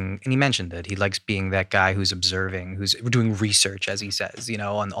likes being, and he mentioned it, he likes being that guy who's observing, who's doing research, as he says,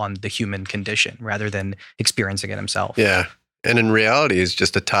 on the human condition rather than experiencing it himself. Yeah. And in reality, he's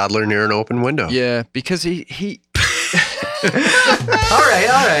just a toddler near an open window. Yeah, because he All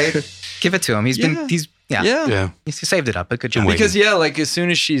right. Give it to him. He's yeah. he's saved it up, but good job. Wait. Because like as soon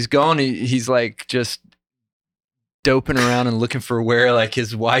as she's gone, he's like just doping around and looking for where like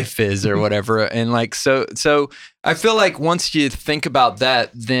his wife is or whatever. And like so I feel like once you think about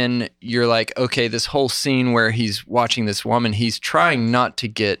that, then you're like, okay, this whole scene where he's watching this woman, he's trying not to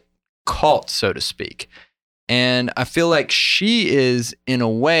get caught, so to speak. And I feel like she is, in a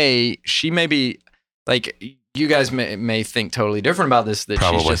way, she may be like, you guys may think totally different about this, that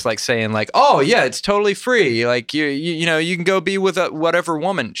Probably. she's just like saying like, oh yeah, it's totally free. Like you can go be with whatever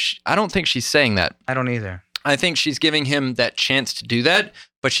woman. I don't think she's saying that. I don't either. I think she's giving him that chance to do that,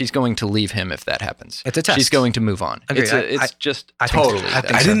 but she's going to leave him if that happens. It's a test. She's going to move on. Agreed. It's just I think so. totally. I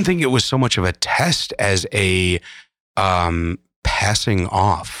think I so. didn't think it was so much of a test as a passing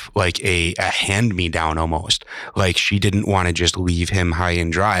off, like a hand-me-down almost. Like she didn't want to just leave him high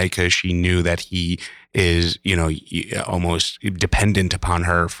and dry because she knew that he is, almost dependent upon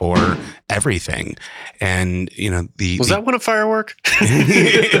her for everything. And, Was that one a firework?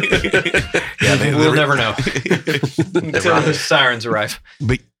 Yeah, We'll never know until the sirens arrive.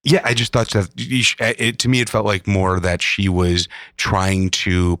 But yeah, I just thought that to me, it felt like more that she was trying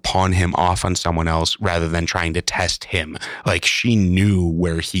to pawn him off on someone else rather than trying to test him. Like she knew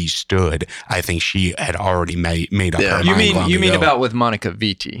where he stood. I think she had already made up her mind. You mean about with Monica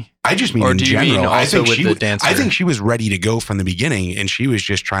Vitti? I just mean Or in do you general. mean I also think with the dancer? I think she was ready to go from the beginning, and she was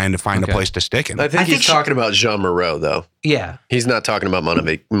just trying to find a Okay. place to stick him. I think I he's think she- talking about Jean Moreau, though. Yeah. He's not talking about Monica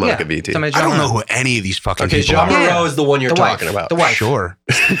Vitti. Somebody- I don't know who any of these fucking Okay, people Jean are. Moreau is the one you're The wife. talking about. The wife. Sure.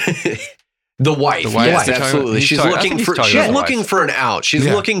 The wife. The wife. Yes, He's talking- absolutely. he's She's talking- I looking think he's for talking she's about the looking wife. for an out. She's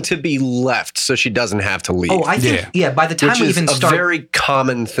Yeah. looking to be left so she doesn't have to leave. Oh, I think, Yeah. by the time which we is even a start. very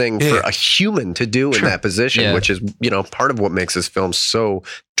common thing for Yeah. a human to do in that position, Yeah. which is, part of what makes this film so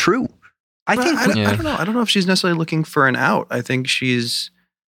true. I think I don't know. I don't know if she's necessarily looking for an out. I think she's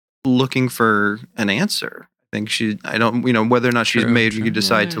looking for an answer. I think I don't, whether or not she's True, made true. you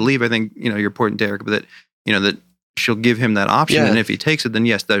decide to leave. I think, your point, Derek, but that she'll give him that option. Yeah. And if he takes it, then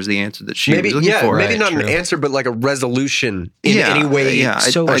yes, there's the answer that she Maybe was looking for. maybe not True. an answer, but like a resolution in any way, Yeah,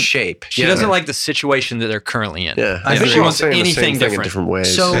 So- or shape. She doesn't like the situation that they're currently in. Yeah, I think she she wants wants anything anything thing in different. different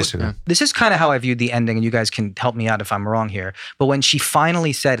ways. So- Basically. This is kind of how I viewed the ending, and you guys can help me out if I'm wrong here. But when she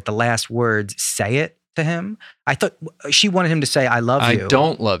finally said at the last words, "Say it," to him. I thought she wanted him to say, "I love I you."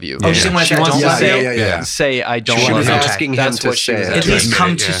 don't love you. Oh, she didn't want to say, "I don't love you." Say, I don't She love was you. asking him That's to what she say was it. At asking. least come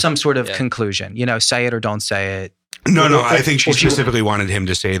Yeah. to some sort of conclusion. Say it or don't say it. No, I think she Well, she- specifically wanted him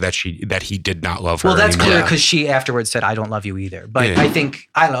to say that he did not love her. Well, that's anymore. clear because she afterwards said, "I don't love you either." But Yeah. I think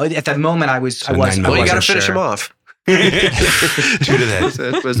I don't know. At that moment, I wasn't. Well, you Well, you got to wasn't finish sure. him off. 2 to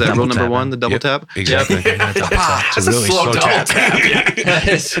that. Was that Double rule number tap. 1, the double Yep. tap? Exactly. That's It's a really slow tap.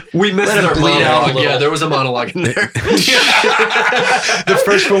 We missed Let it our bleed out a monologue. little. Yeah, there was a monologue in there. The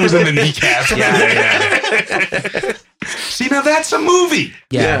first one was in the kneecap. Yeah. See, now that's a movie.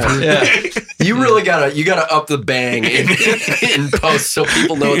 Yeah. You really gotta up the bang in post so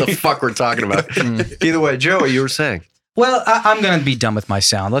people know what the fuck we're talking about. Either way, Joey, you were saying. Well, I'm going to be done with my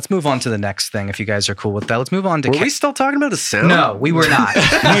sound. Let's move on to the next thing if you guys are cool with that. Let's move on to Were we still talking about a sound? No, we were not.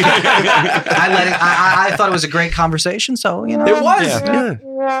 I thought it was a great conversation, so It was. Yeah.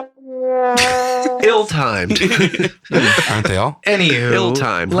 Yeah. Ill-timed. Aren't they all? Anywho,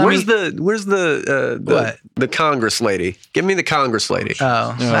 Ill-timed. let Where's me- the Congress lady? Give me the Congress lady.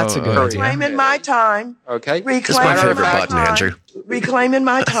 Oh, that's a good idea. Reclaiming my time. Okay. It's my Reclaiming favorite my button, time. Andrew. Reclaiming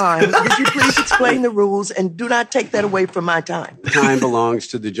my time. Would you please explain the rules and do not take that away from my time? Time belongs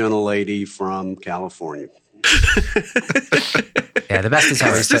to the gentlelady from California. Yeah, the best is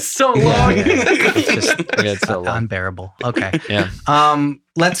how he It's said. just so long. It's just It's so long. unbearable. Okay. Yeah.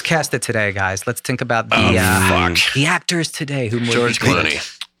 Let's cast it today, guys. Let's think about the the actors today who would be George great.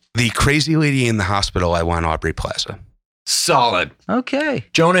 Clooney. The crazy lady in the hospital, I want Aubrey Plaza. Solid. Okay.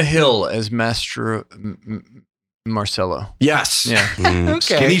 Jonah Hill as Master Marcello. Yes. Yeah. Okay.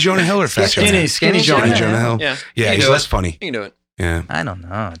 Skinny Jonah Hill or fat Skinny Skinny Jonah Hill? Yeah. Yeah, You he's do less it. funny. You can do it. Yeah. I don't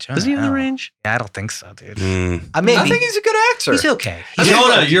know. Jonah Does he have the Hill. range? Yeah, I don't think so, dude. Mm. Maybe. I think he's a good actor. He's okay.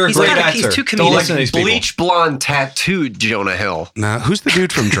 Jonah, you're a he's great kinda- actor. He's too Don't comedic. listen to these people. Bleach blonde tattooed Jonah Hill. Now, who's the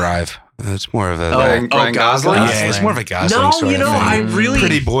dude from Drive? It's more of a Ryan Gosling? Gosling? yeah, it's more of a Gosling No, sort you know, of thing. I really-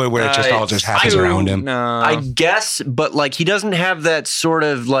 Pretty boy where it just all just happens around him. No. I guess, but like he doesn't have that sort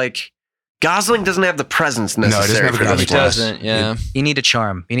of like Gosling doesn't have the presence he doesn't necessary have a for good this he class. doesn't. Yeah. You need a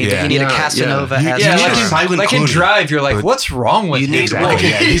charm. You need Yeah. you need a Yeah, Casanova yeah. as Yeah, a need like a charm. in, Silent like in Clooney. Drive, you're like, But- what's wrong with You him? need Exactly, like,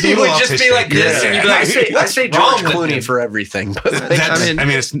 yeah. He's a He little would just be autistic. like this, and you'd be I like, say what's George wrong with Clooney him? for everything, but That's, I mean,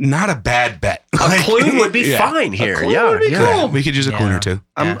 it's not a bad bet. a Clooney would be fine here. Clooney Yeah, would be yeah. cool. We could use a Yeah. Clooney too.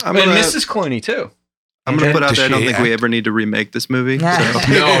 I'm And gonna, Mrs. Clooney, too. I'm gonna put out Does there, I don't she think we act? ever need to remake this movie. So.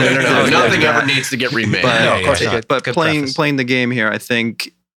 No. Nothing Yeah. ever needs to get remade. But, No, of course yeah. not. but Good playing preface. playing the game here, I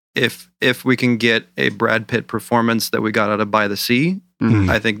think if we can get a Brad Pitt performance that we got out of By the Sea, Mhm.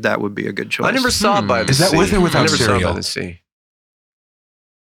 I think that would be a good choice. I never saw By the Is that Sea. with or without I never saw cereal? By the Sea.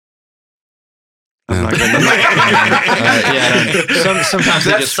 I'm not gonna- Sometimes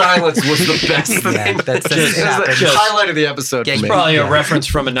they That just silence was the best thing. that's- Just- it happens. the highlight of the episode. Yeah, for me. probably a Yeah. reference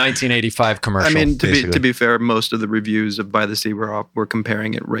from a 1985 commercial. I mean, to basically. be fair, most of the reviews of By the Sea were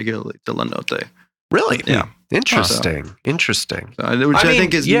comparing it regularly to La Notte. Really? Yeah. Interesting. Interesting. So, which I, mean,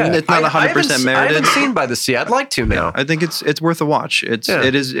 think is yeah, it's not I 100% I haven't merited. seen By the Sea. I'd like to now. I think it's worth a watch. It's Yeah.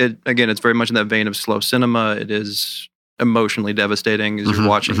 again, it's very much in that vein of slow cinema. It is emotionally devastating as Mhm, you're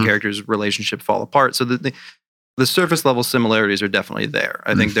watching mhm. characters' relationship fall apart. So the surface level similarities are definitely there.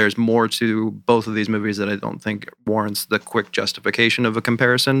 I think there's more to both of these movies that I don't think warrants the quick justification of a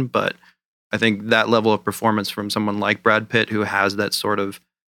comparison. But I think that level of performance from someone like Brad Pitt, who has that sort of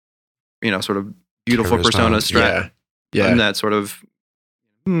beautiful Charisma. persona, Yeah. and that sort of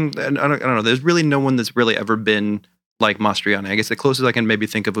and I don't know. There's really no one that's really ever been like Mastroianni. I guess the closest I can maybe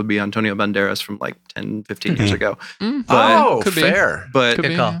think of would be Antonio Banderas from like 10, 15 years Mhm. ago. Mm. But, Oh, could be. fair. but Could Good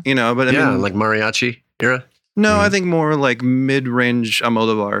be, call. yeah. you know, but I Yeah, mean, like mariachi era. no, I Mm. think more like mid-range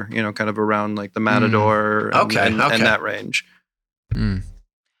Almodovar. You know, kind of around like the Matador. Okay, and okay. that range. Mm.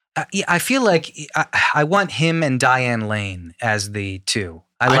 Yeah, I feel like I want him and Diane Lane as the two.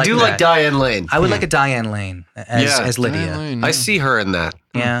 I do like that. Diane Lane. I would like a Diane Lane as Lydia. Diane Lane, I yeah. see her in that.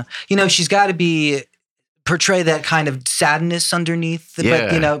 Yeah, she's got to portray that kind of sadness underneath,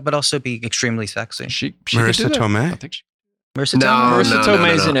 Yeah. but also be extremely sexy. She could do Marissa that. Tomei? I think she, Marissa No, Tomei? Marissa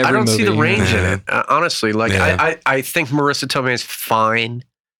Tomei's in every I don't see the movie. range in Yeah. it. Honestly, like Yeah. I think Marissa Tomei is fine.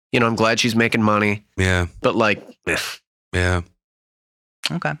 I'm glad she's making money, Yeah, but like, yeah.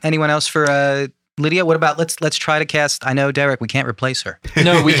 Okay. Anyone else for Lydia? What about let's try to cast? I know, Derek, we can't replace her.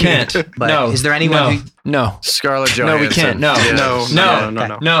 no, we can't. But no. is there anyone No. Scarlett No, Johansson. we can't. No. Yeah. No, No.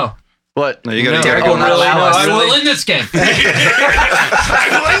 no. No. What? No, you got No. to Derek Oh, will not really? allow No, us. I will Really? win this game.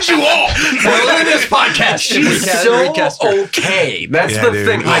 I lend you all. I will win this podcast. She's Recast her. so okay. That's Yeah, the dude.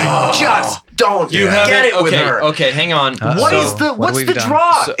 thing. I just don't You Yeah. have get it okay, with her. Okay, hang on. What is So- what's have the we done?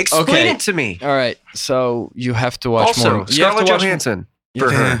 draw? So- Explain okay. it to me. All right. So you have to watch Also, more. You have Scarlett to watch Johansson.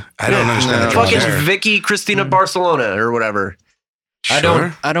 for her. I don't understand. the Fucking draw there. Vicky Cristina Barcelona or whatever.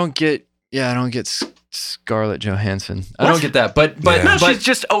 Sure. I don't get Scarlett Johansson. I don't get that. But Yeah. No, but she's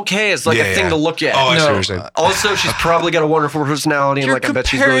just okay as like a thing to look at. Oh, I see what No. you're saying. Also, she's probably got a wonderful personality, and you're like I bet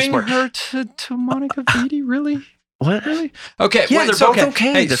she's really smart. comparing her to Monica Vitti, really? What? Really? Okay. Yeah, wait, they're so both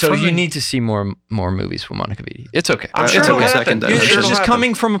okay. Hey, They're so you fine. need to see more movies with Monica Vitti. It's okay. I'm It's sure it'll okay. happen. Second, I'm You're sure just it'll happen.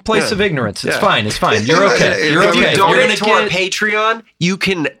 coming from a place Yeah. of ignorance. It's Yeah. fine. It's fine. You're okay. You're If okay. you You're donate to our get. Patreon, you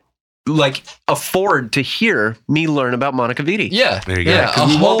can like afford to hear me learn about Monica Vitti. Yeah. There you go. Yeah.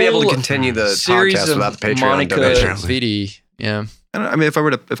 Because a we won't be able to whole continue the series podcast of without the Patreon Monica donations. Vitti. Yeah. I mean, if I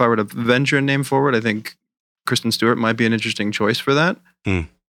were to venture a name forward, I think Kristen Stewart might be an interesting choice for that.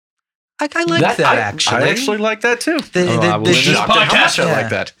 I like that, actually. I actually like that too. I will listen to Shocked at how much I Yeah. like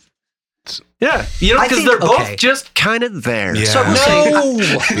that. Yeah, you know, I because think- they're both okay. just kind of there. Yeah. So I will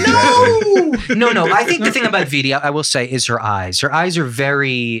say, Exactly. no. I think the thing about Vitti, I will say, is her eyes. Her eyes are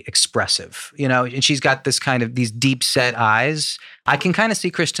very expressive, you know, and she's got this kind of these deep set eyes. I can kind of see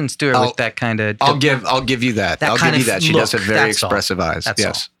Kristen Stewart with that kind of. I'll give you that. That I'll kind give you of that. She does look, have very that's all. expressive eyes. That's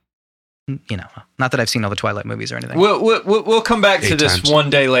yes. You know, not that I've seen all the Twilight movies or anything. We'll come back to 8 this times. one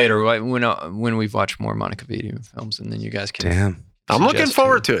day later right, when we've watched more Monica Vitti films, and then you guys can. Damn. I'm looking suggest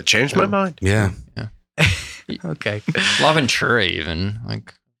forward to it. Changed my mind. Yeah. Okay. Laventura even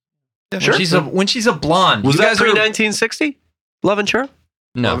like. Sure. When she's a blonde. Was you that guys pre are 1960? Love and Sure?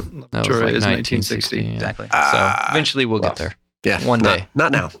 no, Laventura that was like is 1960. 1960. Yeah. Exactly. So eventually we'll get there. Yeah. One day.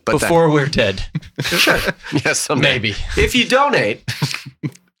 Not now, but Before we're dead, sure. Yes, someday. maybe. If you donate,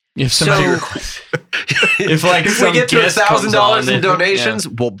 If somebody So- requests, if like if we some get to guest comes $1,000 on, in then- donations,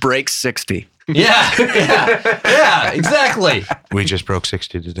 we'll break 60. yeah, exactly. We just broke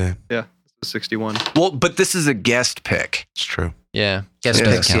 60 today. 61. Well, but this is a guest pick. It's true. Yeah, Guest Yeah.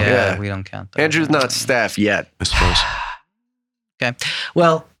 picks, Yeah. yeah, we don't count that. Andrew's not staff yet. I suppose.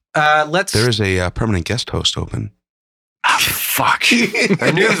 Well, let's. There is a permanent guest host open. Ah, fuck.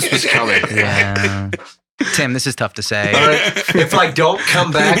 I knew this was coming. Yeah. Tim, this is tough to say. All right. If I don't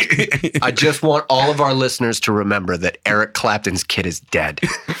come back, I just want all of our listeners to remember that Eric Clapton's kid is dead.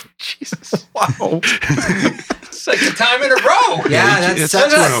 Jesus, wow, second time in a row. Yeah, it's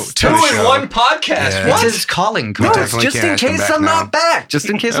that's a Two tough in show. one podcast. Yeah. It's What? his calling We card. definitely Just can't in ask him case back I'm now. not back. Just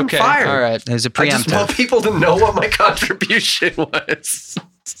in case Okay, I'm fired. all right. There's a I just preemptive. want people to know what my contribution was.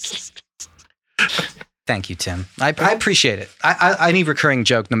 Thank you, Tim. I appreciate it. I need recurring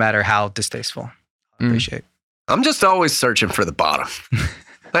joke no matter how distasteful. I Mm. appreciate it. I'm just always searching for the bottom.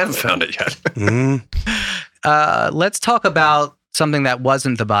 I haven't found it yet. Mm. Let's talk about something that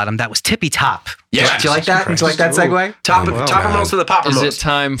wasn't the bottom. That was Tippy Top. Yes. Do you like that? Do you like that segue? Top Oh, toppermost of the Is it poppermost.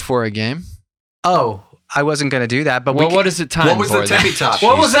 time for a game? Oh, I wasn't going to do that, but Well, we what is it time What was for? the then? tippy top?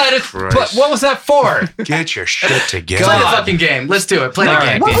 What was that? Christ. What was that for? Get your shit together. play the God. fucking game. Let's do it. Play the All game.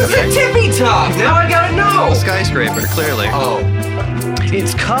 right. What was the tippy top? Now I gotta know. Skyscraper, clearly. Oh,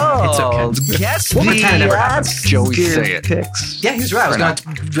 It's called. It's okay. Guess We'll the pretend it never happened. Joey, say it. picks. Yeah, he's right. I was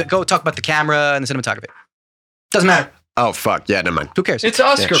going to go talk about the camera and the cinematography. Doesn't matter. Oh fuck, yeah, never mind. Who cares? It's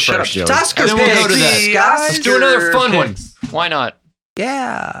Oscar Yeah, shut up, first. Joey. It's Oscar And then we'll go to picks, that. guys. Let's do another fun one. Why not?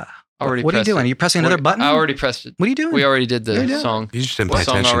 Yeah. Already What are you pressed doing? it. Are you pressing another button? I already pressed it. What are you doing? We already did What are you the doing? song. You just didn't What pay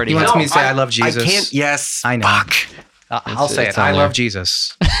song attention. already He wants happened? me to say I love Jesus. I can't. Yes. I know. Fuck. I'll say It's it. I on love there.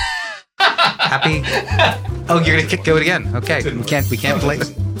 Jesus. Happy? Oh, you're gonna do it again. Okay. We can't play.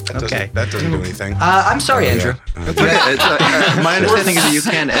 Okay. That doesn't do anything. I'm sorry, Andrew. My understanding is that you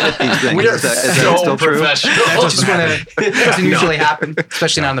can edit these things. We are Is that so still true? professional. That just doesn't usually happen,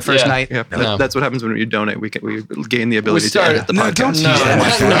 especially not on the first Yeah. night. Yeah, No. that's what happens when you donate. We gain the ability to started- edit the No, podcast. don't tease No, that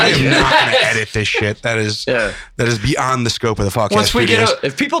like that. I am not not going to edit this shit. That is beyond the scope of the podcast. Once we get studios. a,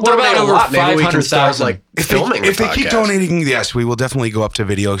 If people What donate about a over lot, maybe we can start 500,000? like if filming. they a keep podcast. donating, yes, we will definitely go up to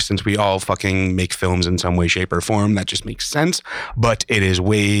video since we all fucking make films in some way, shape, or form. That just makes sense. But it is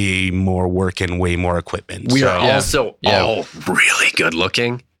way more work and way more equipment. We So- are also Yeah. all really good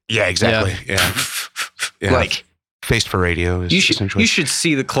looking. yeah, exactly. Yeah. Yeah. Like Faced for radio is you should essentially. you should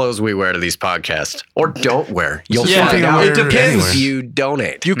see the clothes we wear to these podcasts, or don't wear. You'll Yeah, find something out. I it wear depends. anywhere. If you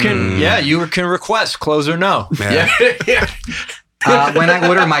donate. you can, you can request close or no. Yeah. yeah. When I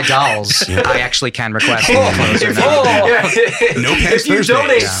order my dolls, I actually can request clothes or not. No pants If you Thursday.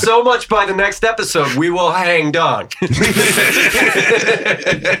 donate Yeah. so much by the next episode, we will hang dong. Yeah,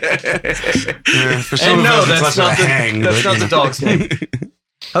 for some And of no, us, it's that's less of not a the hang, that's but, not you the know. dog's name.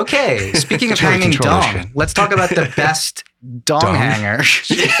 Okay, speaking of Joey, hanging control that dong, shit. let's talk about the best dong Dong? hanger. Who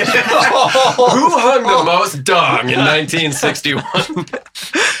hung the most dong in 1961?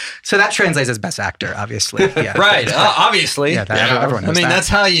 So that translates as best actor, obviously. Yeah, Right, obviously. Yeah, everyone knows I mean, that. that's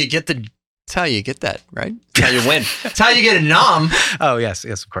how you get the That's how you get that, right? How you win. That's how you get a nom. Oh, yes,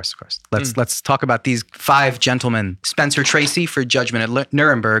 of course. Let's talk about these 5 gentlemen. Spencer Tracy for Judgment at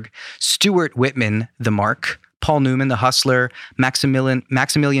Nuremberg, Stuart Whitman, The Mark, Paul Newman, The Hustler,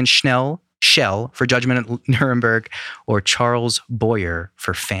 Maximilian Schell for Judgment at Nuremberg, or Charles Boyer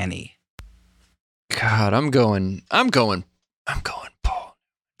for Fanny. God, I'm going Paul.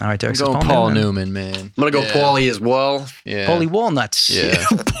 All right, Derek. I'm going Paul Newman, man. I'm going to go Paulie as well. Yeah. Paulie Walnuts. Yeah.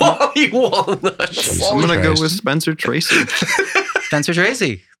 Paulie Walnuts. I'm going to go with Spencer Tracy. Spencer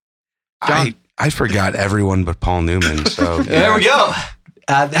Tracy. John. I forgot everyone but Paul Newman. So There we go.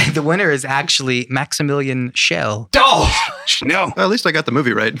 The winner is actually Maximilian Schell. No. Well, at least I got the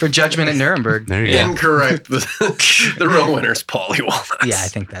movie right. For Judgment at Nuremberg. There you go. Incorrect. The real winner is Paulie Walnuts. Yeah, I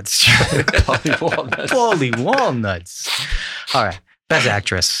think that's true. Paulie Walnuts. All right. Best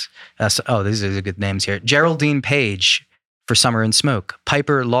Actress. These are the good names here. Geraldine Page for Summer and Smoke.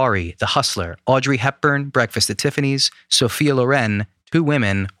 Piper Laurie, The Hustler. Audrey Hepburn, Breakfast at Tiffany's. Sophia Loren, Two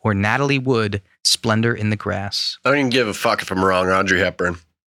Women. Or Natalie Wood, Splendor in the Grass. I don't even give a fuck if I'm wrong. Audrey Hepburn.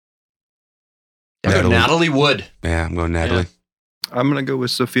 Natalie Wood. Yeah, I'm going Natalie. I'm going to go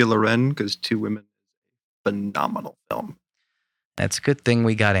with Sophia Loren because Two Women, phenomenal film. That's a good thing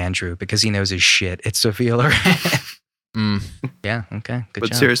we got Andrew because he knows his shit. It's Sophia Loren. Yeah, okay. Good But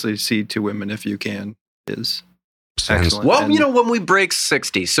job. seriously, see Two Women if you can is Sounds- excellent. Well, And you know, when we break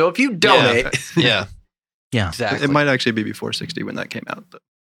 60. So if you donate, Yeah. Yeah. Exactly. it might actually be before 60 when that came out. Though.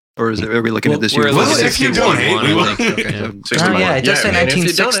 Or is it, are we looking at this year? We're Well, looking at if you 61, donate, we will. I think. Okay, Yeah. so Oh, yeah, it does say man, if you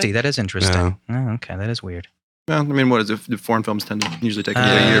 1960. donate. That is interesting. Oh, okay, that is weird. Well, I mean, what is it? The foreign films tend to usually take a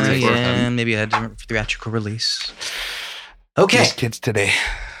year before. Yeah, maybe a different theatrical release. Okay, These kids today.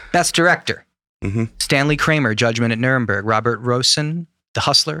 Best Director. Mhm. Stanley Kramer, Judgment at Nuremberg. Robert Rosen, The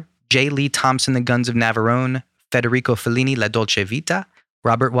Hustler. J. Lee Thompson, The Guns of Navarone. Federico Fellini, La Dolce Vita.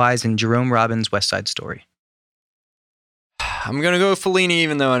 Robert Wise and Jerome Robbins, West Side Story. I'm going to go with Fellini,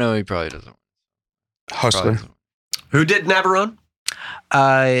 even though I know he probably doesn't. Hustler. who did Navarone?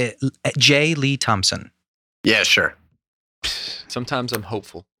 J. Lee Thompson. Yeah, sure. Sometimes I'm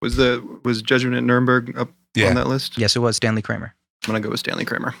hopeful. Was Judgment at Nuremberg up Yeah. on that list? Yes, it was Stanley Kramer. I'm going to go with Stanley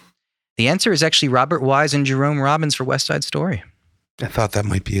Kramer. The answer is actually Robert Wise and Jerome Robbins for West Side Story. I thought that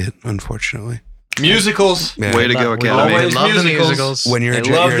might be it, unfortunately. Musicals. Yeah. Way to go, We Academy. always love the musicals. musicals. When you're I a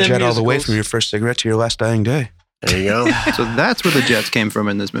jet, love you're a them jet all the way musicals. from your first cigarette to your last dying day. There you go. So that's where the Jets came from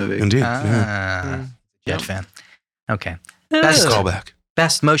in this movie. Indeed. Yeah. Ah, Jet fan. Okay. Best callback.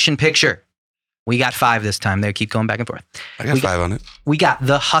 Best motion picture. We got 5 this time. They keep going back and forth. I got 5 on it. We got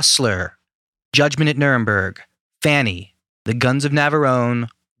The Hustler, Judgment at Nuremberg, Fanny, The Guns of Navarone,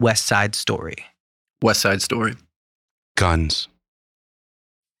 West Side Story. West Side Story. Guns.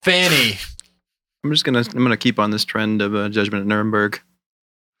 Fanny. I'm gonna keep on this trend of Judgment at Nuremberg.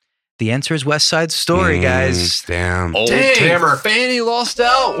 The answer is West Side Story, guys. Damn. Old Dang, Tamer. Fanny lost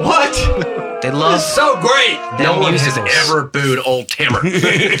out. What? They love so great. No one has musicals. ever booed Old Tamer.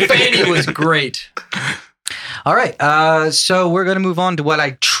 Fanny was great. All right. So we're going to move on to what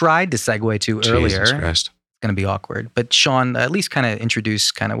I tried to segue to earlier. Jesus It's Christ. going to be awkward. But Sean, at least kind of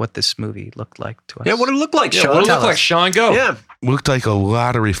introduce kind of what this movie looked like to us. Yeah, what did it look like, Yeah, Sean? what does it tell look like? us. Sean, go. Yeah, Looked like a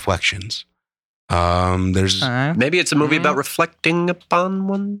lot of reflections. There's maybe it's a movie about reflecting upon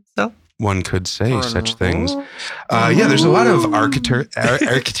oneself. one could say such things. Yeah, there's a lot of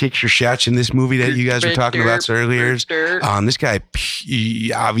architecture shots in this movie that you guys were talking about earlier. This guy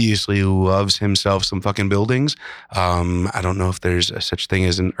he obviously loves himself some fucking buildings. I don't know if there's a such thing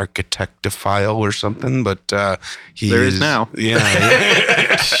as an architectophile or something, but There is now. Yeah.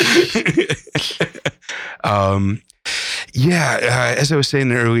 As I was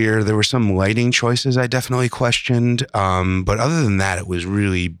saying earlier, there were some lighting choices I definitely questioned. But other than that, it was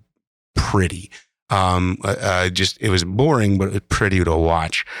really pretty. It was boring, but it was pretty to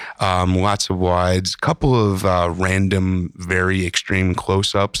watch. Lots of wides, couple of random, very extreme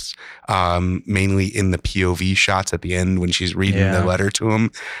close-ups, mainly in the POV shots at the end when she's reading the letter to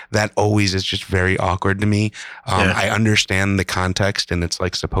him. That always is just very awkward to me. I understand the context and it's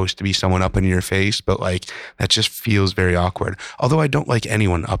like supposed to be someone up in your face, but like that just feels very awkward. Although I don't like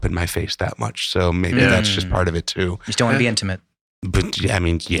anyone up in my face that much, so maybe that's just part of it too. You just don't want to be intimate. But I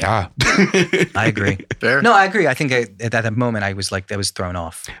mean, yeah. I agree. Fair. No, I agree. I think at that moment I was like, I was thrown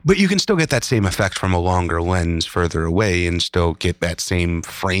off. But you can still get that same effect from a longer lens further away and still get that same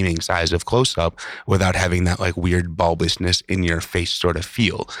framing size of close up without having that like weird bulbousness in your face sort of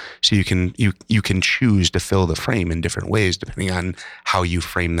feel. So you can choose to fill the frame in different ways depending on how you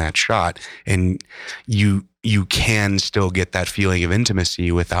frame that shot. And you can still get that feeling of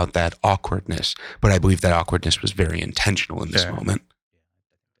intimacy without that awkwardness. But I believe that awkwardness was very intentional in this moment.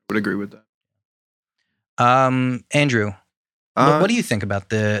 Would agree with that. Andrew, what do you think about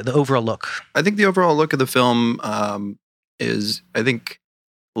the overall look? I think the overall look of the film is, I think,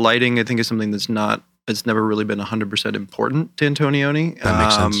 lighting. I think is something that's not. It's never really been 100% important to Antonioni. That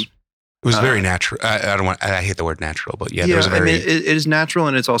makes sense. It was very natural. I don't want. I hate the word natural, but yeah, there was a very. I mean, it is natural,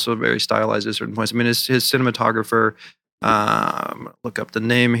 and it's also very stylized at certain points. I mean, his cinematographer. Look up the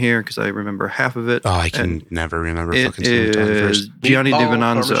name here because I remember half of it. Oh, I can never remember. It is Gianni Di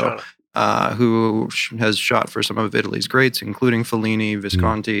Venanzo, who has shot for some of Italy's greats, including Fellini,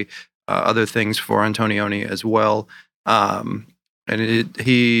 Visconti, other things for Antonioni as well. And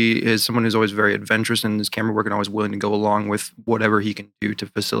he is someone who's always very adventurous in his camera work and always willing to go along with whatever he can do to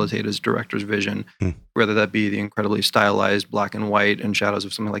facilitate his director's vision, whether that be the incredibly stylized black and white and shadows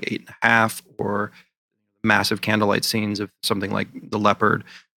of something like 8.5 or massive candlelight scenes of something like The Leopard,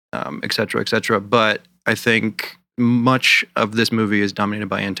 et cetera, et cetera. But I think much of this movie is dominated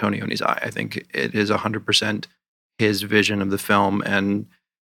by Antonioni's eye. I think it is 100% his vision of the film. And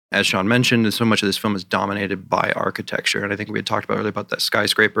as Sean mentioned, so much of this film is dominated by architecture. And I think we had talked about earlier about that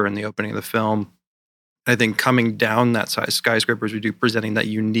skyscraper in the opening of the film. I think coming down that size skyscraper as we do, presenting that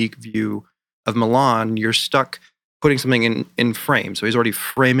unique view of Milan, you're stuck putting something in frame. So he's already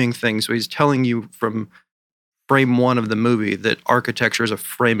framing things. So he's telling you from frame one of the movie that architecture is a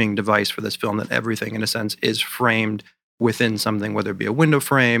framing device for this film, that everything, in a sense, is framed within something, whether it be a window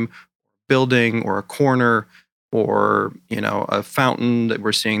frame, building, or a corner, or, a fountain that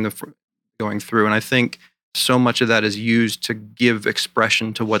we're seeing going through. And I think so much of that is used to give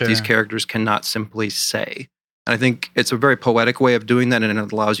expression to what these characters cannot simply say. And I think it's a very poetic way of doing that, and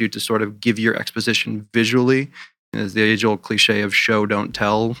it allows you to sort of give your exposition visually. As the age-old cliche of show, don't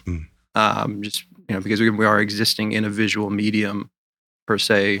tell. Because we are existing in a visual medium, per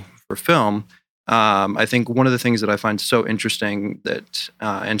se, for film. I think one of the things that I find so interesting that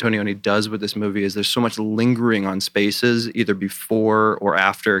Antonioni does with this movie is there's so much lingering on spaces, either before or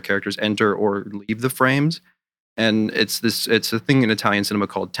after characters enter or leave the frames. And it's a thing in Italian cinema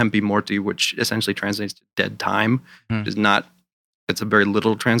called tempi morti, which essentially translates to dead time. It's a very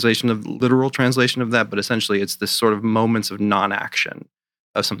literal translation of that, but essentially it's this sort of moments of non-action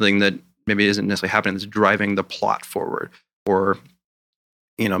of something that maybe isn't necessarily happening, that's driving the plot forward, or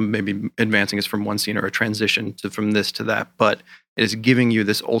maybe advancing us from one scene or a transition from this to that, but it is giving you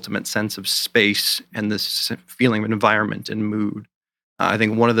this ultimate sense of space and this feeling of environment and mood. I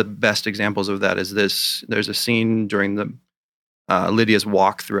think one of the best examples of that is this. There's a scene during the Lydia's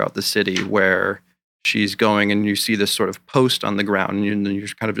walk throughout the city where she's going and you see this sort of post on the ground, and you're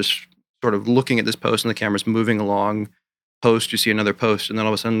kind of just sort of looking at this post, and the camera's moving along. Post, you see another post, and then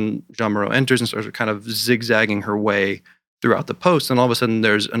all of a sudden Jean Moreau enters and starts kind of zigzagging her way throughout the post, and all of a sudden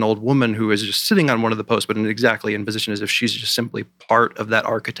there's an old woman who is just sitting on one of the posts, but exactly in position as if she's just simply part of that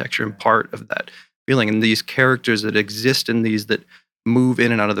architecture and part of that feeling. And these characters that exist in these, that move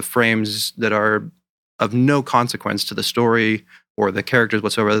in and out of the frames, that are of no consequence to the story or the characters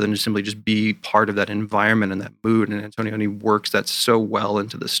whatsoever, rather than just simply just be part of that environment and that mood. And Antonioni works that so well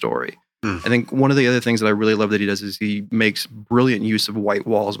into the story. I think one of the other things that I really love that he does is he makes brilliant use of white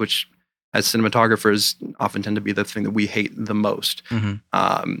walls, which as cinematographers often tend to be the thing that we hate the most.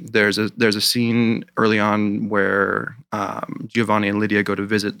 There's a scene early on where Giovanni and Lydia go to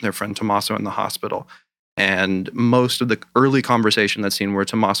visit their friend Tommaso in the hospital. And most of the early conversation, that scene where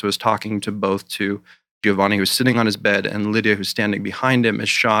Tommaso is talking to Giovanni, who's sitting on his bed, and Lydia, who's standing behind him, is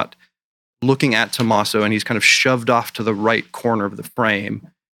shot looking at Tommaso, and he's kind of shoved off to the right corner of the frame.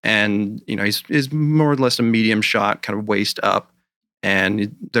 And, he's more or less a medium shot, kind of waist up,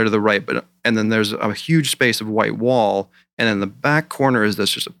 and they're to the right. And then there's a huge space of white wall. And in the back corner is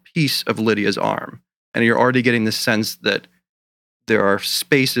just a piece of Lydia's arm. And you're already getting the sense that there are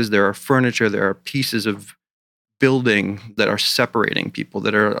spaces, there are furniture, there are pieces of building that are separating people,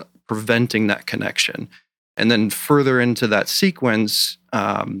 that are preventing that connection. And then further into that sequence,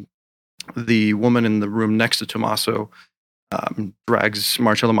 the woman in the room next to Tommaso drags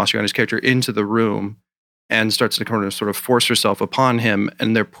Marcello Mastroianni's character into the room and starts to kind of sort of force herself upon him,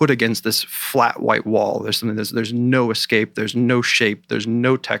 and they're put against this flat white wall. There's no escape, there's no shape, there's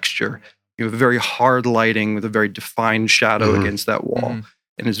no texture. You have very hard lighting with a very defined shadow against that wall.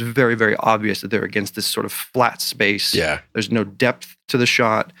 And it's very, very obvious that they're against this sort of flat space. There's no depth to the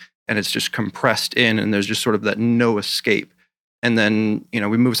shot, and it's just compressed in, and there's just sort of that no escape. And then,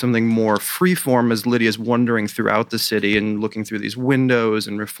 we move something more freeform as Lydia's wandering throughout the city and looking through these windows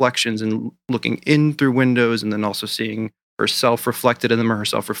and reflections and looking in through windows, and then also seeing herself reflected in them, or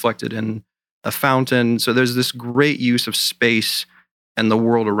herself reflected in a fountain. So there's this great use of space and the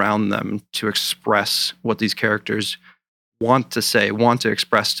world around them to express what these characters want to say, want to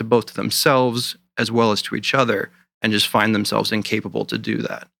express to both themselves as well as to each other, and just find themselves incapable to do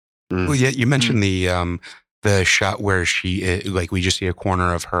that. Well, yeah, you mentioned the shot where she, like, we just see a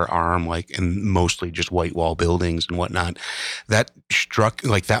corner of her arm, like, and mostly just white wall buildings and whatnot. That struck,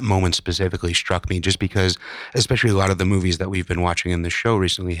 like, that moment specifically struck me just because, especially a lot of the movies that we've been watching in the show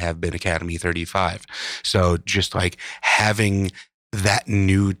recently have been Academy 35. So just like having that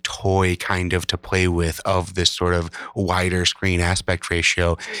new toy kind of to play with of this sort of wider screen aspect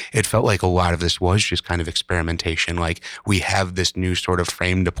ratio, it felt like a lot of this was just kind of experimentation. Like, we have this new sort of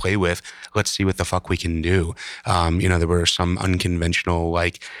frame to play with. Let's see what the fuck we can do. There were some unconventional,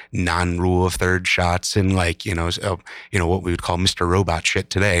 like, non-rule of third shots and, like, what we would call Mr. Robot shit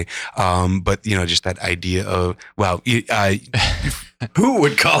today. But just that idea of, who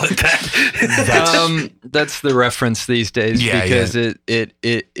would call it that? That's the reference these days, because it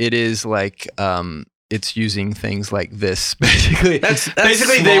is like it's using things like this basically. That's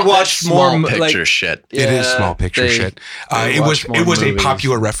basically small, they watched more picture shit. It is small picture shit. It was movies. A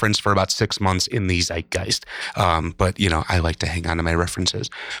popular reference for about 6 months in the zeitgeist. But I like to hang on to my references.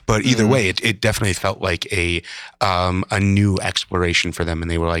 But either way, it definitely felt like a new exploration for them,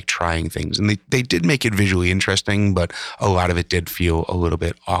 and they were like trying things, and they did make it visually interesting, but a lot of it did feel a little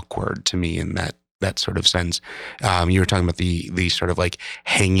bit awkward to me in that sort of sense. You were talking about the sort of like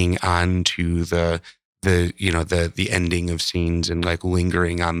hanging on to the ending of scenes and like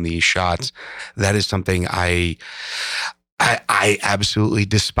lingering on these shots. That is something I absolutely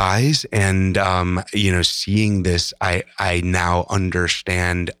despise. And, seeing this, I now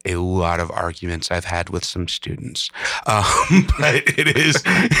understand a lot of arguments I've had with some students. But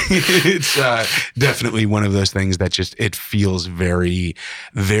it's definitely one of those things that just, it feels very,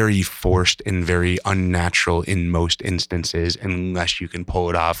 very forced and very unnatural in most instances, unless you can pull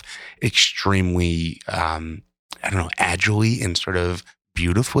it off extremely, agilely and sort of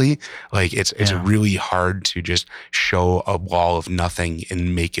beautifully. Like, it's really hard to just show a wall of nothing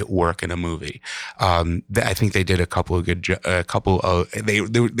and make it work in a movie. I think they did a couple of good,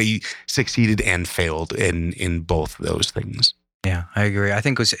 they succeeded and failed in both those things. Yeah, I agree. I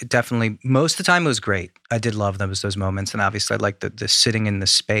think it was definitely, most of the time it was great. I did love those moments. And obviously I liked the sitting in the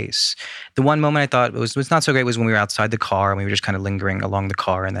space. The one moment I thought was not so great was when we were outside the car and we were just kind of lingering along the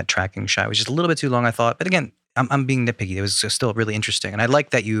car, and that tracking shot was just a little bit too long, I thought. But again, I'm being nitpicky. It was still really interesting. And I like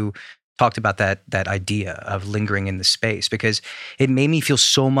that you talked about that idea of lingering in the space, because it made me feel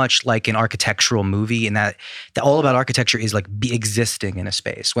so much like an architectural movie, and that all about architecture is like existing in a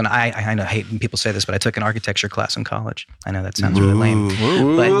space. When I know, I hate when people say this, but I took an architecture class in college. I know that sounds really lame.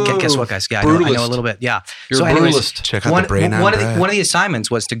 But guess what, guys? Yeah, I know a little bit. Yeah. You're a brutalist. Check out the brain. One of the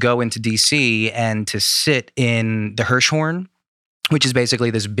assignments was to go into DC and to sit in the Hirshhorn, which is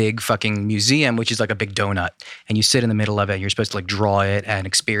basically this big fucking museum, which is like a big donut. And you sit in the middle of it, and you're supposed to like draw it and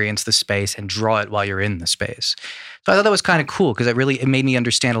experience the space and draw it while you're in the space. So I thought that was kind of cool, because it made me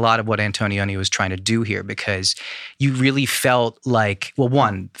understand a lot of what Antonioni was trying to do here, because you really felt like,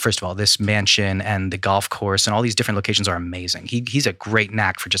 well, first of all, this mansion and the golf course and all these different locations are amazing. He's a great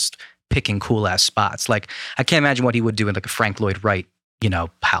knack for just picking cool ass spots. Like, I can't imagine what he would do in like a Frank Lloyd Wright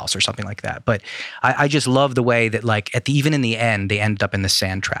house or something like that. But I just love the way that, like, even in the end, they end up in the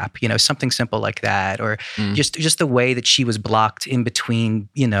sand trap, something simple like that, or just the way that she was blocked in between,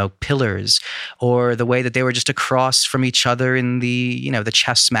 pillars, or the way that they were just across from each other in the, the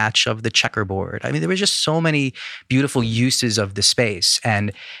chess match of the checkerboard. I mean, there were just so many beautiful uses of the space.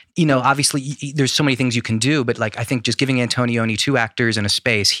 And, obviously there's so many things you can do, but like, I think just giving Antonioni 2 actors in a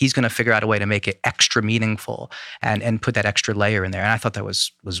space, he's going to figure out a way to make it extra meaningful and put that extra layer in there. And I thought that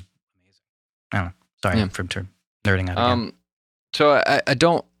was amazing. I don't know. Sorry for nerding out again. So I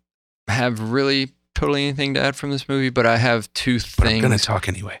don't have really totally anything to add from this movie, but I have 2 things. But I'm going to talk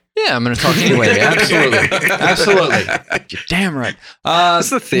anyway. Yeah, I'm going to talk anyway. Absolutely. You're damn right. That's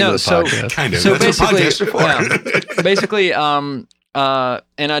the theme of the podcast. Kind of. So That's basically, what podcasts are for. basically,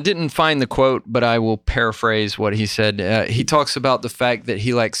 and I didn't find the quote, but I will paraphrase what he said. He talks about the fact that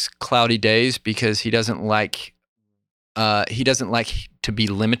he likes cloudy days because he doesn't like to be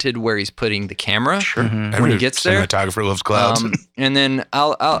limited where he's putting the camera. Sure. When he gets there. Cinematographer loves clouds. And then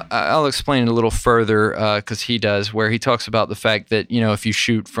I'll explain it a little further, because he does, where he talks about the fact that, if you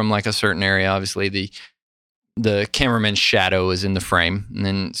shoot from like a certain area, obviously the cameraman's shadow is in the frame, and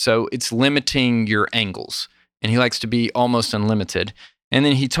then so it's limiting your angles. And he likes to be almost unlimited. And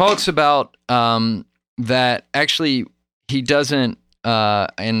then he talks about that actually he doesn't,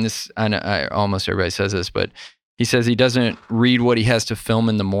 and this, I know almost everybody says this, but he says he doesn't read what he has to film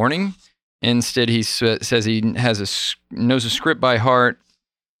in the morning. Instead, he says he knows a script by heart.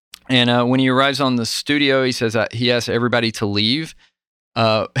 And when he arrives on the studio, he says he asks everybody to leave.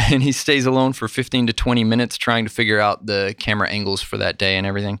 And he stays alone for 15 to 20 minutes trying to figure out the camera angles for that day and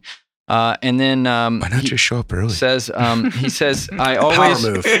everything. And then why not just show up early? He says, I always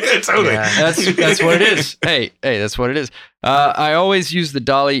Power move. That's what it is. Hey, that's what it is. I always use the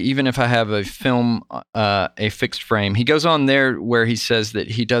dolly, even if I have a film, a fixed frame. He goes on there where he says that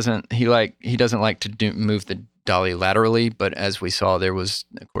he doesn't like to move the dolly laterally, but as we saw, there was,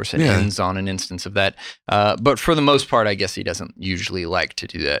 of course, it ends on an instance of that. But for the most part, I guess he doesn't usually like to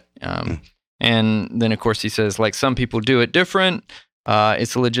do that. And then, of course, he says, like, some people do it different.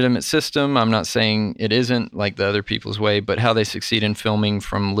 It's a legitimate system. I'm not saying it isn't like the other people's way, but how they succeed in filming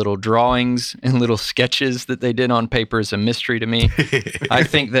from little drawings and little sketches that they did on paper is a mystery to me. I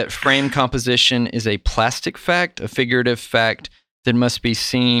think that frame composition is a plastic fact, a figurative fact that must be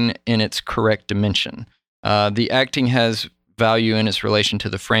seen in its correct dimension. The acting has value in its relation to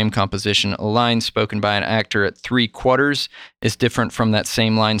the frame composition. A line spoken by an actor at 3/4 is different from that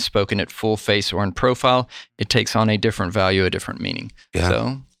same line spoken at full face or in profile. It takes on a different value, a different meaning. Yeah,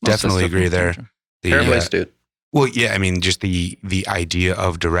 so definitely agree there. Fair dude. Well, yeah, I mean, just the idea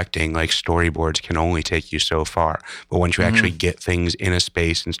of directing, like storyboards can only take you so far. But once you actually get things in a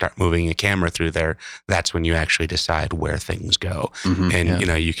space and start moving a camera through there, that's when you actually decide where things go. And,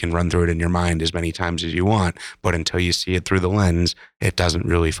 you can run through it in your mind as many times as you want, but until you see it through the lens, it doesn't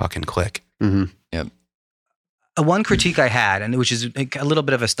really fucking click. Yep. One critique I had, and which is a little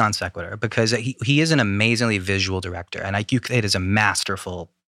bit of a stunt sequitur, because he is an amazingly visual director, and it is a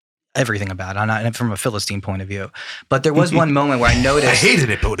masterful everything about it, not from a Philistine point of view. But there was one moment where I noticed. I hated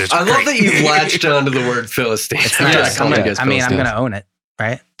it, but it's I love that you've latched onto the word Philistine. I'm going to own it,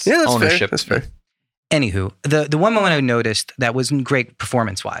 right? Yeah, that's ownership. fair. That's fair. Anywho, the one moment I noticed that wasn't great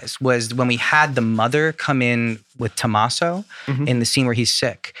performance-wise was when we had the mother come in with Tommaso in the scene where he's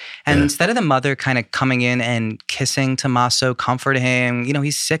sick. And instead of the mother kind of coming in and kissing Tommaso, comforting him,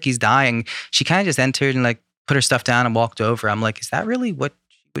 he's sick, he's dying, she kind of just entered and like put her stuff down and walked over. I'm like, is that really what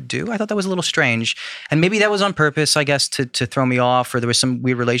would do? I thought that was a little strange, and maybe that was on purpose, I guess, to throw me off, or there was some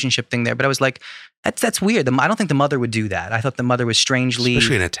weird relationship thing there. But I was like, that's weird. I don't think the mother would do that. I thought the mother was strangely,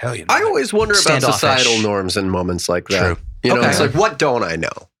 especially in Italian. I always wonder about societal norms in moments like that. True. It's like, what don't I know?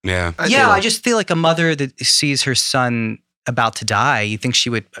 Yeah, I just feel like a mother that sees her son about to die, you think she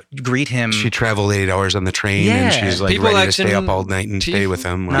would greet him. She traveled 8 hours on the train, and she's like ready to stay up all night and stay with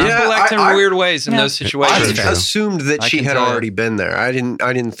him. People act in weird ways in those situations. I assumed that she had already been there. I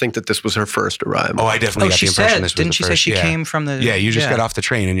didn't think that this was her first arrival. Oh, I definitely got the impression this was didn't she say she came from the? Yeah, you just got off the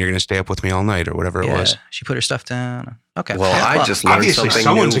train, and you're going to stay up with me all night, or whatever it was. She put her stuff down. Okay. Well, I just learned something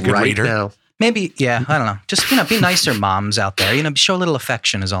someone's new a good right reader. now. Maybe, I don't know. Just, be nicer moms out there. Show a little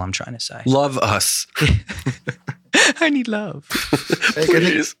affection is all I'm trying to say. Love us. I need love. I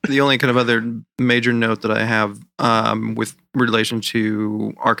think the only kind of other major note that I have with relation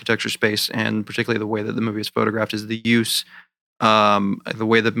to architecture, space, and particularly the way that the movie is photographed is the use, the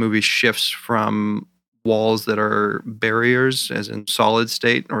way the movie shifts from walls that are barriers, as in solid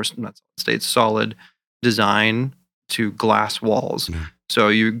state, or not solid state, solid design, to glass walls. So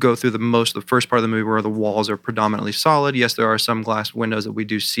you go through the first part of the movie where the walls are predominantly solid. Yes, there are some glass windows that we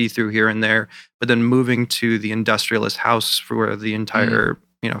do see through here and there, but then moving to the industrialist house where the entire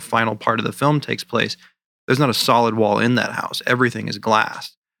final part of the film takes place, there's not a solid wall in that house. Everything is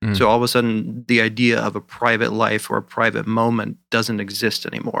glass. So all of a sudden, the idea of a private life or a private moment doesn't exist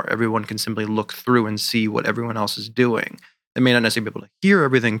anymore. Everyone can simply look through and see what everyone else is doing. They may not necessarily be able to hear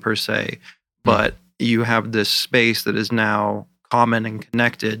everything per se, but you have this space that is now common and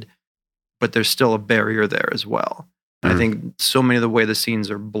connected, but there's still a barrier there as well. I think so many of the way the scenes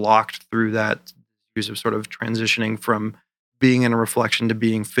are blocked through that use of sort of transitioning from being in a reflection to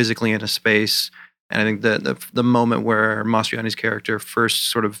being physically in a space. And I think that the moment where Mastroianni's character first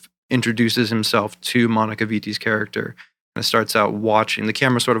sort of introduces himself to Monica Vitti's character, and it starts out watching, the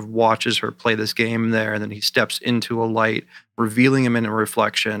camera sort of watches her play this game there, and then he steps into a light, revealing him in a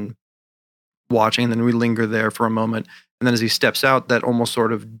reflection, watching, and then we linger there for a moment. And then as he steps out, that almost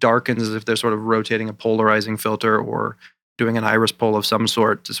sort of darkens as if they're sort of rotating a polarizing filter or doing an iris pull of some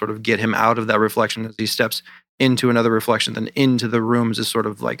sort to sort of get him out of that reflection as he steps into another reflection, then into the room as a sort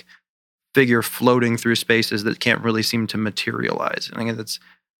of like figure floating through spaces that can't really seem to materialize. And I think that's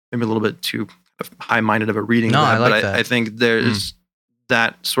maybe a little bit too high-minded of a reading. No, of that, I like but that. I think there's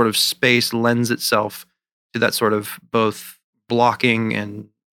that sort of space lends itself to that sort of both blocking and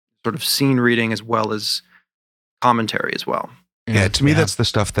sort of scene reading as well as commentary as well. Yeah, to me, that's the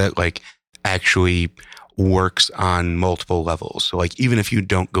stuff that like actually works on multiple levels. So like even if you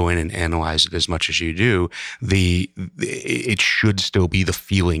don't go in and analyze it as much as you do, it should still be the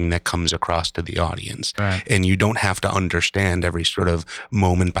feeling that comes across to the audience. Right. And you don't have to understand every sort of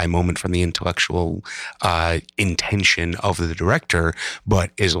moment by moment from the intellectual intention of the director,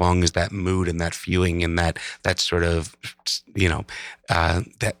 but as long as that mood and that feeling and that sort of,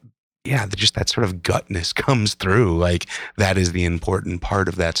 just that sort of gutness comes through. Like that is the important part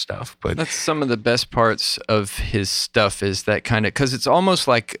of that stuff. But that's some of the best parts of his stuff is that kind of, because it's almost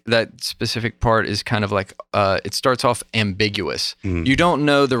like that specific part is kind of like, it starts off ambiguous. You don't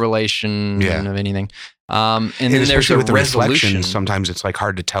know the relation of anything. And then there's a with the resolution. Sometimes it's like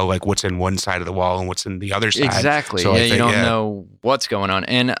hard to tell like what's in one side of the wall and what's in the other side. Exactly. So you don't know what's going on.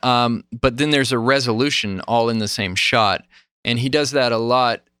 And but then there's a resolution all in the same shot. And he does that a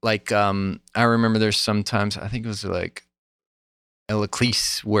lot. Like I remember there's sometimes, I think it was like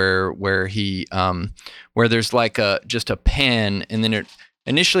L'Eclisse where he where there's like just a pan, and then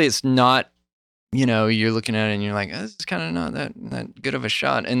initially it's not, you're looking at it and you're like, this is kind of not that good of a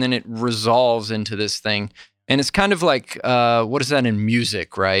shot, and then it resolves into this thing. And it's kind of like, what is that in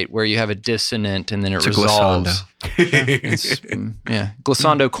music, right? Where you have a dissonant and then it resolves.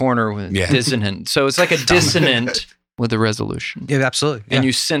 Glissando corner with dissonant. So it's like a dissonant with a resolution. Yeah, absolutely. And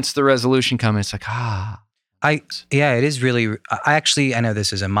you sense the resolution coming. It's like, it is really, I know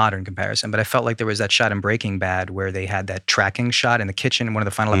this is a modern comparison, but I felt like there was that shot in Breaking Bad where they had that tracking shot in the kitchen in one of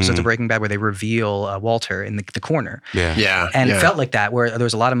the final episodes of Breaking Bad where they reveal Walter in the corner. And it felt like that, where there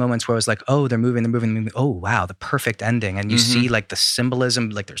was a lot of moments where it was like, oh, they're moving. Oh, wow, the perfect ending. And you see like the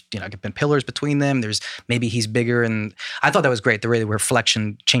symbolism, like there's, been pillars between them. There's maybe he's bigger. And I thought that was great. The way the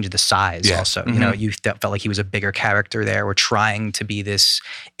reflection changed the size also. You felt like he was a bigger character there. We're trying to be this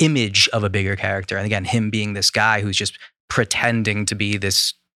image of a bigger character. And again, him being this guy who's just pretending to be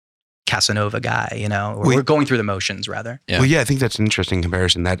this Casanova guy, we're going through the motions rather. Well, I think that's an interesting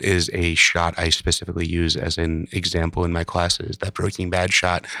comparison. That is a shot I specifically use as an example in my classes, that Breaking Bad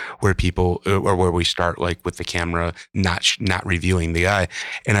shot where people, or where we start like with the camera not reviewing the guy.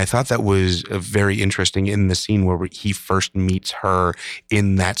 And I thought that was very interesting in the scene where he first meets her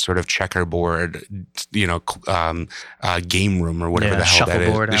in that sort of checkerboard, game room or whatever the hell that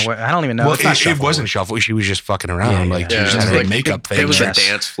is. I don't even know. Well, it wasn't shuffle. She was just fucking around. She just had a makeup thing. It was a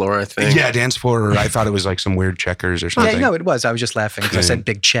dance floor, I think. Yeah, dance floor. I thought it was like some weird checkers or something. Yeah, no, it was. I was just laughing because I said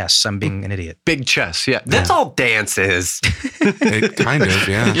big chess. I'm being an idiot. Big chess, that's all dance is. It kind of,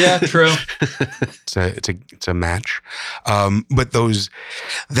 yeah. Yeah, true. It's a match. But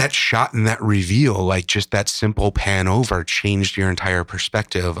that shot and that reveal, like just that simple pan over changed your entire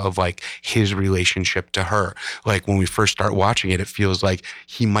perspective of like his relationship to her. Like when we first start watching it, it feels like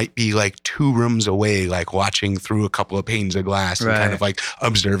he might be like 2 rooms away, like watching through a couple of panes of glass and kind of like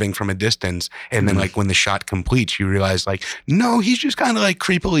observing from a distance. And then like when the shot completes, you realize like, no, he's just kind of like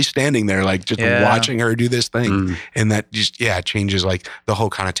creepily standing there, like just watching her do this thing. And that just, changes like the whole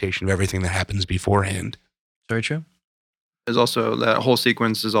connotation of everything that happens beforehand. Very true. There's also, that whole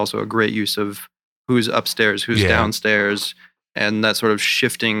sequence is also a great use of who's upstairs, who's downstairs, and that sort of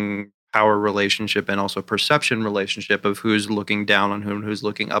shifting power relationship and also perception relationship of who's looking down on whom, who's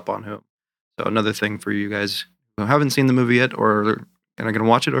looking up on whom. So another thing for you guys who haven't seen the movie yet or are going to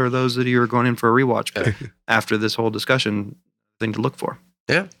watch it, or those that you're going in for a rewatch, but after this whole discussion, thing to look for.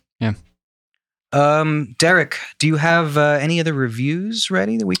 Yeah. Derek, do you have any other reviews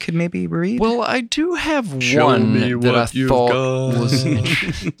ready that we could maybe read? Well, I do have one that I thought was.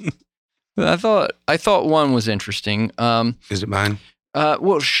 I thought one was interesting. Is it mine?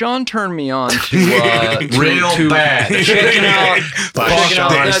 Well, Sean turned me on to real bad. Checking out.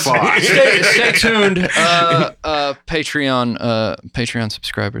 Stay tuned. Patreon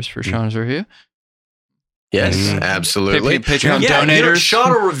subscribers for Sean's review. Yes, absolutely. Patreon donators. Sean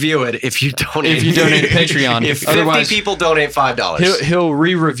will review it if you donate. If you donate Patreon. If 50 people donate $5, he'll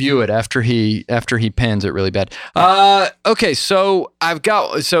re-review it after he pans it really bad. Okay, so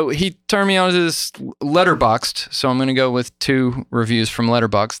he turned me on to this Letterboxd, so I'm going to go with 2 reviews from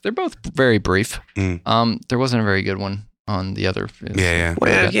Letterboxd. They're both very brief. There wasn't a very good one on the other. They're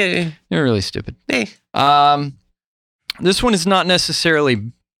really stupid. This one is not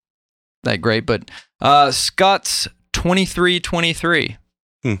necessarily that great, but Scott's 2323.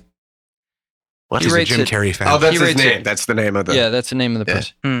 He's a Jim Carrey fan. Oh, that's his name. That's the name of the... Yeah, that's the name of the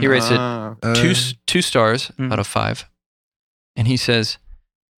person. He rates it 2 stars out of 5. And he says,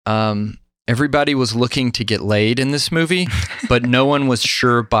 everybody was looking to get laid in this movie, but no one was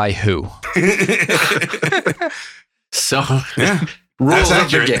sure by who. So... Yeah. Rules of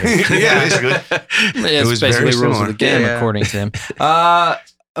the game. Basically. It was basically rules of the game, according to him.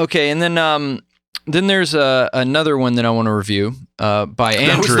 Okay, and then then there's another one that I want to review by Andrew.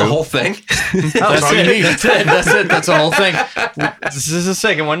 That was the whole thing. That's it. That's it. That's it. That's the whole thing. This is the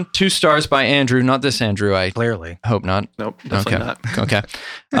second one. 2 stars by Andrew. Not this Andrew. I Clearly. hope not. Nope, definitely not. Okay.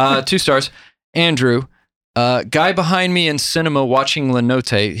 2 stars. Andrew. Guy behind me in cinema watching La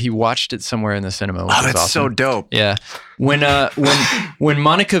Notte. He watched it somewhere in the cinema. Oh, that's so dope. Yeah. When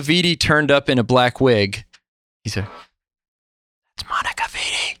Monica Vitti turned up in a black wig, he said, "It's Monica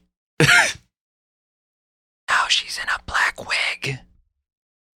Vitti." Now she's in a black wig.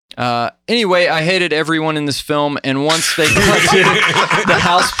 Anyway, I hated everyone in this film, and once they got to the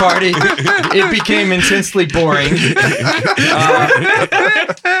house party, it became intensely boring.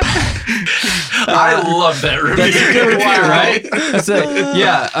 I love that review. That's a good review, right? That's it.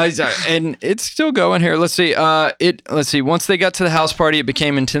 Yeah, and it's still going here. Let's see. Let's see. Once they got to the house party, it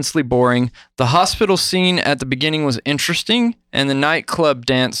became intensely boring. The hospital scene at the beginning was interesting, and the nightclub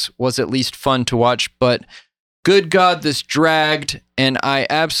dance was at least fun to watch. But good God, this dragged, and I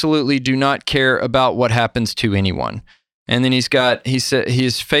absolutely do not care about what happens to anyone. And then he said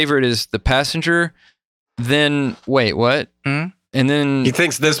his favorite is The Passenger. Then wait, what? Mm-hmm. And then He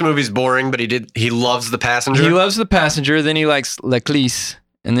thinks this movie's boring, but he loves The Passenger. he loves The Passenger. Then he likes L'Eclisse,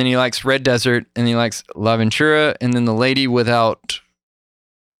 and then he likes Red Desert, and he likes La Ventura, and then The Lady Without.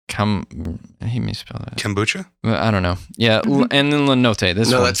 He may spell that. Kombucha? I don't know. Yeah, and then La Notte.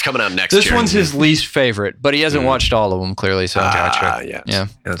 That's coming out next This year. one's his least favorite, but he hasn't watched all of them clearly. So Gotcha. Yeah. yeah.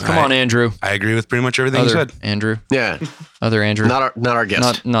 Come on, Andrew. I agree with pretty much everything you Other said. Andrew. Yeah. Other Andrew. Not our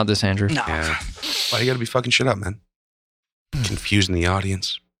guest. Not this Andrew. No. Yeah. Why you gotta be fucking shit up, man? Confusing the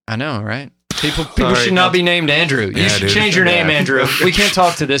audience. I know, right? People Sorry. should not be named Andrew. You Yeah, should dude. change your name, Yeah. Andrew. We can't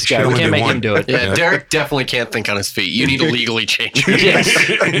talk to this guy. Should We only can't be make one. him do it. Yeah, Derek definitely can't think on his feet. You need to legally change your name.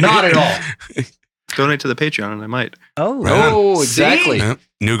 Yes, not at all. Donate to the Patreon, and I might. Oh. Right on. Oh, exactly. Yep.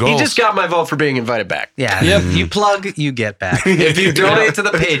 New He goals. just got my vote for being invited back. Yeah. Yep. You plug, you get back. If you donate to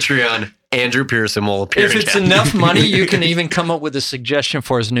the Patreon, Andrew Pearson will appear If it's again. enough money, you can even come up with a suggestion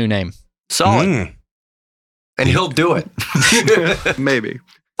for his new name. Solid. Mm. And he'll do it. Maybe.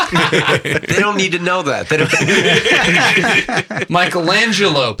 They don't need to know that. They don't.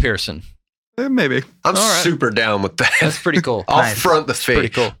 Michelangelo Pearson. Maybe. I'm All right. super down with that. That's pretty cool. I'll Nice. front the fate. Pretty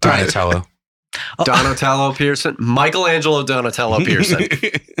cool. Donatello. Donatello Pearson. Michelangelo Donatello Pearson.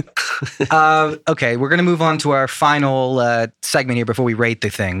 Okay, we're going to move on to our final segment here before we rate the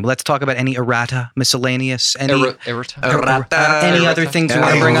thing. Let's talk about any errata, miscellaneous, any other things you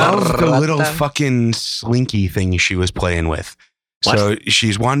want to bring I up. love the little fucking slinky thing she was playing with. What? So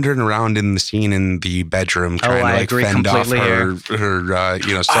she's wandering around in the scene in the bedroom trying I to like agree fend off completely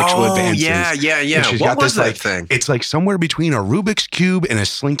her sexual advances. Yeah. And she's What got was this that like thing? it's like somewhere between a Rubik's cube and a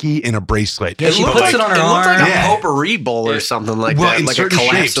slinky and a bracelet. Yeah, she looked puts like, it on her It looked like arm. a Yeah. potpourri bowl or something like Well, that, in like a certain shapes,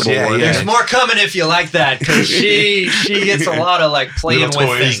 collapsible yeah, one. yeah. There's more coming if you like that, because she gets a lot of like playing Little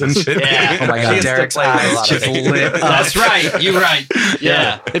with toys things. and shit. Yeah. Oh my She God, gets to Derek's play with a eyes lot of just things. lit up. That's right. You're right.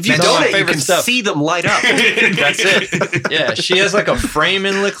 Yeah. If you That's my donate, you favorite can stuff. see them light up. That's it. Yeah, she has like a frame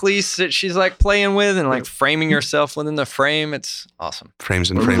in L'Eclisse that she's like playing with and like framing herself within the frame. It's awesome. Frames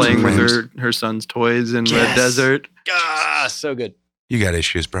and We're frames playing and with frames. her son's toys in Red Yes. Desert. Ah, so good. You got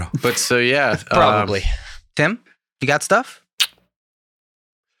issues, bro. But so yeah, Probably. Tim, you got stuff?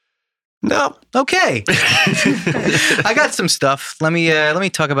 No. Okay. I got some stuff. Let me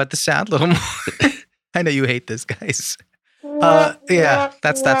talk about the sound a little more. I know you hate this, guys. Yeah,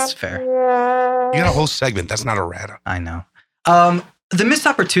 that's fair. You got a whole segment. That's not errata. I know. The missed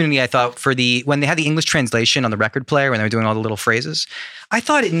opportunity, I thought, for when they had the English translation on the record player when they were doing all the little phrases, I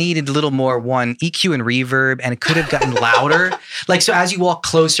thought it needed a little more EQ and reverb, and it could have gotten louder. Like, so as you walk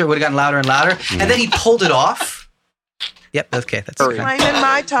closer, it would have gotten louder and louder. And then he pulled it off. Yep, okay, that's okay. Claiming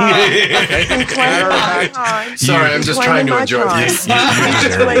my time. Claiming my time. Sorry, I'm just trying to enjoy this.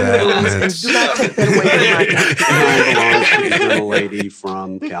 Explain the rules and do not take that away from my time. Mine belongs to the gentle lady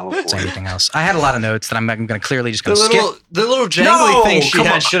from Say California. anything else. I had a lot of notes that I'm going to clearly just going to skip. The little jangly No, thing she come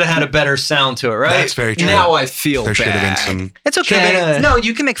had on. should have had a better sound to it, right? That's very true. Now I feel there should have bad. been some. It's okay. Kinda- No,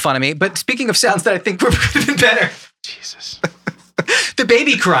 you can make fun of me. But speaking of sounds that I think would have been better. Jesus. The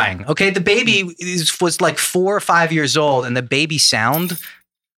baby crying. Okay, the baby was like 4 or 5 years old, and the baby sound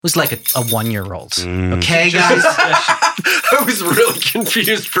was like a 1-year-old. Okay, guys, I was really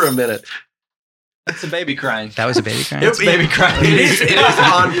confused for a minute. It's a baby crying. that was a baby crying. It's baby crying. It is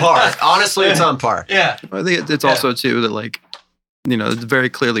on par. Honestly, it's on par. Yeah. I think it's also too that like, it's very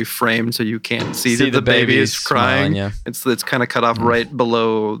clearly framed so you can't see that the baby is crying. Yeah. It's kind of cut off right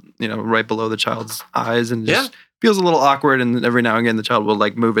below the child's eyes and just feels a little awkward, and every now and again the child will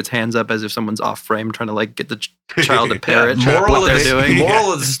like move its hands up as if someone's off frame, trying to like get the child to parrot what they're doing.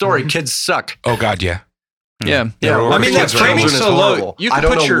 Moral of the story: kids suck. Oh God, yeah. Yeah. I mean, that framing's so low. You I can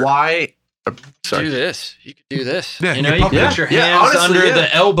don't put know why. Do this. You could do this. Yeah, you know, you put your hands honestly, under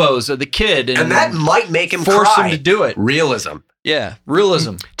the elbows of the kid, And that might make him force cry. him to do it. Realism. Yeah,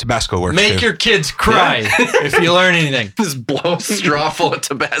 realism. Tabasco works Make too. your kids cry if you learn anything. Just blow a straw full of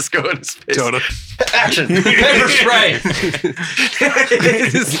Tabasco in his face. Totally. Action. Pepper spray.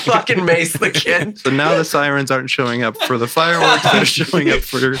 Just fucking mace the kid. So now the sirens aren't showing up for the fireworks; they're showing up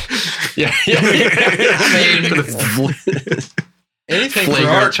for. Yeah. Anything Flagrant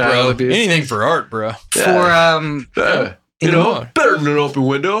for art, child bro. abuse. Anything for art, bro. For better than an open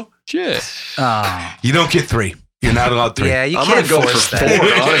window. Shit. You don't get 3. You're not allowed 3. yeah, you I'm can't gonna go force for that.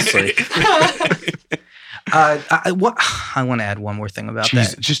 4, honestly. I want to add one more thing about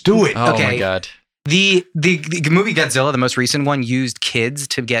Jeez, that. just do it. Oh Okay. my god. The movie Godzilla, the most recent one, used kids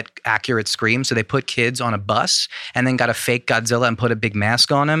to get accurate screams. So they put kids on a bus and then got a fake Godzilla and put a big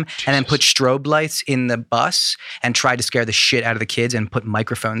mask on him and then put strobe lights in the bus and tried to scare the shit out of the kids and put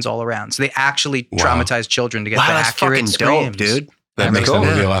microphones all around. So they actually traumatized children to get the Wow, that's accurate fucking screams. dope, dude. That makes the cool.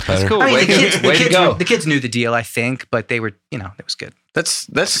 movie a lot better. Cool. I mean, Way to go. the kids knew the deal, I think, but they were, it was good. That's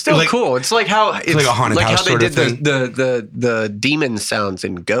still Like- cool. It's like how it's like a haunted like house how they sort of did thing. the demon sounds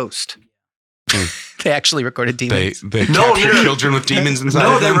in Ghost. They actually recorded demons. They No, capture no. children with demons inside.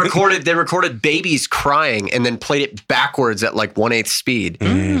 No, of them. they recorded babies crying and then played it backwards at like 1/8 speed.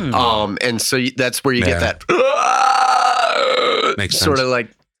 And so that's where you get Yeah. that Makes sort sense. of like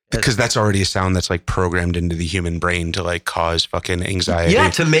Because that's already a sound that's like programmed into the human brain to like cause fucking anxiety.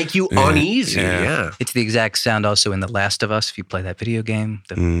 to make you Yeah, uneasy. yeah. Yeah. It's the exact sound also in The Last of Us, if you play that video game.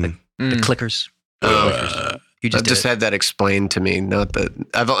 The clickers. You I've just, just had that explained to me. Not that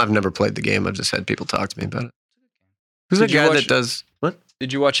I've never played the game. I've just had people talk to me about it. Who's the Did you guy watch- that does what?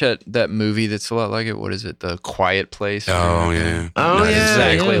 Did you watch that movie that's a lot like it? What is it? The Quiet Place? Oh yeah. Oh Not yeah,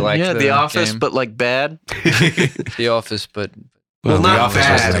 exactly yeah, like yeah, the The Office, game. but like bad. The Office, but Well, The not Office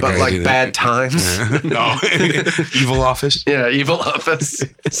wasn't bad, that but great like either. bad times. No. Evil Office. Yeah, Evil Office.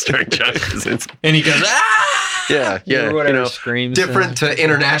 Starring John Krasinski. and he goes Yeah, yeah. or whatever You know, screams. different to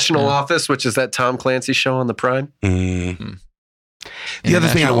International Office, which is that Tom Clancy show on the Prime. The other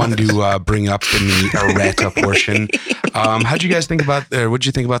thing I wanted to bring up in the errata portion, how'd you guys think about? What'd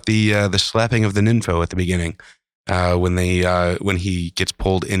you think about the slapping of the nympho at the beginning? When he gets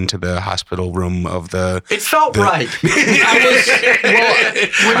pulled into the hospital room of the. It felt right. I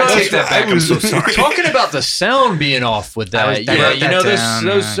take that back. I'm so sorry. Talking about the sound being off with that, I yeah, wrote you that know,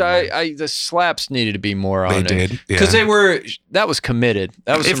 down, the slaps needed to be more They on it did because that was committed.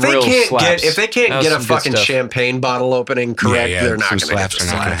 That was if some they real can't slaps. get That was a some good fucking stuff. champagne bottle opening correct, they're not some going to get slaps the are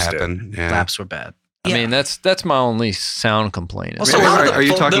not going to slaps, dude. happen. Yeah. Laps were bad. I mean, that's my only sound complaint. Also, Wait, a lot of are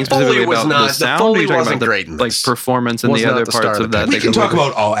you the talking Foley specifically was about not- the sound? Foley or are you talking wasn't about great in the this. performance and Was the not other the parts star of of the that? We they can can talk look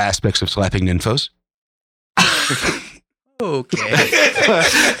about all aspects of slapping nymphos. Okay.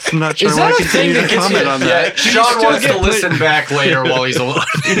 I'm not sure Is I that want a to continue thing to that gets comment you- on Yeah, that. Sean wants to get put- listen back later while he's alive.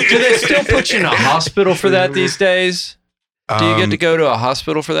 Do they still put you in a hospital for that these days? Do you get to go to a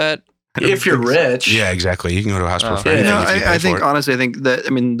hospital for that? If you're rich. Yeah, exactly. You can go to a hospital for Yeah. anything. No, if you pay I for think it. honestly, I think that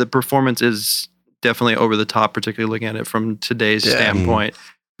the performance is definitely over the top, particularly looking at it from today's Yeah. standpoint.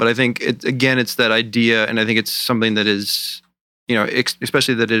 But I think it's that idea, and I think it's something that is,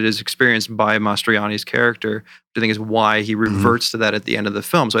 especially that it is experienced by Mastroianni's character, which I think is why he reverts to that at the end of the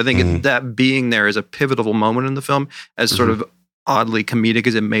film. So I think that being there is a pivotal moment in the film, as sort of oddly comedic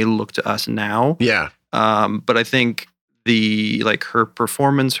as it may look to us now. Yeah. But I think her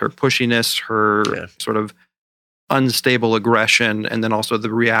performance, her pushiness, her sort of unstable aggression, and then also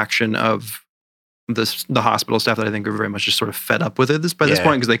the reaction of the hospital staff that I think are very much just sort of fed up with it by this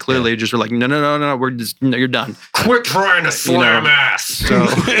point, because they clearly just are like, no, you're done. Quit trying to slam ass. So,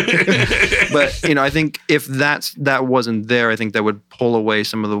 but I think if that wasn't there, I think that would pull away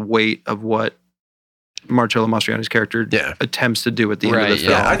some of the weight of what Marcello Mastroianni's character attempts to do at the end of the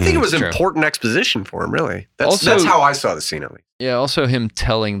film. Yeah, I think it was True. important exposition for him, really. Also- That's how I saw the scene, at least. Yeah, also him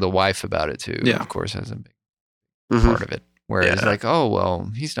telling the wife about it too. Yeah. Of course, has a big Mm-hmm. part of it. Where it's like, oh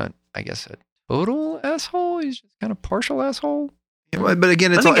well, he's not, I guess, a total asshole. He's just kind of partial asshole. Yeah, but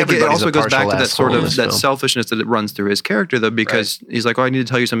again, it everybody's also a goes back partial to that sort asshole in of this that film. selfishness that it runs through his character, though, because he's like, "Oh, I need to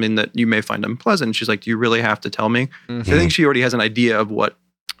tell you something that you may find unpleasant." She's like, "Do you really have to tell me?" I think she already has an idea of what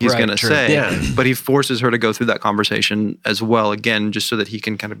he's Right, going to true. say, Yeah. but he forces her to go through that conversation as well, again, just so that he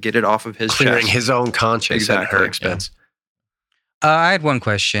can kind of get it off of his Clearing chest. his own conscience at her Exactly, expense. I had one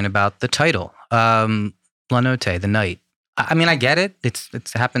question about the title. La Notte, the night. I mean, I get it.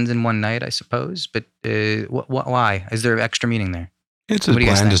 It happens in one night, I suppose. But why? Is there extra meaning there? It's as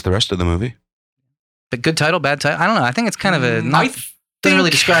bland as the rest of the movie. But good title, bad title? I don't know. I think it's kind of doesn't really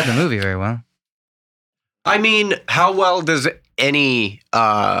describe the movie very well. I mean, how well does any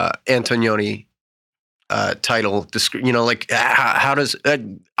Antonioni title describe? How does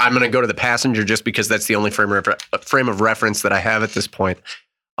I'm going to go to The Passenger just because that's the only frame of reference that I have at this point.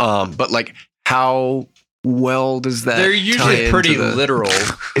 But like, how well does that? They're usually pretty literal.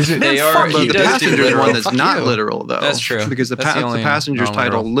 Is it? They are. The Passenger is one that's not literal, though. That's true. Because the Passenger's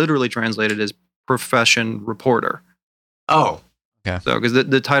title literally translated as profession reporter. Oh, okay. So because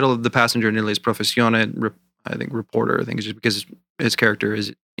the title of The Passenger in Italy is Professione, I think reporter. I think it's just because his character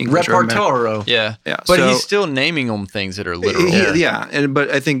is English. Reportero. Yeah. Yeah. But he's still naming them things that are literal.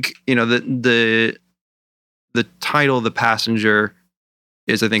 But I think the title The Passenger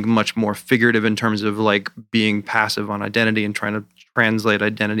is, I think, much more figurative in terms of like being passive on identity and trying to translate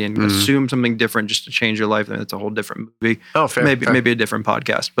identity and assume something different just to change your life. And it's a whole different movie. Oh, fair. Maybe a different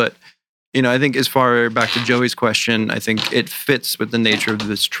podcast. But, I think as far back to Joey's question, I think it fits with the nature of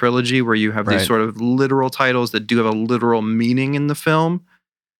this trilogy where you have these sort of literal titles that do have a literal meaning in the film.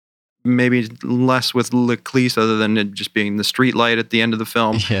 Maybe less with Leclerc other than it just being the street light at the end of the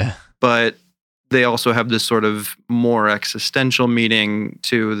film. Yeah. But they also have this sort of more existential meaning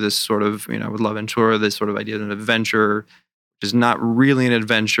to this sort of, with L'Avventura, this sort of idea of an adventure, which is not really an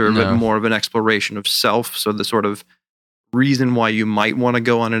adventure, but more of an exploration of self. So the sort of reason why you might want to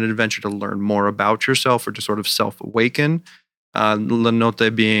go on an adventure to learn more about yourself or to sort of self-awaken. La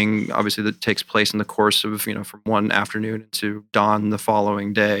Notte being, obviously, that takes place in the course of, from one afternoon to dawn the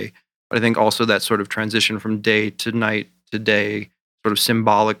following day. But I think also that sort of transition from day to night to day, sort of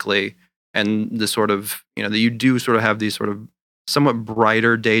symbolically, and the sort of, that you do sort of have these sort of somewhat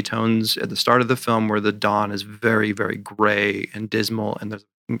brighter day tones at the start of the film where the dawn is very, very gray and dismal and there's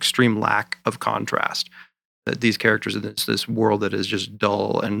an extreme lack of contrast. That these characters are in this world that is just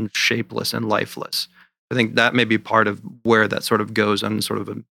dull and shapeless and lifeless. I think that may be part of where that sort of goes on sort of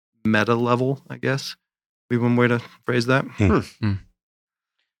a meta level, I guess. Be one way to phrase that.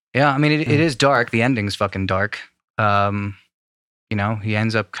 Yeah, I mean, it is dark. The ending's fucking dark. He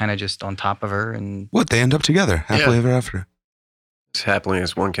ends up kind of just on top of her, and they end up together happily ever after. As happily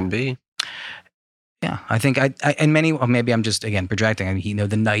as one can be. Yeah, I think and many. Well, maybe I'm just again projecting. I mean,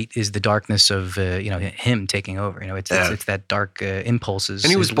 the night is the darkness of him taking over. It's that dark impulses. And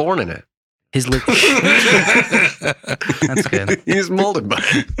he was born in it. That's good. He was molded by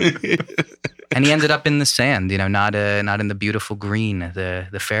it. And he ended up in the sand. Not in the beautiful green,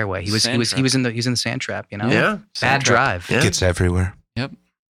 the fairway. He was in the sand trap. Yeah, bad drive. Yeah. Gets everywhere. Yep.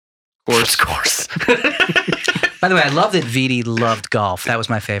 Of course. By the way, I love that Vidi loved golf. That was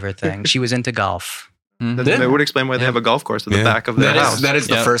my favorite thing. She was into golf. That would explain why they have a golf course in the back of their house. That is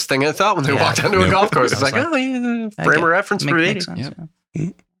the first thing I thought when they walked onto a golf course. It's like, frame of reference for Vidi.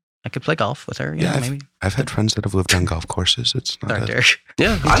 I could play golf with her. Maybe. I've had friends that have lived on golf courses. It's not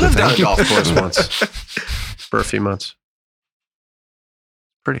Yeah, I lived on a golf course once for a few months.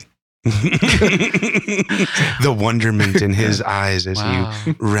 Pretty. The wonderment in his eyes as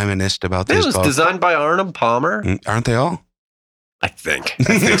you reminisced about this. It was designed by Arnold Palmer. Aren't they all? I think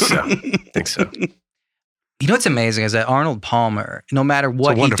so. What's amazing is that Arnold Palmer, no matter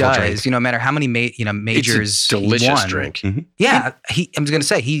what he does, no matter how many majors it's a delicious he won, drink. Mm-hmm. Yeah, I'm going to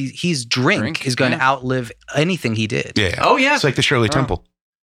say his drink is going to outlive anything he did. Yeah. Oh yeah, it's like the Shirley Temple.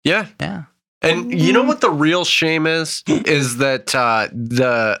 Yeah. And you know what the real shame is that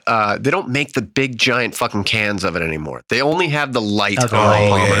they don't make the big giant fucking cans of it anymore. They only have the light at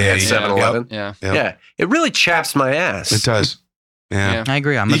 7-Eleven. Yeah. It really chaps my ass. It does. Yeah. I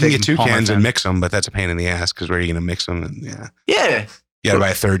agree. You can get 2 cans and mix them, but that's a pain in the ass because where are you going to mix them? And, yeah. You got to buy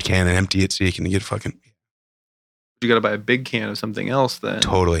a 3rd can and empty it so you can get fucking. You got to buy a big can of something else then.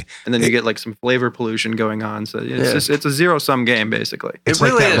 Totally. And then you get like some flavor pollution going on. So it's it's a 0-sum game basically. It's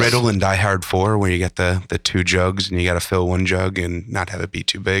like that riddle in Die Hard 4 where you get the 2 jugs and you got to fill 1 jug and not have it be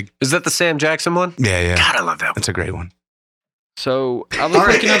too big. Is that the Sam Jackson one? Yeah. God, I love that one. That's a great one. So I was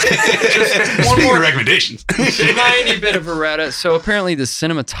looking up just one more recommendations. Tiny bit of errata. So apparently the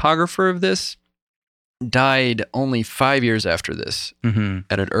cinematographer of this died only 5 years after this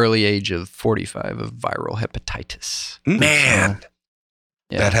at an early age of 45 of viral hepatitis. Man.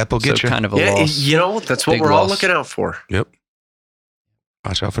 That hep will get you. Kind of a loss. That's what we're all looking out for. Yep.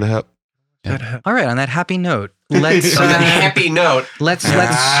 Watch out for the hep. Yeah. All right, on that happy note, let's on that happy note. Let's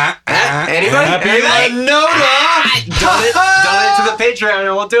anybody? Donate to the Patreon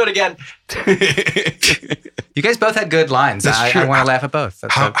and we'll do it again. You guys both had good lines. I want to laugh at both.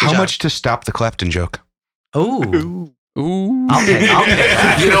 How much to stop the Clapton joke? Oh. Ooh. I'll pay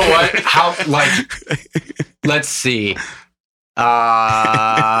that. You know what? Let's see.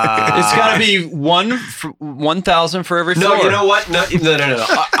 It's got to be 1,000 for every floor. No, you know what? No.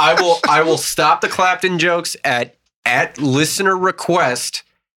 I will stop the Clapton jokes at listener request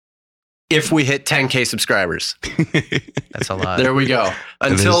if we hit 10K subscribers. That's a lot. There we go.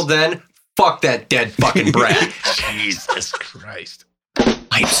 Until then, fuck that dead fucking brat. Jesus Christ.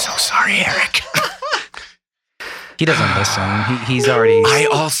 I'm so sorry, Eric. He doesn't listen. He's already. I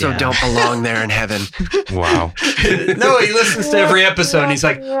also don't belong there in heaven. Wow. No, he listens to every episode and he's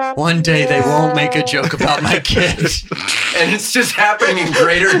like, one day they won't make a joke about my kids. And it's just happening in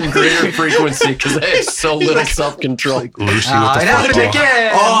greater and greater frequency because I have so little self-control. Lucy with the it happened football.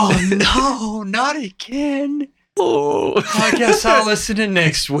 again. Oh, no, not again. Oh. I guess I'll listen to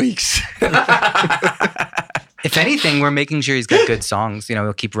next week's. If anything, we're making sure he's got good songs.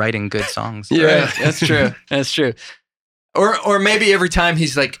 He'll keep writing good songs. Yeah, that's true. That's true. Or maybe every time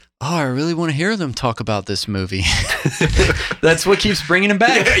he's like, oh, I really want to hear them talk about this movie. That's what keeps bringing him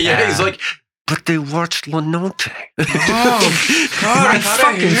back. Yeah, he's like, but they watched La Notte. Oh, God, My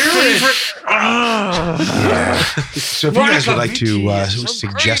fucking favorite. So if you guys would like to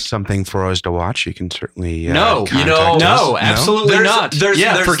suggest something for us to watch, you can certainly contact us. No, absolutely not. There's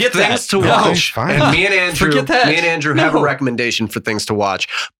forget things that. to No, watch. fine. And me and Andrew have a No. recommendation for things to watch.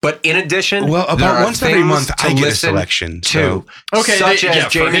 But in addition, Well, there about are once every things month, to I get a listen selection. to, Okay, such as for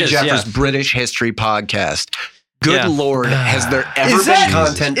Jamie his, Jeffers' yeah. British History Podcast. Good Yeah. Lord, has there ever Is that- been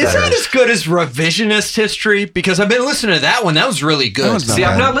content Is better? that as good as revisionist history? Because I've been listening to that one. That was really good. That was not See,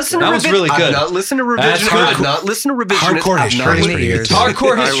 I've bad. not listened to That was really good. I've not listened to That's revisionist. I've hardcore- not listened to revisionist. Hardcore I've history not is listened pretty to good.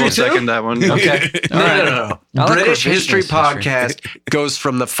 Hardcore I history will too? second that one. Okay. All right. No. I like British revisionist History history. Podcast goes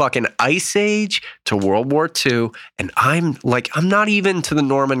from the fucking Ice Age to World War II, and I'm not even to the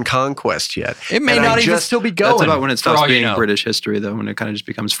Norman Conquest yet. It may And I not even just- still be going. That's about when it for all stops you being know. British history, though, when it kind of just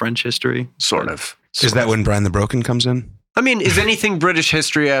becomes French history. Sort of. Is that when Brian the Broken comes in? I mean, is anything British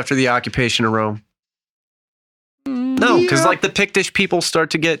history after the occupation of Rome? No, because the Pictish people start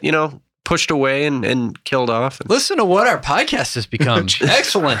to get, pushed away and killed off. Listen to what our podcast has become.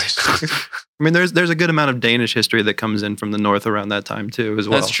 Excellent. I mean, there's a good amount of Danish history that comes in from the north around that time, too, as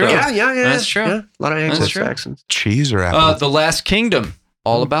well. That's true. So- Yeah. That's true. Yeah. A lot of That's true. Anglo-Saxons. Cheese or apple? The Last Kingdom.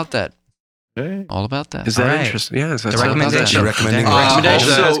 All about that. Hey. All about that. Is that All right. interesting? Yeah. Is that The something? recommendation. You're recommending Recommendation.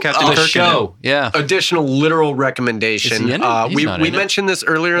 Also, Also, Captain The Kirk in show. Yeah. additional literal recommendation. Is he in it? He's We not in it. mentioned this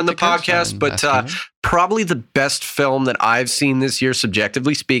earlier in the I think Kirk's podcast, not in but Last Kingdom. probably the best film that I've seen this year,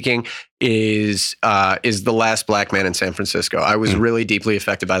 subjectively speaking, is The Last Black Man in San Francisco. I was really deeply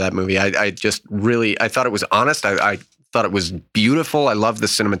affected by that movie. I thought it was honest. I thought it was beautiful. I loved the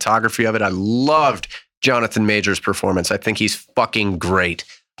cinematography of it. I loved Jonathan Majors' performance. I think he's fucking great.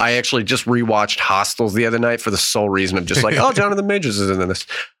 I actually just rewatched Hostels the other night for the sole reason of just like, oh, Jonathan Majors is in this.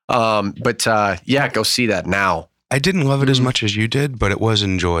 Go see that now. I didn't love it as much as you did, but it was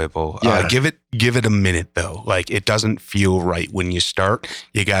enjoyable. Yeah. Give it a minute though. Like it doesn't feel right when you start.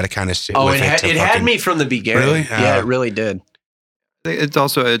 You got to kind of sit Oh, with it it. had me from the beginning. Really? Yeah, it really did.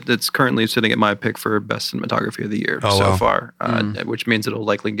 It's currently sitting at my pick for best cinematography of the year Oh, so wow. far, which means it'll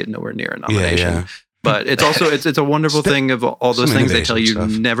likely get nowhere near a nomination. Yeah. But it's also it's a wonderful thing of all those Some things they tell you innovation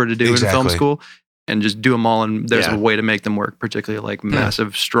stuff. never to do in film Exactly. school, and just do them all. And there's Yeah. a way to make them work, particularly like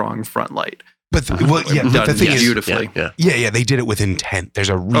massive, strong front light. But but the Done thing is, beautifully. Yeah. they did it with intent. There's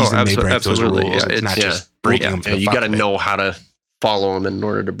a reason they break those absolutely. rules. Yeah, it's not it's- just breaking them for the you fuck got to of it. know how to follow them in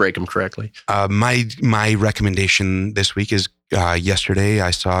order to break them correctly. My recommendation this week is yesterday.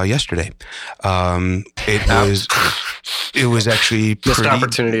 I saw Yesterday. It was actually Missed pretty.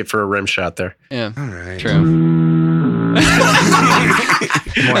 opportunity for a rim shot there. Yeah. All right. True.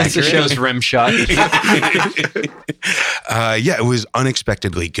 That's the show's rim shot. It was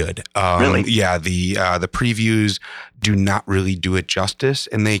unexpectedly good. Really? Yeah, the previews do not really do it justice,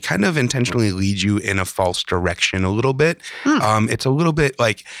 and they kind of intentionally lead you in a false direction a little bit. It's a little bit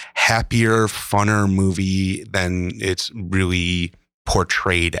like happier, funner movie than it's really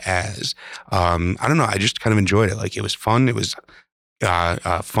portrayed as. I don't know. I just kind of enjoyed it. Like it was fun. It was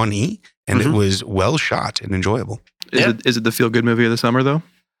funny, and it was well shot and enjoyable. Is it the feel good movie of the summer though?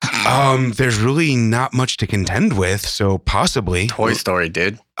 There's really not much to contend with, so possibly Toy Story,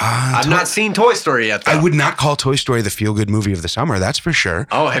 dude. I've not seen Toy Story yet, though. I would not call Toy Story the feel-good movie of the summer. That's for sure.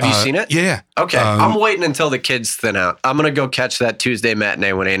 Oh, have you seen it? Yeah. Okay, I'm waiting until the kids thin out. I'm gonna go catch that Tuesday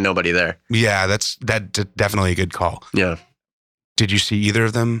matinee when ain't nobody there. Yeah, that's definitely a good call. Yeah. Did you see either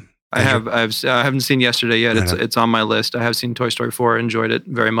of them? I haven't seen Yesterday yet. It's on my list. I have seen Toy Story 4. Enjoyed it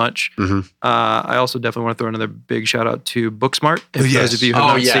very much. Mm-hmm. I also definitely want to throw another big shout out to Booksmart. If those of you have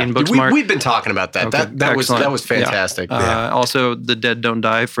not seen Booksmart, we've been talking about that. Okay, that was fantastic. Yeah. Also, The Dead Don't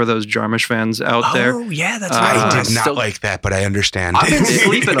Die for those Jarmusch fans out there. Oh yeah, that's right. I did not like that, but I understand. I've been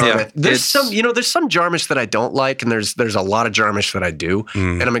sleeping on Yeah, it. There's some Jarmusch that I don't like, and there's a lot of Jarmusch that I do,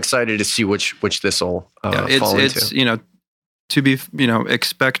 and I'm excited to see which this will fall into. To be,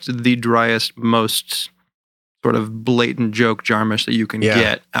 expect the driest, most sort of blatant joke Jarmusch that you can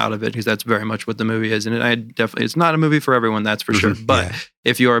get out of it, because that's very much what the movie is. And it's not a movie for everyone, that's for sure. But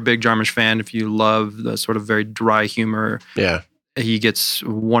if you are a big Jarmusch fan, if you love the sort of very dry humor, he gets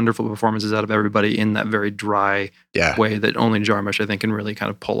wonderful performances out of everybody in that very dry way that only Jarmusch, I think, can really kind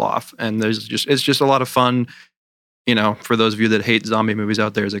of pull off. And it's just a lot of fun. For those of you that hate zombie movies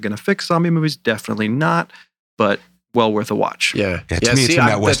out there, is it going to fix zombie movies? Definitely not. But well worth a watch. To me, it's in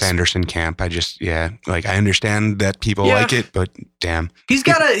that Wes Anderson camp. I just, I understand that people like it, but damn. He's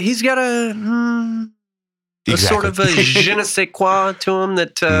got a sort of a je ne sais quoi to him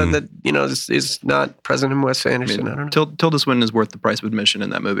that is not present in Wes Anderson. I don't know. Tilda Swinton is worth the price of admission in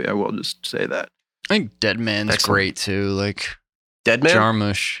that movie. I will just say that. I think Dead Man's great too. Like Dead Man?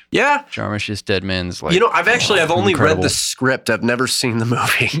 Jarmusch. Yeah. Jarmusch's Dead Man's like. I've only incredible. read the script. I've never seen the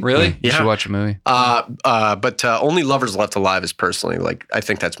movie. Really? You should watch a movie. But only Lovers Left Alive is personally I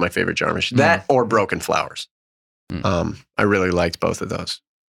think that's my favorite Jarmusch. That or Broken Flowers. I really liked both of those.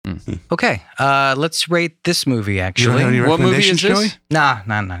 Okay, let's rate this movie. Actually, what movie is this? Nah.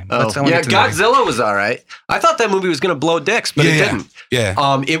 Godzilla was all right. I thought that movie was going to blow dicks, but it didn't.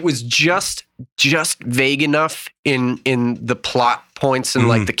 Yeah. It was just vague enough in the plot points and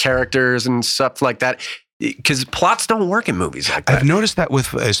like the characters and stuff like that. Because plots don't work in movies like that. I've noticed that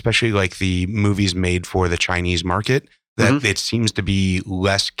with especially like the movies made for the Chinese market, that it seems to be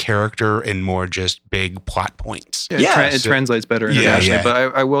less character and more just big plot points. It translates better internationally.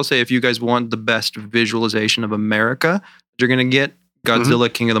 But I will say, if you guys want the best visualization of America, you're going to get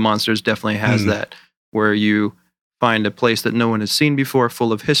Godzilla King of the Monsters definitely has that, where you find a place that no one has seen before,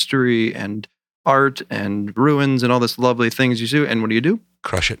 full of history and art and ruins and all this lovely things you do. And what do?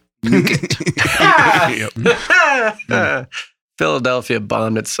 Crush it. Nuke it. Philadelphia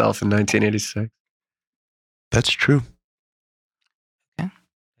bombed itself in 1986. That's true.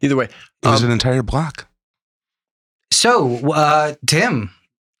 Either way, it was an entire block. So, Tim,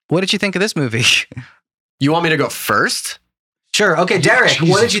 what did you think of this movie? You want me to go first? Sure. Okay, Derek, Jesus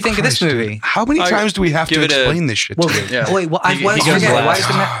what did you think of this Christ, movie? Dude. How many times do we have to explain this shit to you? Wait, well, He goes last.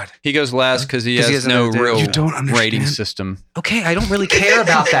 Why He goes last because he has no real rating system. Okay, I don't really care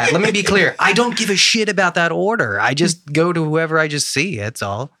about that. Let me be clear. I don't give a shit about that order. I just go to whoever I just see. That's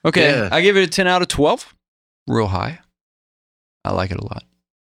all. Okay, I give it a 10 out of 12. Real high. I like it a lot.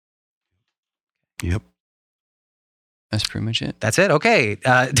 Yep. That's pretty much it. That's it. Okay.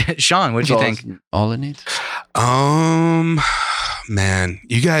 Sean, what did you think? All it needs. Man,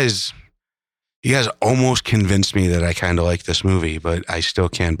 you guys almost convinced me that I kind of like this movie, but I still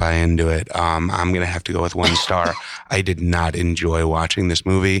can't buy into it. I'm going to have to go with 1 star. I did not enjoy watching this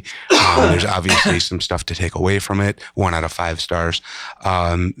movie. There's obviously some stuff to take away from it. 1 out of 5 stars.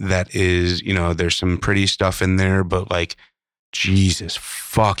 That is, there's some pretty stuff in there, but like, Jesus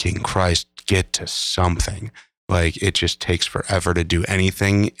fucking Christ, get to something. Like, it just takes forever to do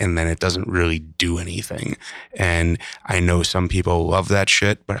anything, and then it doesn't really do anything. And I know some people love that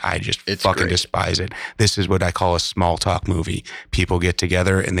shit, but I just fucking despise it. This is what I call a small talk movie. People get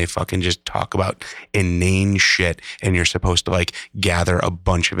together and they fucking just talk about inane shit, and you're supposed to like gather a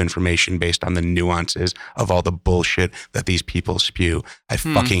bunch of information based on the nuances of all the bullshit that these people spew. I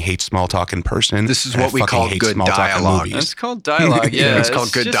fucking hate small talk in person. This is what we call good dialogue. It's called dialogue. Yeah, it's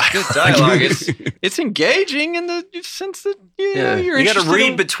called good dialogue. Good dialogue. It's engaging in the sense that you're you got to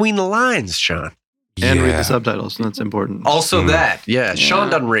read in... between the lines, Sean, and read the subtitles. That's important. Also, that Sean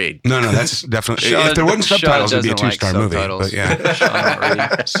doesn't read. No, that's definitely. If there wasn't subtitles, it'd be a 2-star movie. But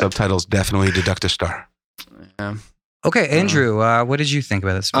yeah, subtitles definitely deduct a star. Yeah. Okay, Andrew, what did you think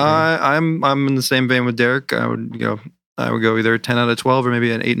about this movie? I'm in the same vein with Derek. I would go either 10 out of 12 or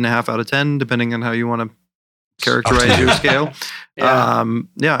maybe an 8.5 out of 10, depending on how you want to characterize your scale.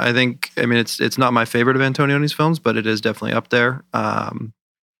 I think, it's not my favorite of Antonioni's films, but it is definitely up there. I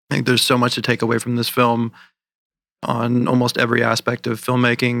think there's so much to take away from this film on almost every aspect of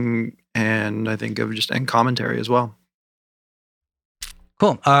filmmaking, and I think of and commentary as well.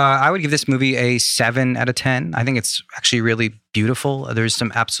 Cool. I would give this movie a 7 out of 10. I think it's actually really beautiful. There's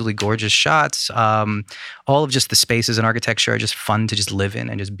some absolutely gorgeous shots. All of just the spaces and architecture are just fun to just live in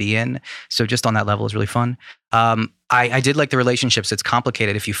and just be in. So just on that level is really fun. I did like the relationships. It's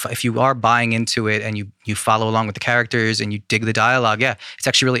complicated. If you are buying into it and you follow along with the characters and you dig the dialogue, yeah, it's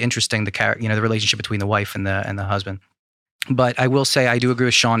actually really interesting. The relationship between the wife and the husband. But I will say I do agree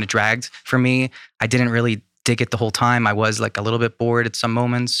with Sean. It dragged for me. I didn't really dig it the whole time. I was like a little bit bored at some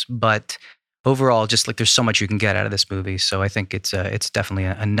moments, but overall, just like there's so much you can get out of this movie. So I think it's definitely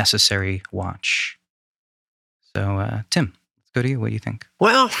a necessary watch. So Tim, let's go to you. What do you think?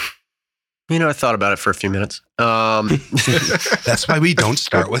 Well, I thought about it for a few minutes. That's why we don't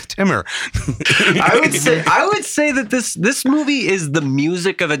start with Timmer. I would say that this movie is the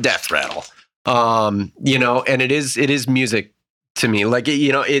music of a death rattle. And it is music to me. Like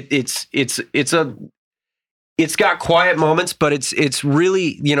it's got quiet moments, but it's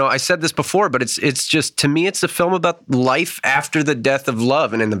really, I said this before, but it's just, to me, it's a film about life after the death of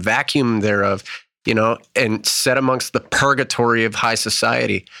love and in the vacuum thereof, and set amongst the purgatory of high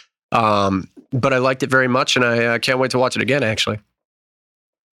society. But I liked it very much, and I can't wait to watch it again, actually.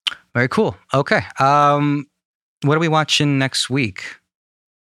 Very cool. Okay. What are we watching next week?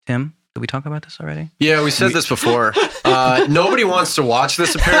 Tim, did we talk about this already? Yeah, we said this before. Nobody wants to watch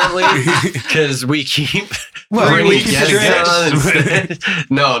this, apparently, because we keep bringing guests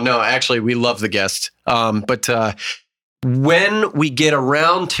on. No, actually, we love the guest. But when we get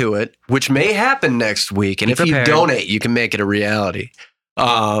around to it, which may happen next week, and if you donate, you can make it a reality.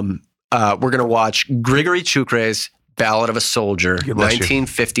 We're going to watch Grigory Chukre's Ballad of a Soldier,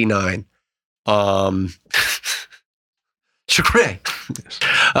 1959. Chukre.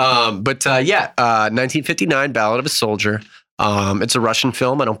 1959, Ballad of a Soldier. It's a Russian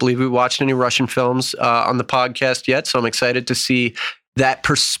film. I don't believe we watched any Russian films on the podcast yet, so I'm excited to see that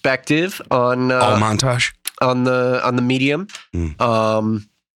perspective on all montage on the medium.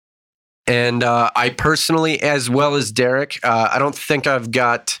 And I personally, as well as Derek, I don't think I've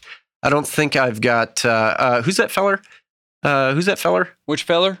got. Who's that feller? Which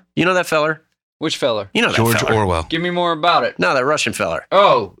feller? You know that feller? Which feller? You know that George feller. Orwell. Give me more about it. No, that Russian feller.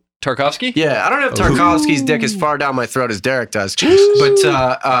 Oh, Tarkovsky? Yeah, I don't have Tarkovsky's dick as far down my throat as Derek does. But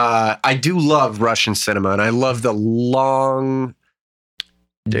I do love Russian cinema, and I love the long,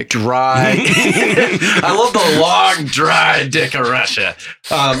 dry... I love the long, dry dick of Russia.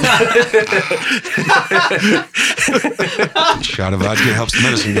 Shot of vodka helps the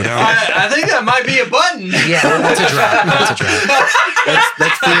medicine go down. I think that might be a button. Yeah, that's a drop. That's the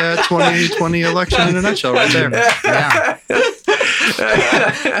 2020 election in a nutshell right there.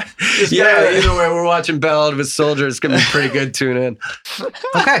 Yeah, either way, we're watching Ballad of a Soldier. It's going to be pretty good. Tune in.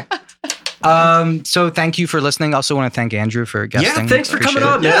 Okay. So thank you for listening. Also want to thank Andrew for guesting. Yeah, thanks for coming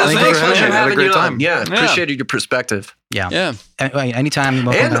on, man. Yeah, thanks for having me. Had a great time. Yeah, appreciated your perspective. Yeah. Anytime.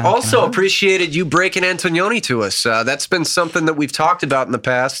 And also appreciated you breaking Antonioni to us. That's been something that we've talked about in the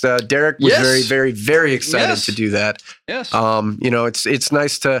past. Derek was very, very, very excited to do that. Yes. It's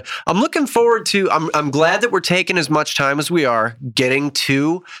nice to. I'm looking forward to. I'm glad that we're taking as much time as we are getting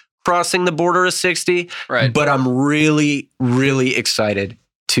to crossing the border of 60. Right. But I'm really, really excited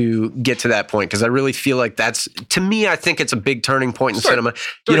to get to that point, because I really feel like that's, to me, I think it's a big turning point in cinema.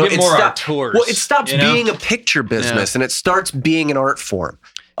 It stops being a picture business and it starts being an art form.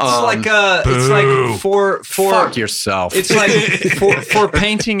 It's like for fuck yourself. It's like for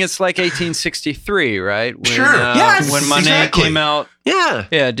painting, it's like 1863, right? When, yes, when Monet came out.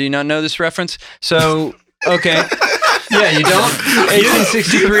 Yeah. Do you not know this reference? So okay. Yeah, you don't?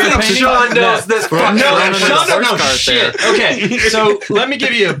 1863 painting? Sean knows this. Sean don't know shit. Okay, so let me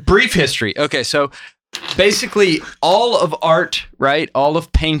give you a brief history. Okay, so basically all of art, right? All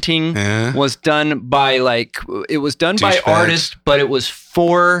of painting was done by by artists, but it was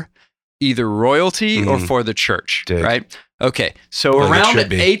for either royalty or for the church, right? Okay, so around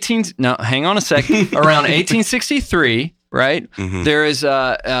hang on a second. Around 1863, right? There is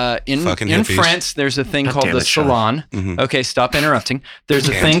in France. There's a thing called the salon. Okay, stop interrupting. There's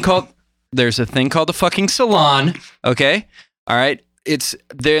a thing called the fucking salon. Okay, all right. It's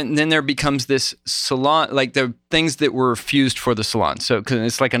then there becomes this salon, like the things that were fused for the salon. So because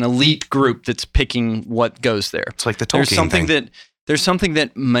it's like an elite group that's picking what goes there. It's like the Tolkien thing. There's something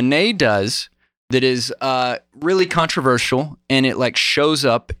that Monet does that is really controversial, and it like shows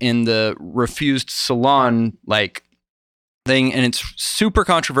up in the refused salon like thing, and it's super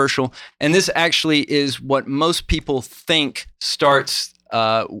controversial. And this actually is what most people think starts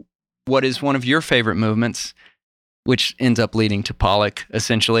what is one of your favorite movements, which ends up leading to Pollock,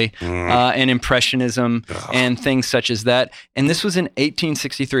 essentially, and Impressionism and things such as that. And this was in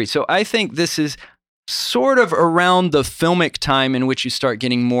 1863. So I think this is sort of around the filmic time in which you start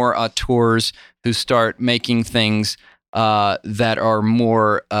getting more auteurs who start making things that are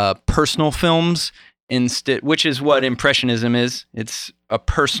more personal films, instead, which is what Impressionism is. It's a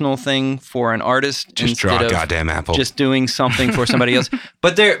personal thing for an artist Just instead draw a of goddamn apple. just doing something for somebody else.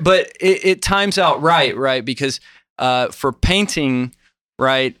 But it times out right? Because for painting,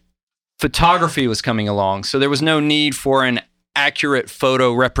 right, photography was coming along, so there was no need for an accurate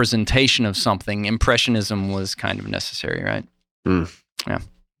photo representation of something. Impressionism was kind of necessary, right? Yeah.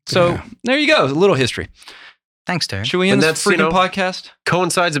 So there you go, a little history. Thanks, Derek. Should we end this freaking podcast?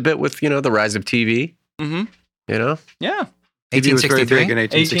 Coincides a bit with, the rise of TV. Mm-hmm. Yeah. TV was very 1863. big in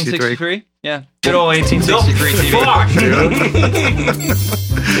 1863. 1863? Yeah. Good old 1863 TV. Fuck, dude.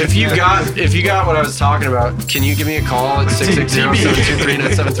 If you got what I was talking about, can you give me a call at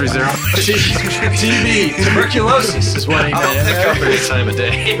 660-723-9730? TB. Tuberculosis is what he I'll pick up any time of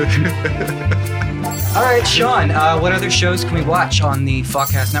day. All right, Sean, what other shows can we watch on the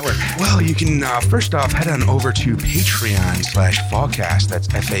Fogcast Network? Well, you can first off head on over to Patreon/Fogcast. That's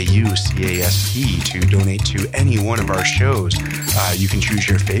FAUCAST to donate to any one of our shows. You can choose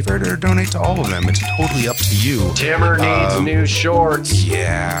your favorite or donate to all of them. It's totally up to you. Tammer needs new shorts.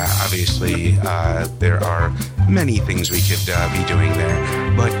 Yeah, obviously, there are many things we could be doing there.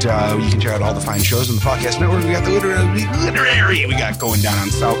 But you can check out all the fine shows on the Podcast Network. We got the literary we got going down on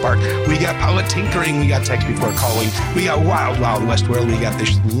South Park. We got Politinkering. We got Text Before Calling. We got Wild Wild West World. We got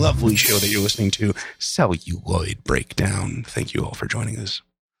this lovely show that you're listening to, Celluloid Breakdown. Thank you all for joining us.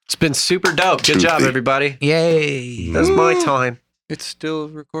 It's been super dope. Good job, everybody. Yay. That's my time. It's still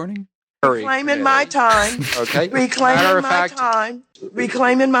recording? Reclaiming my time. Okay. Reclaiming my time.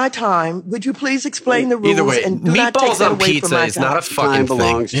 Reclaiming my time. Would you please explain the rules Either way, and do not take meatballs that on away from pizza my is not time? a fucking Time thing.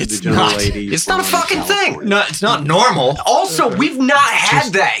 belongs to the gentle lady. It's not a from fucking thing. California. No, it's not normal. Also, we've not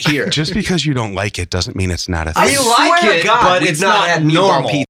had that here. Just because you don't like it doesn't mean it's not a I thing. swear like to it, God, but we've it's not not had meatball normal. pizza.